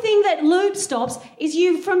only thing that lube stops is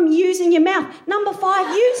you from using your mouth. Number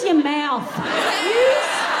 5, use your mouth.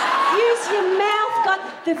 Use your mouth. God,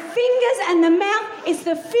 the fingers and the mouth is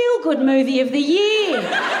the feel-good movie of the year.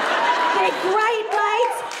 They're great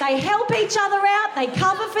mates. They help each other out. They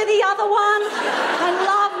cover for the other one. They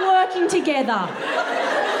love working together.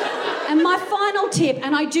 And my final tip,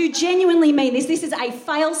 and I do genuinely mean this is a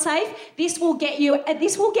fail-safe. This will get you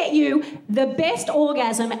the best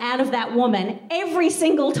orgasm out of that woman every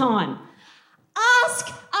single time.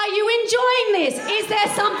 Ask, are you enjoying this? Is there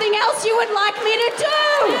something else you would like me to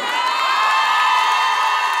do?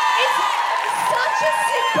 It's such a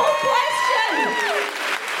simple question.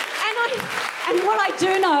 And what I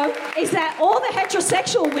do know is that all the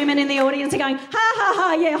heterosexual women in the audience are going, ha, ha,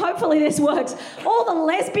 ha, yeah, hopefully this works. All the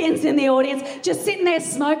lesbians in the audience just sitting there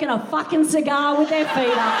smoking a fucking cigar with their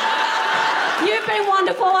feet up. You've been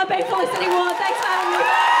wonderful. I've been Felicity Ward. Thanks for having me.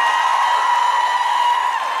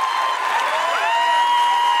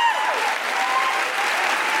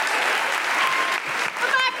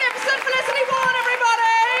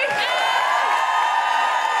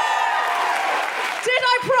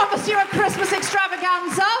 Promise you a Christmas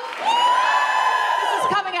extravaganza. This is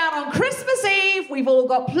coming out on Christmas Eve. We've all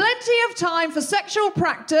got plenty of time for sexual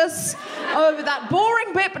practice over that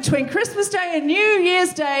boring bit between Christmas Day and New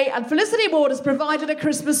Year's Day, and Felicity Ward has provided a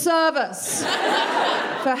Christmas service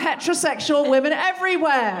for heterosexual women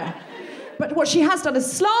everywhere. But what she has done is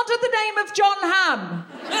slandered the name of John Hamm.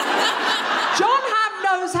 John Hamm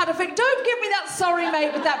knows how to think. Don't give me that sorry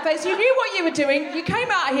mate with that face. You knew what you were doing. You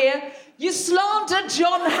came out here. You slandered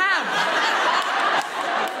John Hamm.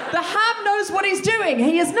 The Ham knows what he's doing.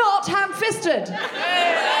 He is not ham-fisted.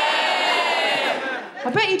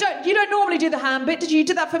 I bet you don't normally do the ham bit. Did you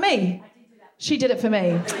do that for me? She did it for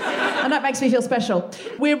me. And that makes me feel special.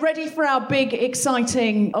 We're ready for our big,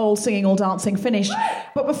 exciting, all singing, all dancing finish.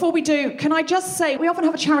 But before we do, can I just say, we often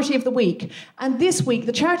have a charity of the week. And this week,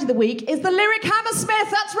 the charity of the week is the Lyric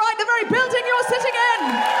Hammersmith. That's right, the very building you're sitting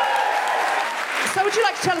in. So would you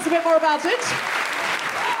like to tell us a bit more about it?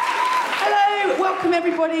 Hello, welcome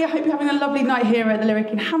everybody. I hope you're having a lovely night here at the Lyric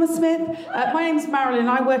in Hammersmith. My name's Marilyn.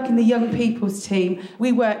 I work in the Young People's team.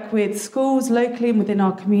 We work with schools locally and within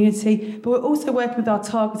our community, but we're also working with our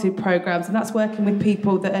targeted programmes, and that's working with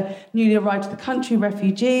people that are newly arrived to the country,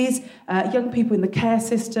 refugees, young people in the care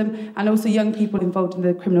system, and also young people involved in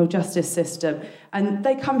the criminal justice system. And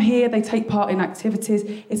they come here, they take part in activities.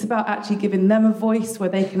 It's about actually giving them a voice where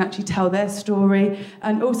they can actually tell their story,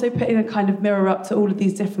 and also putting a kind of mirror up to all of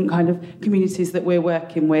these different kind of communities that we're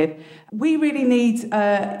working with. We really need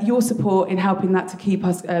your support in helping that to keep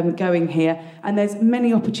us going here. And there's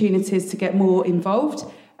many opportunities to get more involved.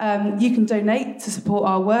 You can donate to support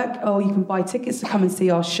our work, or you can buy tickets to come and see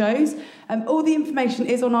our shows. All the information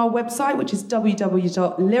is on our website, which is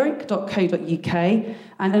www.lyric.co.uk,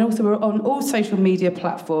 and then also we're on all social media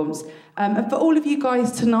platforms. And for all of you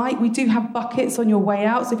guys tonight, we do have buckets on your way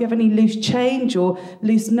out, so if you have any loose change or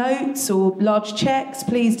loose notes or large checks,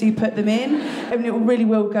 please do put them in, and it really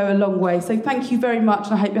will go a long way. So thank you very much,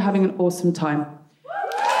 and I hope you're having an awesome time.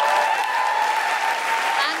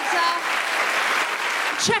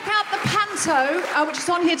 Check out the Panto, which is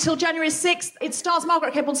on here till January 6th. It stars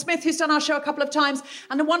Margaret Capel-Smith, who's done our show a couple of times,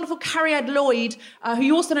 and the wonderful Carrie-Ad Lloyd, who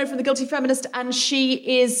you also know from The Guilty Feminist, and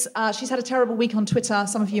she's had a terrible week on Twitter.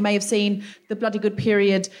 Some of you may have seen the bloody good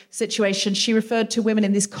period situation. She referred to women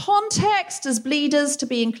in this context as bleeders, to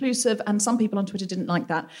be inclusive, and some people on Twitter didn't like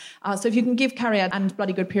that. So if you can give Carrie-Ad and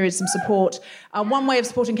bloody good period some support, one way of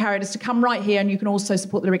supporting Carrie-Ad is to come right here, and you can also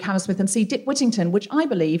support the Lyric Hammersmith and see Dip Whittington, which I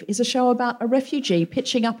believe is a show about a refugee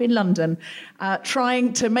pitching up in London,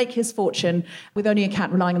 trying to make his fortune with only a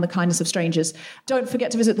cat, relying on the kindness of strangers. Don't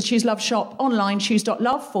forget to visit the Choose Love shop online,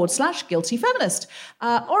 choose.love/guiltyfeminist.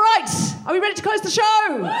 All right, are we ready to close the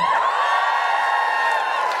show?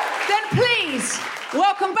 Then please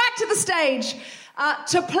welcome back to the stage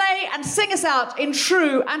to play and sing us out in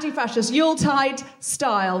true Anti-Fascist Yueltide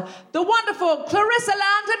style, the wonderful Clarissa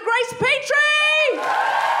Land and Grace Petrie!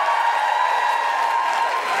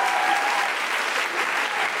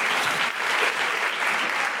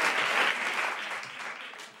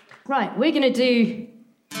 Right, we're gonna do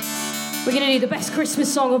the best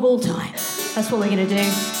Christmas song of all time. That's what we're gonna do.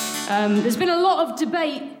 There's been a lot of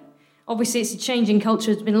debate. Obviously, it's a changing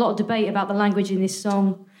culture. There's been a lot of debate about the language in this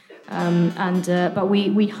song, but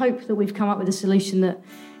we hope that we've come up with a solution that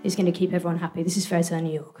is going to keep everyone happy. This is Fairy Tale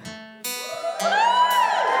New York.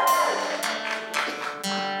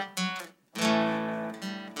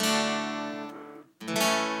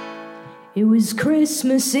 It was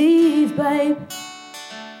Christmas Eve, babe.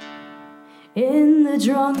 in the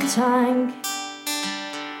drunk tank.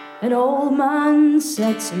 An old man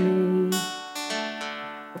said to me,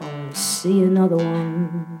 I'll see another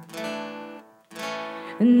one.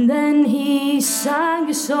 And then he sang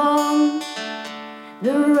a song,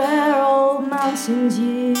 the rare old mountain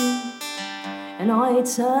dew, and I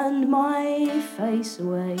turned my face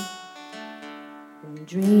away and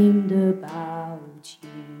dreamed about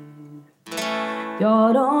you.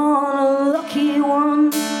 Got on a lucky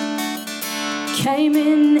one, came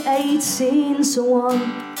in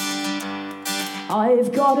 18-1.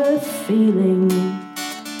 I've got a feeling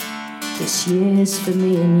this year's for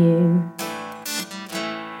me and you.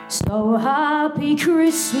 So happy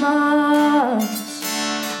Christmas,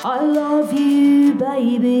 I love you,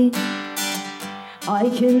 baby. I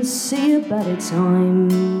can see a better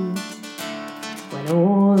time when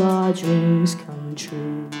all our dreams come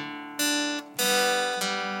true.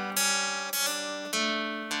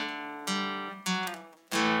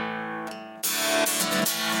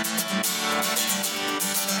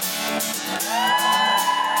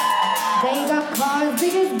 They got cars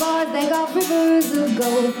big as bars, they got rivers of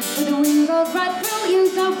gold. Where the wind goes right through you,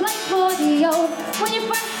 so play for the old. When you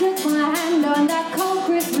first took my hand on that cold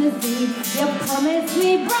Christmas Eve, you promised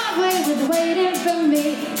me Broadway was waiting for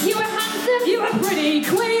me. You were handsome, You were pretty,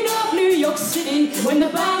 queen of New York City. When the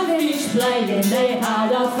band finished playing, they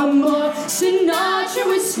had up for more. Sinatra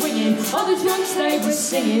was swinging, all the drunks they were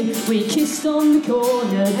singing. We kissed on the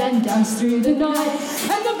corner, then danced through the night.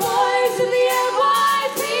 And the boys in the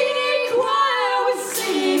NYPD choir was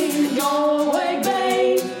singing Galway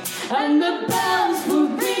Bay. And the bells were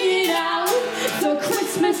ringing out for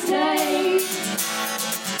Christmas Day.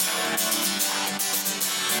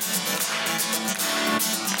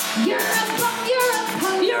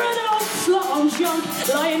 You're an old slut on junk,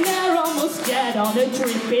 lying there almost dead on a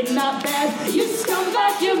drip in that bed. You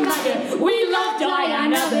scumbag, you maggot, we love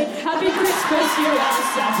Diana, but happy Christmas, your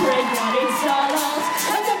ass, I pray God it's our last.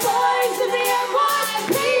 And the boys of the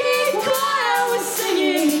NYPD choir was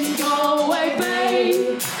singing Galway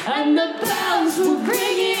Bay, and the bells were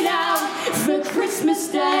ringing out for Christmas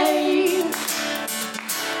Day.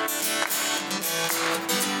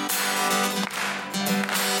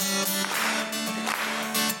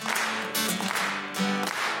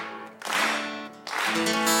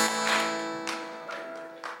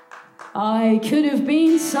 I could have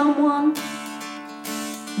been someone.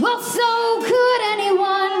 well, so could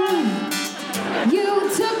anyone. You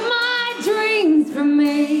took my dreams from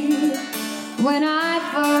me when I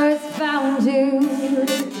first found you.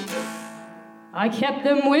 I kept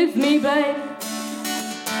them with me, babe.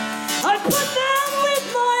 I put them with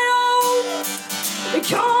my own. I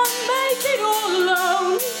can't make it all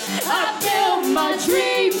alone. I built my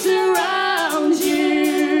dreams around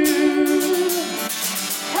you.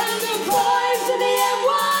 And the boys in the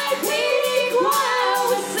NYPD choir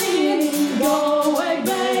were singing Galway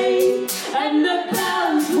Bay. And the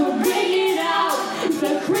bells were ringing out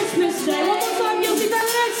for Christmas Day. One more time, guilty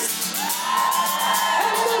feminists.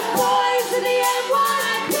 And the boys in the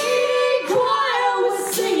NYPD choir were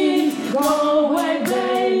singing Galway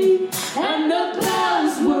Bay. And the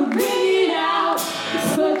bells were ringing out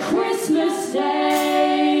for Christmas Day.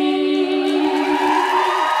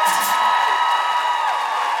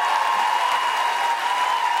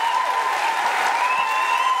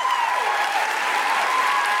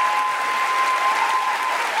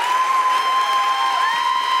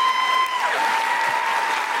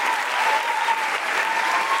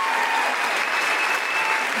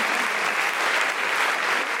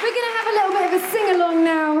 We're going to have a little bit of a sing-along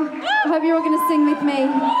now. I hope you're all going to sing with me.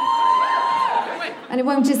 And it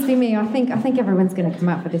won't just be me. I think everyone's going to come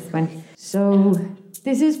out for this one. So,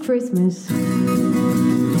 this is Christmas.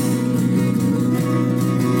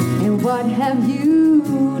 And what have you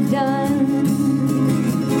done?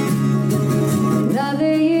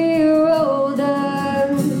 Another year older,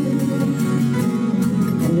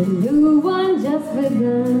 and a new one just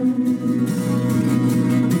begun.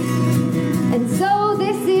 And so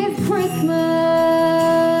this is Christmas.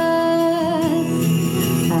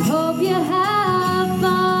 I hope you have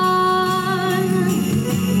fun.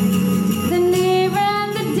 The near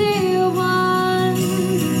and the dear ones,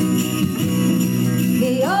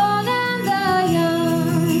 the old and the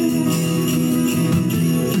young.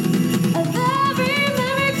 A very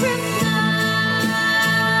Merry Christmas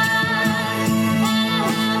and a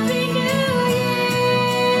Happy New Year.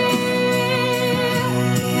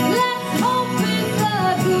 Let's hope it's a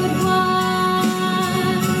good one.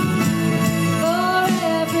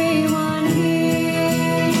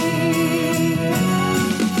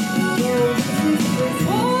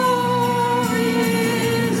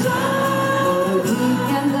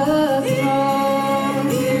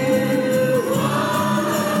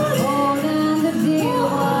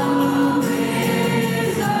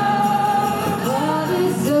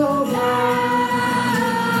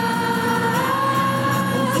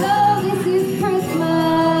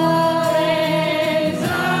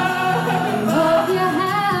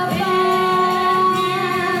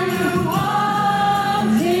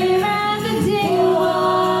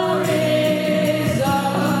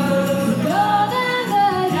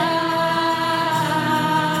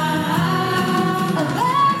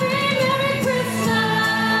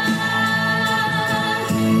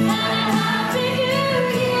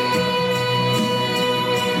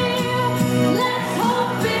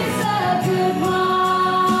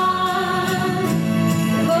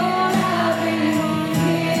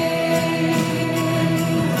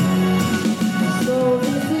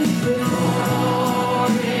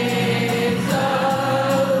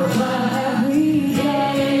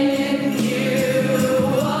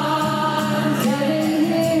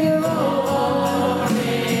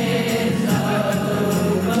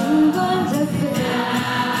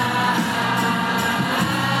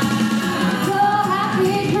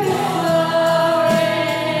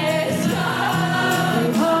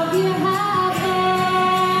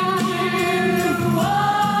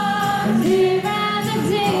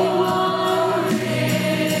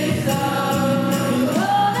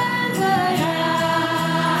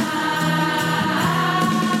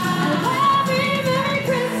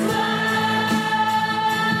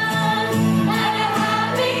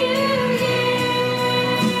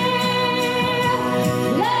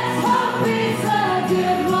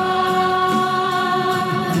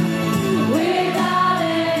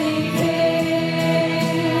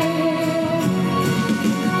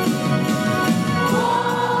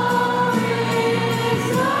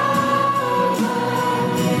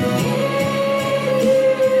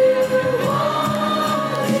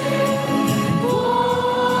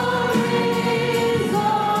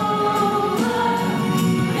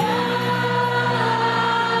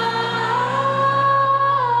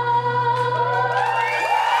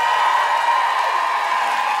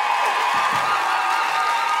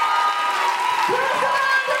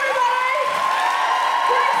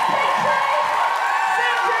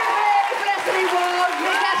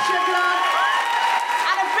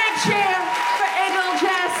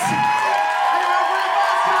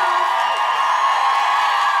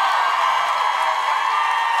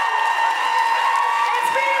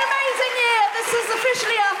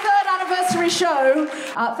 Show.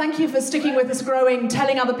 Thank you for sticking with us, growing,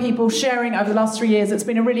 telling other people, sharing over the last 3 years. It's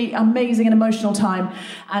been a really amazing and emotional time.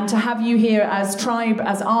 And to have you here as tribe,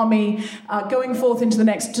 as army, going forth into the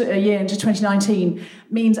next year, into 2019,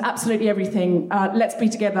 means absolutely everything. Let's be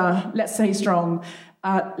together. Let's stay strong.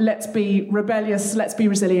 Let's be rebellious. Let's be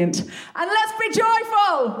resilient. And let's be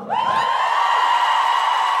joyful. Good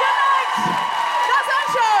night. That's our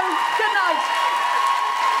show. Good night.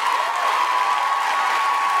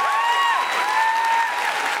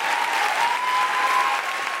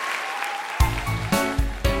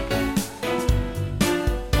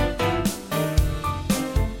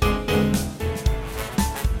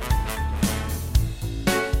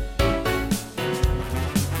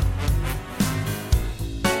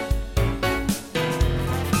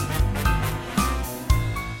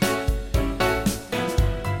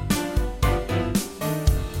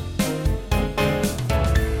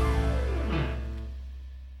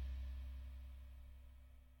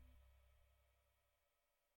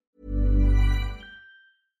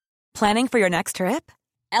 Planning for your next trip?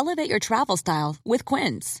 Elevate your travel style with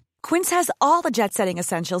Quince. Quince has all the jet-setting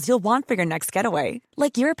essentials you'll want for your next getaway,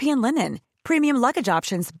 like European linen, premium luggage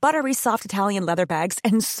options, buttery soft Italian leather bags,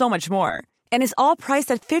 and so much more. And is all priced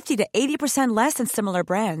at 50 to 80% less than similar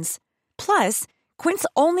brands. Plus, Quince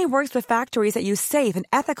only works with factories that use safe and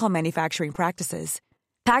ethical manufacturing practices.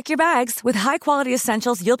 Pack your bags with high-quality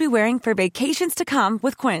essentials you'll be wearing for vacations to come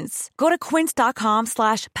with Quince. Go to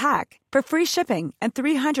quince.com/pack for free shipping and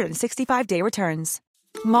 365-day returns.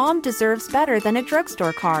 Mom deserves better than a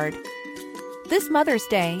drugstore card. This Mother's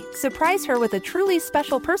Day, surprise her with a truly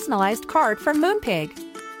special personalized card from Moonpig.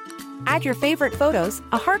 Add your favorite photos,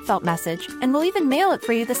 a heartfelt message, and we'll even mail it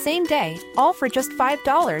for you the same day, all for just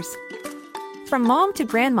 $5. From mom to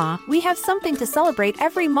grandma, we have something to celebrate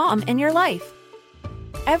every mom in your life.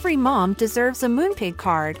 Every mom deserves a Moonpig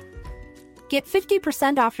card. Get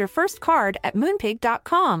 50% off your first card at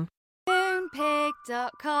moonpig.com.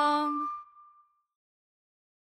 Moonpig.com